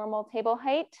it's at a normal table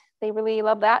height, they really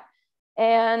love that.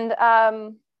 And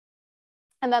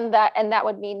then that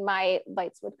would mean my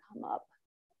lights would come up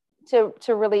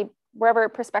to really wherever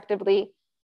perspectively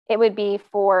it would be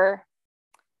for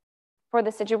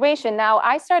the situation. Now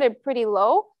I started pretty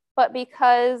low, but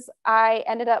because I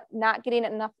ended up not getting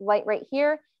enough light right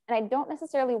here, and I don't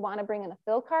necessarily want to bring in a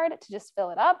fill card to just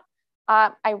fill it up,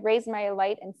 I raised my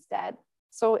light instead.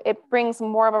 So it brings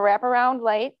more of a wraparound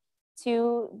light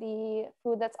to the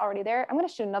food that's already there. I'm going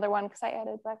to shoot another one because I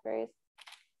added blackberries.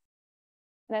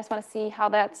 And I just want to see how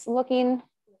that's looking.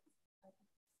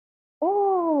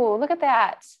 Oh, look at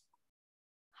that.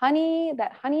 Honey,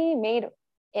 that honey made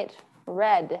it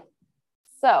red.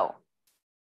 So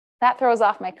that throws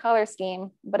off my color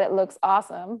scheme, but it looks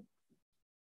awesome.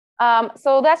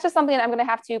 So that's just something I'm going to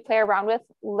have to play around with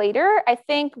later. I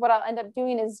think what I'll end up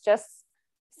doing is just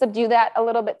subdue that a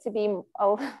little bit to be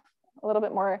a little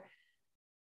bit more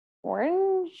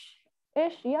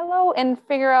orange-ish yellow, and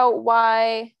figure out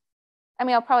why. I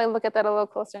mean, I'll probably look at that a little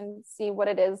closer and see what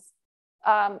it is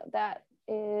that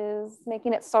is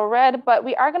making it so red. But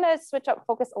we are going to switch up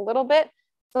focus a little bit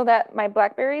so that my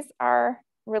blackberries are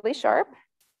really sharp.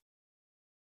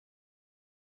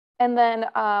 And then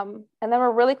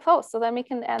we're really close. So then we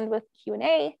can end with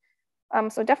Q&A.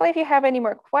 So definitely if you have any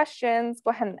more questions,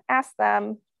 go ahead and ask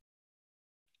them.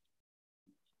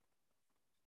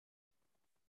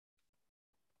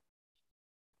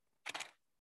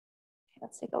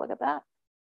 Let's take a look at that.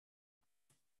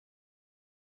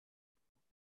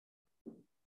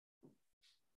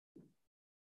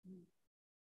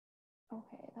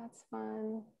 Okay, that's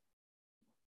fun.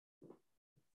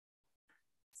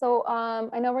 So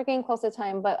I know we're getting close to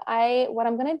time, but what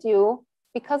I'm gonna do,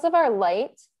 because of our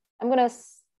light, I'm gonna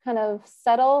kind of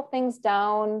settle things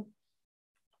down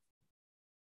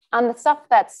on the stuff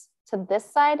that's to this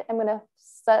side. I'm gonna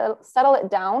settle it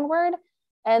downward,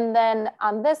 and then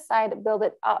on this side, build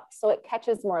it up so it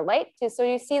catches more light too. So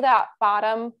you see that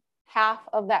bottom half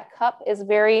of that cup is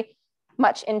very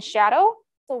much in shadow.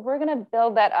 So we're gonna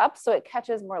build that up so it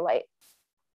catches more light.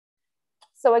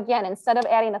 So again, instead of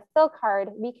adding a fill card,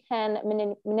 we can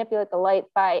manipulate the light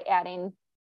by adding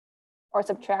or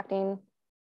subtracting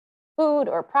food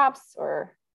or props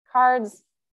or cards,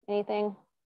 anything.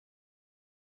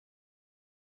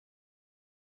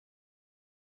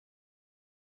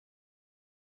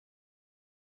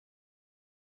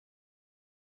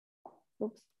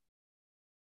 Oops.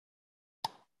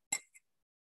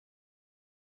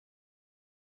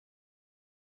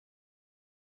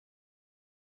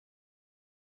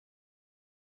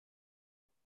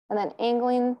 And then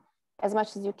angling as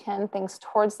much as you can things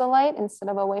towards the light instead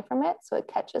of away from it so it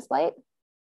catches light.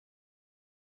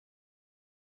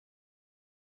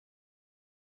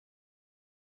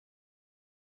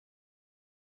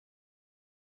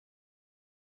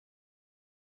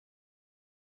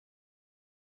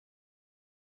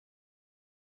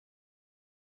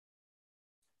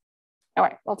 All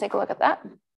right, we'll take a look at that.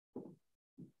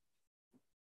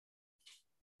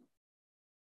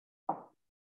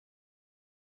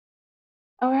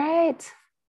 All right.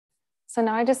 So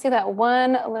now I just see that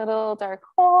one little dark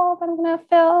hole that I'm gonna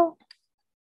fill.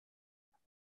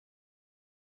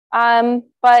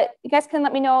 But you guys can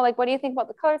let me know, like, what do you think about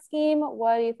the color scheme?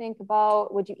 What do you think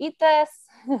about, would you eat this?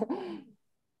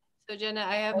 So Jena,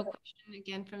 I have a question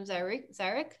again from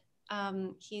Zarek.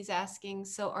 He's asking,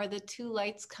 so are the two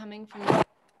lights coming from the...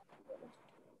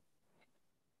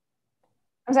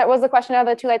 I'm sorry, was the question, are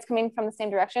the two lights coming from the same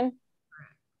direction?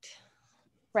 Correct.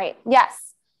 Right,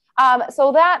 yes.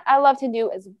 So that I love to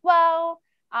do as well.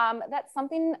 That's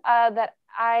something that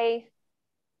I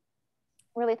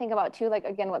really think about too, like,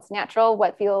 again, what's natural,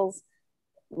 what feels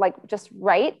like just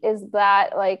right, is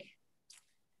that, like,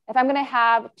 if I'm gonna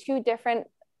have two different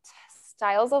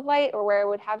styles of light, or where I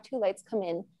would have two lights come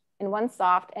in and one's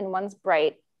soft and one's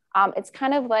bright, it's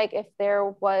kind of like if there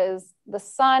was the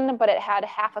sun, but it had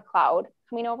half a cloud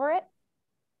coming over it.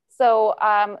 So,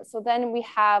 so then we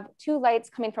have two lights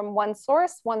coming from one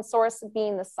source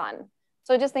being the sun.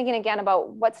 So just thinking again about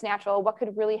what's natural, what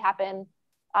could really happen,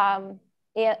 and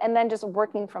then just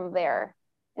working from there.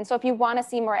 And so if you want to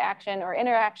see more action or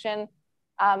interaction,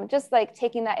 just like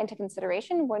taking that into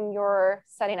consideration when you're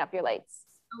setting up your lights.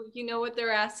 Oh, you know what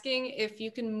they're asking? If you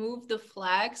can move the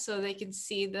flag so they can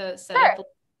see the setup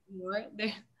more.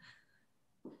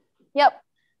 Yep.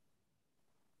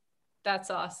 That's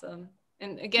awesome.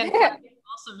 And again,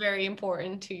 also very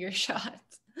important to your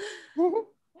shots.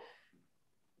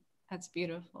 That's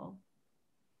beautiful.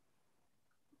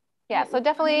 Yeah, so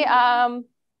definitely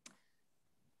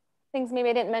things maybe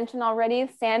I didn't mention already.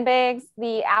 Sandbags,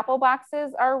 the apple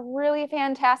boxes are really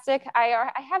fantastic. I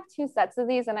have two sets of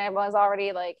these, and I was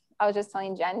already like, I was just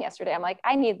telling Jen yesterday, I'm like,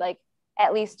 I need like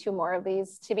at least two more of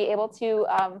these to be able to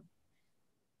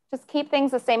just keep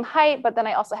things the same height. But then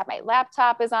I also have my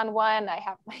laptop is on one. I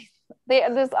have my,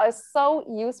 this is so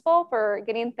useful for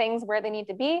getting things where they need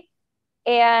to be.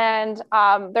 And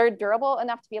they're durable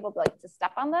enough to be able to like to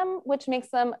step on them, which makes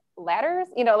them ladders,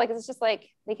 you know, like it's just like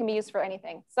they can be used for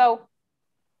anything. So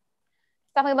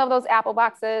definitely love those apple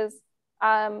boxes.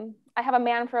 I have a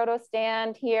Manfrotto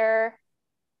stand here.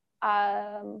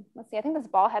 Let's see, I think this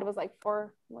ball head was like I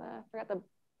forgot the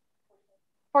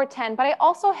 410, but I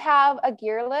also have a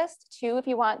gear list too. If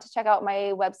you want to check out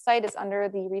my website, it's under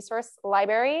the resource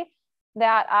library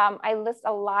that I list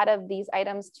a lot of these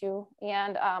items too.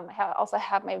 And I also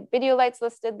have my video lights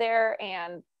listed there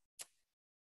and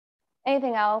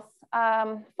anything else.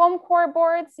 Foam core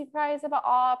boards, you guys have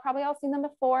probably all seen them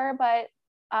before, but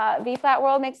V-Flat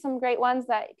World makes some great ones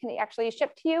that can actually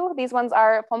ship to you. These ones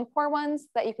are foam core ones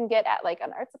that you can get at like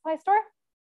an art supply store.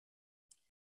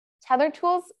 Tether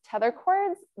tools, tether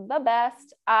cords, the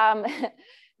best.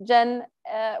 Jen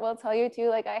will tell you too,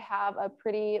 like I have a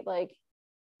pretty like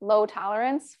low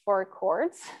tolerance for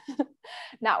cords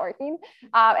not working,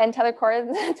 and tether cords,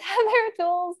 tether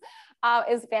tools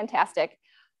is fantastic.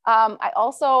 I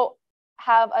also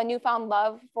have a newfound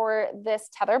love for this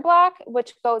tether block,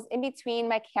 which goes in between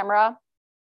my camera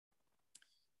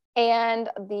and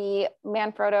the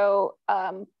Manfrotto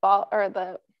ball, or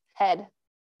the head,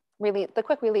 really the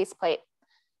quick release plate.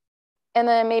 And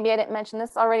then maybe I didn't mention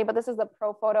this already, but this is the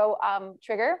ProPhoto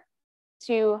trigger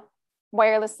to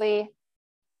wirelessly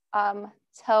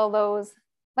tell those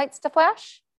lights to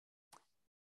flash.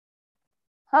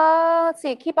 Let's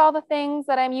see, keep all the things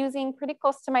that I'm using pretty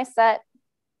close to my set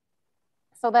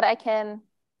so that I can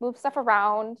move stuff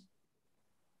around.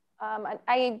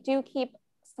 I do keep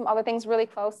some other things really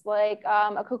close, like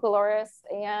a Cucaloris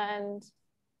and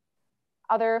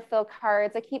other fill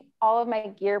cards. I keep all of my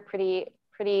gear pretty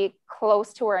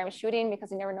close to where I'm shooting,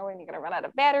 because you never know when you're gonna run out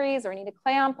of batteries or need a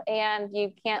clamp, and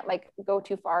you can't like go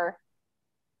too far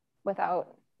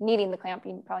without needing the clamp.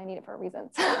 You probably need it for a reason.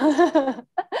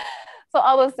 So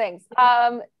all those things.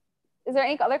 Is there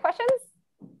any other questions?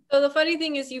 So the funny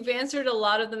thing is you've answered a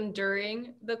lot of them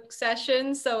during the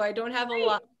session, so I don't have a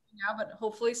lot now, but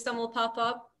hopefully some will pop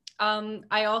up.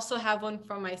 I also have one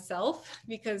for myself,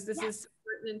 because this is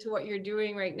pertinent to what you're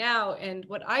doing right now. And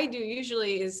what I do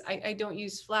usually is I don't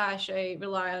use flash. I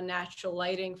rely on natural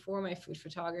lighting for my food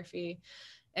photography.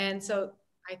 And so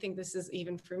I think this is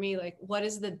even for me, like, what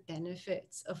is the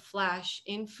benefits of flash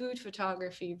in food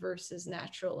photography versus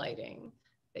natural lighting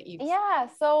that you? Yeah,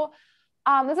 so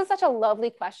this is such a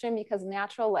lovely question, because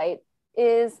natural light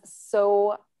is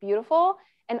so beautiful.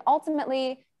 And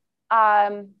ultimately,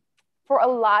 for a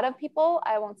lot of people,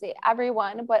 I won't say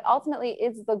everyone, but ultimately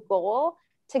is the goal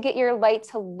to get your light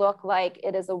to look like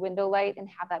it is a window light and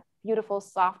have that beautiful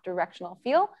soft directional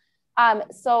feel.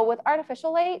 So with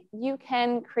artificial light, you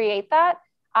can create that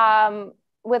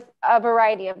with a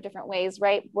variety of different ways,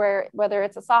 right? Whether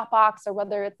it's a softbox or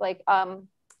whether it's like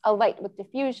a light with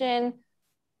diffusion,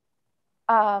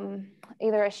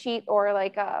 either a sheet or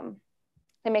like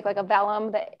they make like a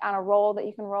vellum that on a roll that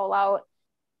you can roll out.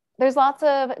 There's lots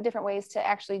of different ways to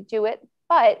actually do it,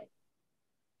 but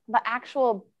the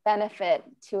actual benefit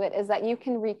to it is that you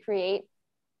can recreate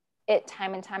it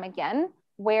time and time again,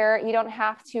 where you don't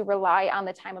have to rely on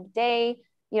the time of day.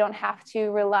 You don't have to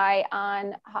rely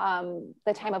on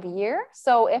the time of year.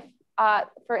 So if,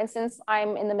 for instance,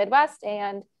 I'm in the Midwest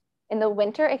and in the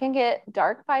winter, it can get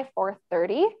dark by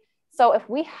 4:30. So if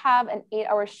we have an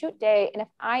 8-hour shoot day, and if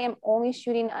I am only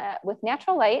shooting with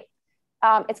natural light,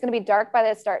 it's going to be dark by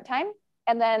the start time,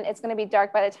 and then it's going to be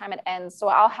dark by the time it ends. So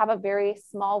I'll have a very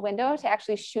small window to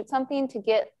actually shoot something to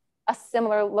get a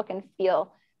similar look and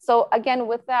feel. So again,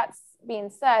 with that being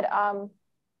said,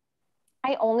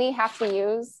 I only have to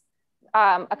use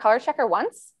a color checker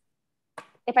once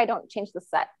if I don't change the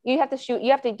set. You have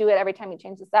to do it every time you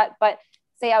change the set. But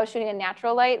say I was shooting a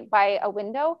natural light by a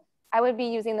window, I would be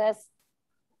using this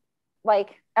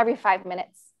like every 5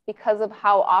 minutes because of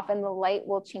how often the light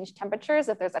will change temperatures.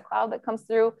 If there's a cloud that comes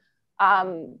through,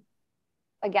 again,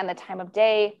 the time of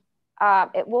day,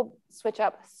 it will switch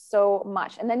up so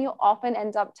much. And then you'll often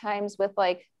end up times with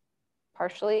like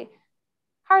partially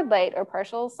hard light or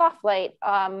partial soft light,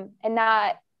 and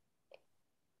not,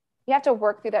 you have to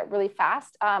work through that really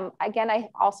fast. Again, I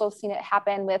also seen it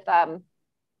happen with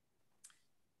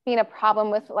being a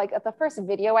problem with like the first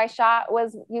video I shot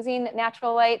was using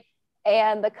natural light,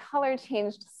 and the color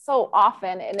changed so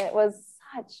often, and it was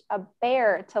such a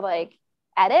bear to like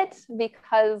edit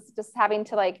because just having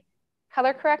to like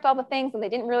color correct all the things, and they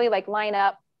didn't really like line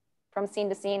up from scene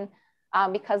to scene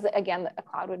because again, a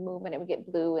cloud would move and it would get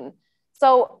blue. And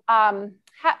so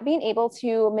being able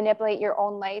to manipulate your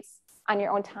own lights on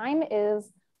your own time is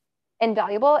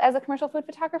invaluable as a commercial food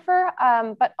photographer.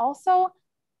 But also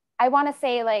I want to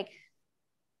say like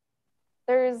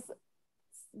there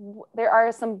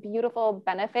are some beautiful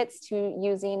benefits to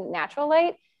using natural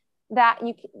light that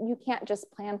you can't just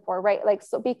plan for, right? Like,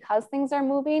 so because things are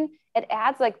moving, it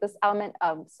adds like this element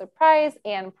of surprise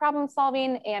and problem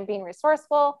solving and being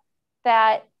resourceful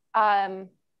that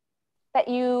that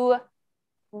you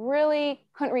really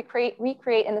couldn't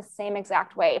recreate in the same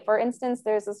exact way. For instance,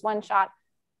 there's this one shot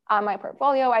on my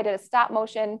portfolio. I did a stop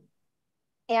motion,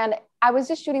 and I was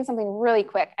just shooting something really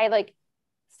quick. I like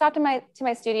stopped to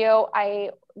my studio.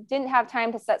 I didn't have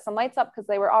time to set some lights up because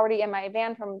they were already in my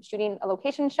van from shooting a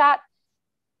location shot.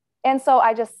 And so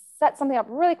I just set something up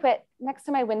really quick next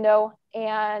to my window.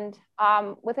 And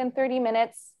within 30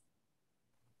 minutes,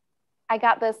 I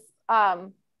got this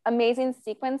amazing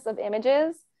sequence of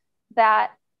images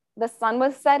that the sun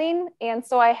was setting. And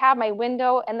so I have my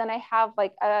window, and then I have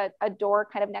like a door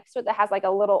kind of next to it that has like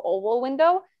a little oval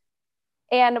window.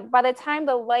 And by the time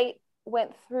the light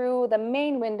went through the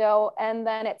main window and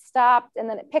then it stopped and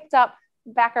then it picked up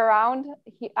back around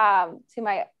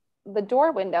to the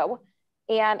door window,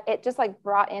 and it just like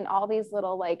brought in all these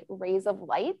little like rays of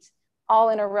light all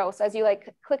in a row. So as you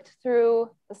like clicked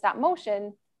through the stop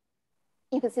motion,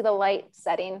 you could see the light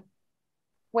setting,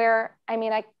 where I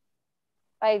mean,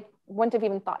 I wouldn't have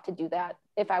even thought to do that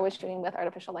if I was shooting with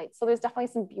artificial light. So there's definitely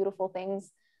some beautiful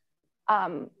things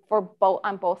on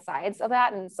both sides of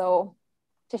that. And so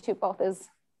to shoot both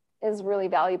is really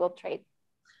valuable trait.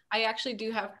 I actually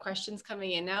do have questions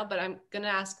coming in now, but I'm going to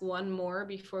ask one more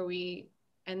before we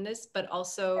end this. But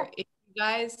also, sure, if you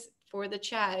guys, for the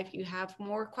chat, if you have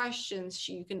more questions,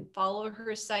 you can follow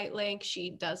her site link.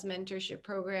 She does mentorship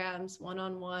programs,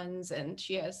 one-on-ones, and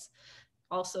she has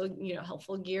also,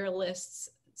 helpful gear lists,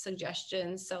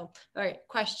 suggestions. So, all right,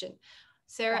 question.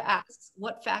 Sarah asks,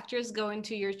 what factors go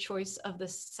into your choice of the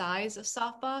size of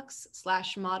softbox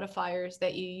 / modifiers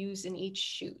that you use in each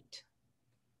shoot?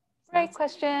 Great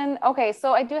question. Okay,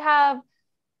 so I do have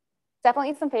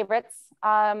definitely some favorites.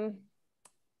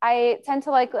 I tend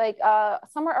to like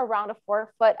somewhere around a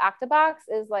 4-foot octabox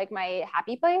is like my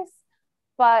happy place.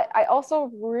 But I also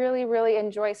really, really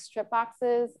enjoy strip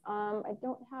boxes. I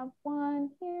don't have one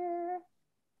here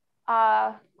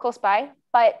close by,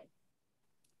 but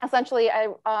essentially I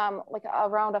like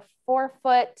around a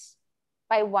 4-foot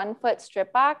by 1-foot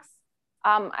strip box.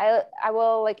 I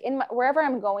will like wherever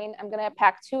I'm going, I'm gonna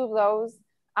pack 2 of those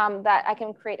that I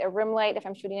can create a rim light if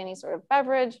I'm shooting any sort of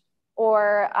beverage,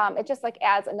 or it just like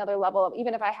adds another level of,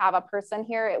 even if I have a person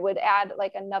here, it would add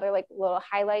like another like little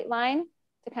highlight line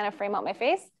to kind of frame out my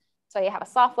face. So you have a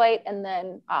soft light and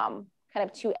then kind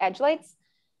of 2 edge lights.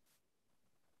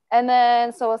 And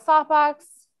then, so a softbox,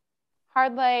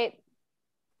 hard light,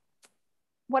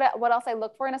 what else I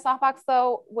look for in a softbox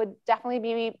though would definitely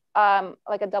be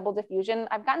like a double diffusion.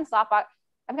 I've gotten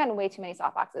way too many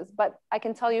softboxes, but I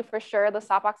can tell you for sure the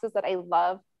softboxes that I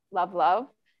love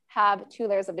have 2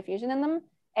 layers of diffusion in them,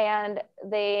 and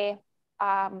they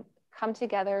come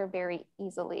together very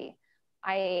easily.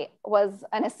 I was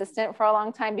an assistant for a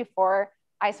long time before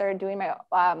I started doing my,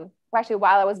 actually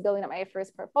while I was building up my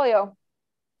first portfolio,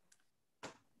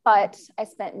 but I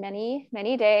spent many,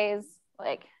 many days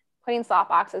like putting soft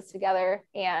boxes together,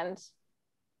 and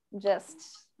just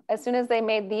as soon as they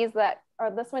made these that,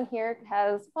 or this one here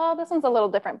has, well, this one's a little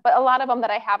different, but a lot of them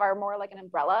that I have are more like an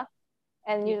umbrella,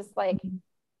 and you just like,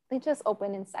 they just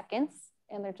open in seconds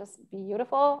and they're just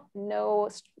beautiful. No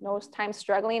time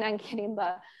struggling on getting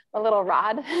the little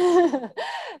rod.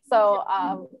 So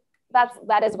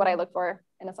that is what I look for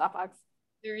in a softbox.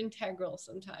 They're integral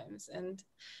sometimes. And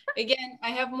again, I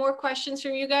have more questions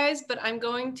from you guys, but I'm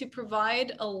going to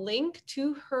provide a link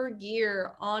to her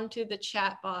gear onto the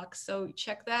chat box. So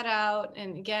check that out.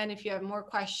 And again, if you have more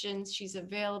questions, she's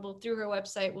available through her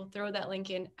website. We'll throw that link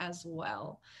in as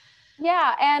well.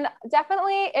 Yeah, and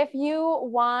definitely if you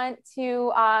want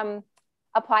to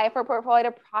apply for Portfolio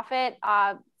to Profit,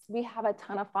 we have a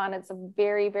ton of fun. It's a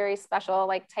very, very special,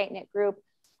 like tight-knit group.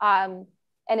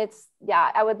 And it's,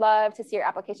 yeah, I would love to see your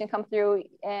application come through,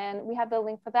 and we have the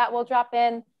link for that we'll drop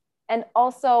in. And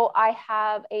also I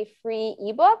have a free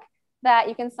ebook that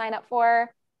you can sign up for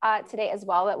today as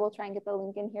well, that we'll try and get the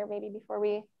link in here maybe before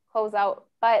we close out.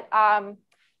 But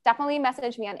definitely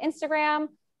message me on Instagram.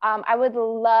 I would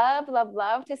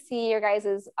love to see your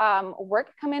guys'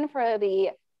 work come in for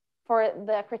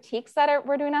the critiques that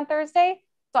we're doing on Thursday.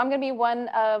 So I'm gonna be one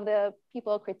of the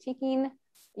people critiquing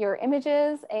your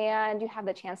images, and you have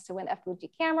the chance to win a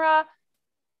Fuji camera.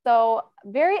 So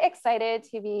very excited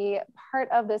to be part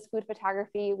of this food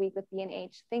photography week with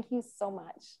B&H. Thank you so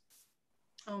much.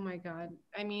 Oh my God.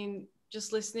 I mean,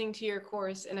 just listening to your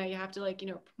course, and I have to like,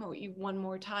 promote you one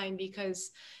more time,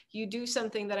 because you do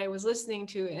something that I was listening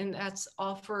to, and that's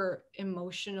offer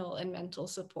emotional and mental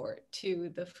support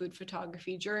to the food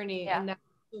photography journey. Yeah. And that's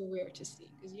so rare to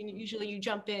see, because usually you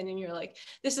jump in and you're like,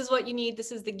 this is what you need,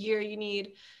 this is the gear you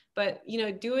need. But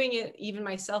doing it even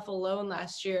myself alone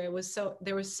last year,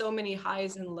 there was so many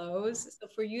highs and lows. So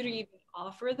for you to even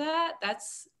offer that,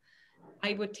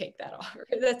 I would take that offer.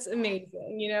 That's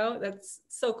amazing. That's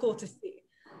so cool to see.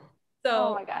 So,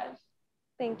 oh my gosh,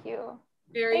 thank you.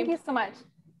 Thank you so much.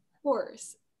 Of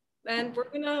course. And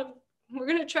we're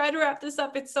gonna try to wrap this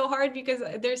up. It's so hard because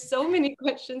there's so many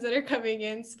questions that are coming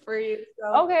in for you.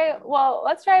 So. Okay, well,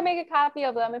 let's try to make a copy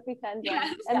of them if we can, Jen.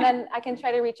 Yes. And then I can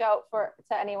try to reach out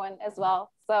to anyone as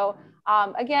well. So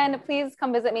again, please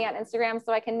come visit me on Instagram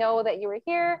so I can know that you were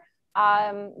here.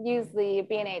 Use the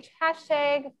B&H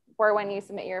hashtag for when you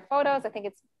submit your photos. I think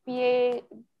it's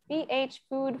BH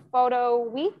Food Photo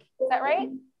Week. Is that right?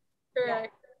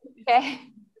 Correct. Yeah. Okay.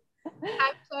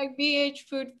 Hashtag BH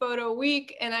Food Photo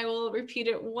Week, and I will repeat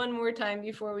it one more time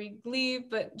before we leave.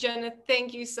 But Jenna,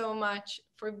 thank you so much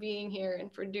for being here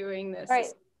and for doing this. All right.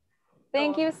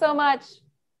 Thank you so much.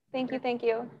 Thank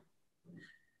you.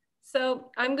 So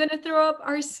I'm going to throw up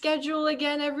our schedule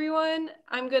again, everyone.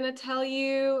 I'm going to tell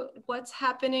you what's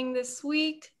happening this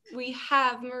week. We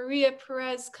have Maria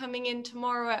Perez coming in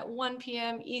tomorrow at 1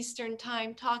 p.m. Eastern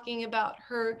time, talking about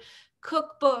her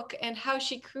cookbook and how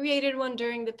she created one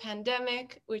during the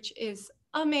pandemic, which is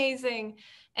amazing.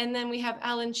 And then we have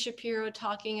Alan Shapiro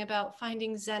talking about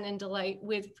finding zen and delight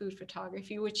with food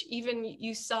photography, which even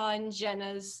you saw in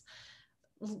Jenna's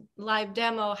live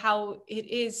demo, how it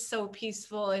is so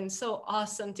peaceful and so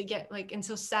awesome to get and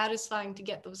so satisfying to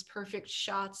get those perfect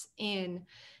shots in.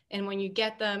 And when you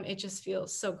get them, it just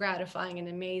feels so gratifying and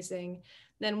amazing.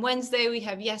 Then Wednesday, we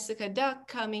have Jessica Duck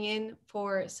coming in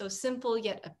for So Simple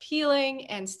Yet Appealing,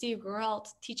 and Steve Geralt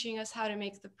teaching us how to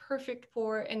make the perfect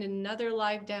pour in another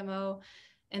live demo.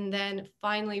 And then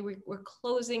finally, we're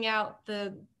closing out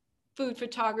the Food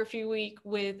Photography Week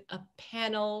with a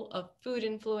panel of food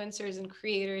influencers and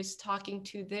creators talking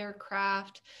to their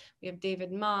craft. We have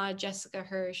David Ma, Jessica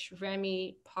Hirsch,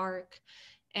 Remy Park,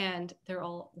 and they're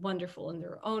all wonderful in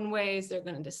their own ways. They're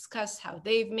going to discuss how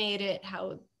they've made it,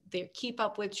 how they keep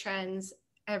up with trends,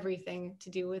 everything to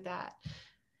do with that.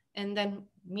 And then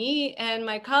me and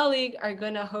my colleague are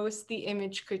going to host the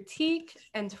image critique.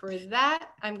 And for that,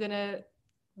 I'm going to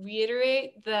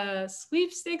reiterate the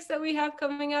sweepstakes that we have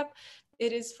coming up.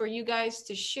 It is for you guys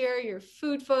to share your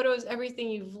food photos, everything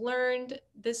you've learned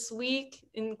this week,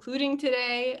 including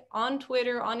today, on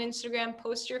Twitter, on Instagram.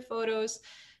 Post your photos,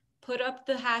 put up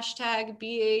the hashtag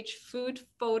BH Food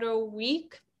Photo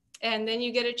Week, and then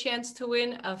you get a chance to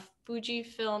win a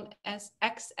Fujifilm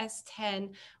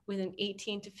XS10 with an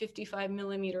 18 to 55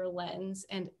 millimeter lens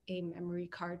and a memory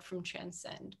card from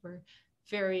Transcend. We're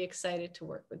very excited to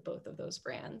work with both of those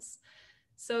brands.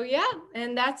 So yeah,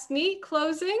 and that's me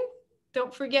closing.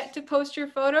 Don't forget to post your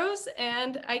photos,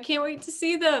 and I can't wait to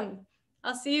see them.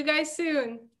 I'll see you guys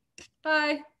soon.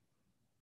 Bye.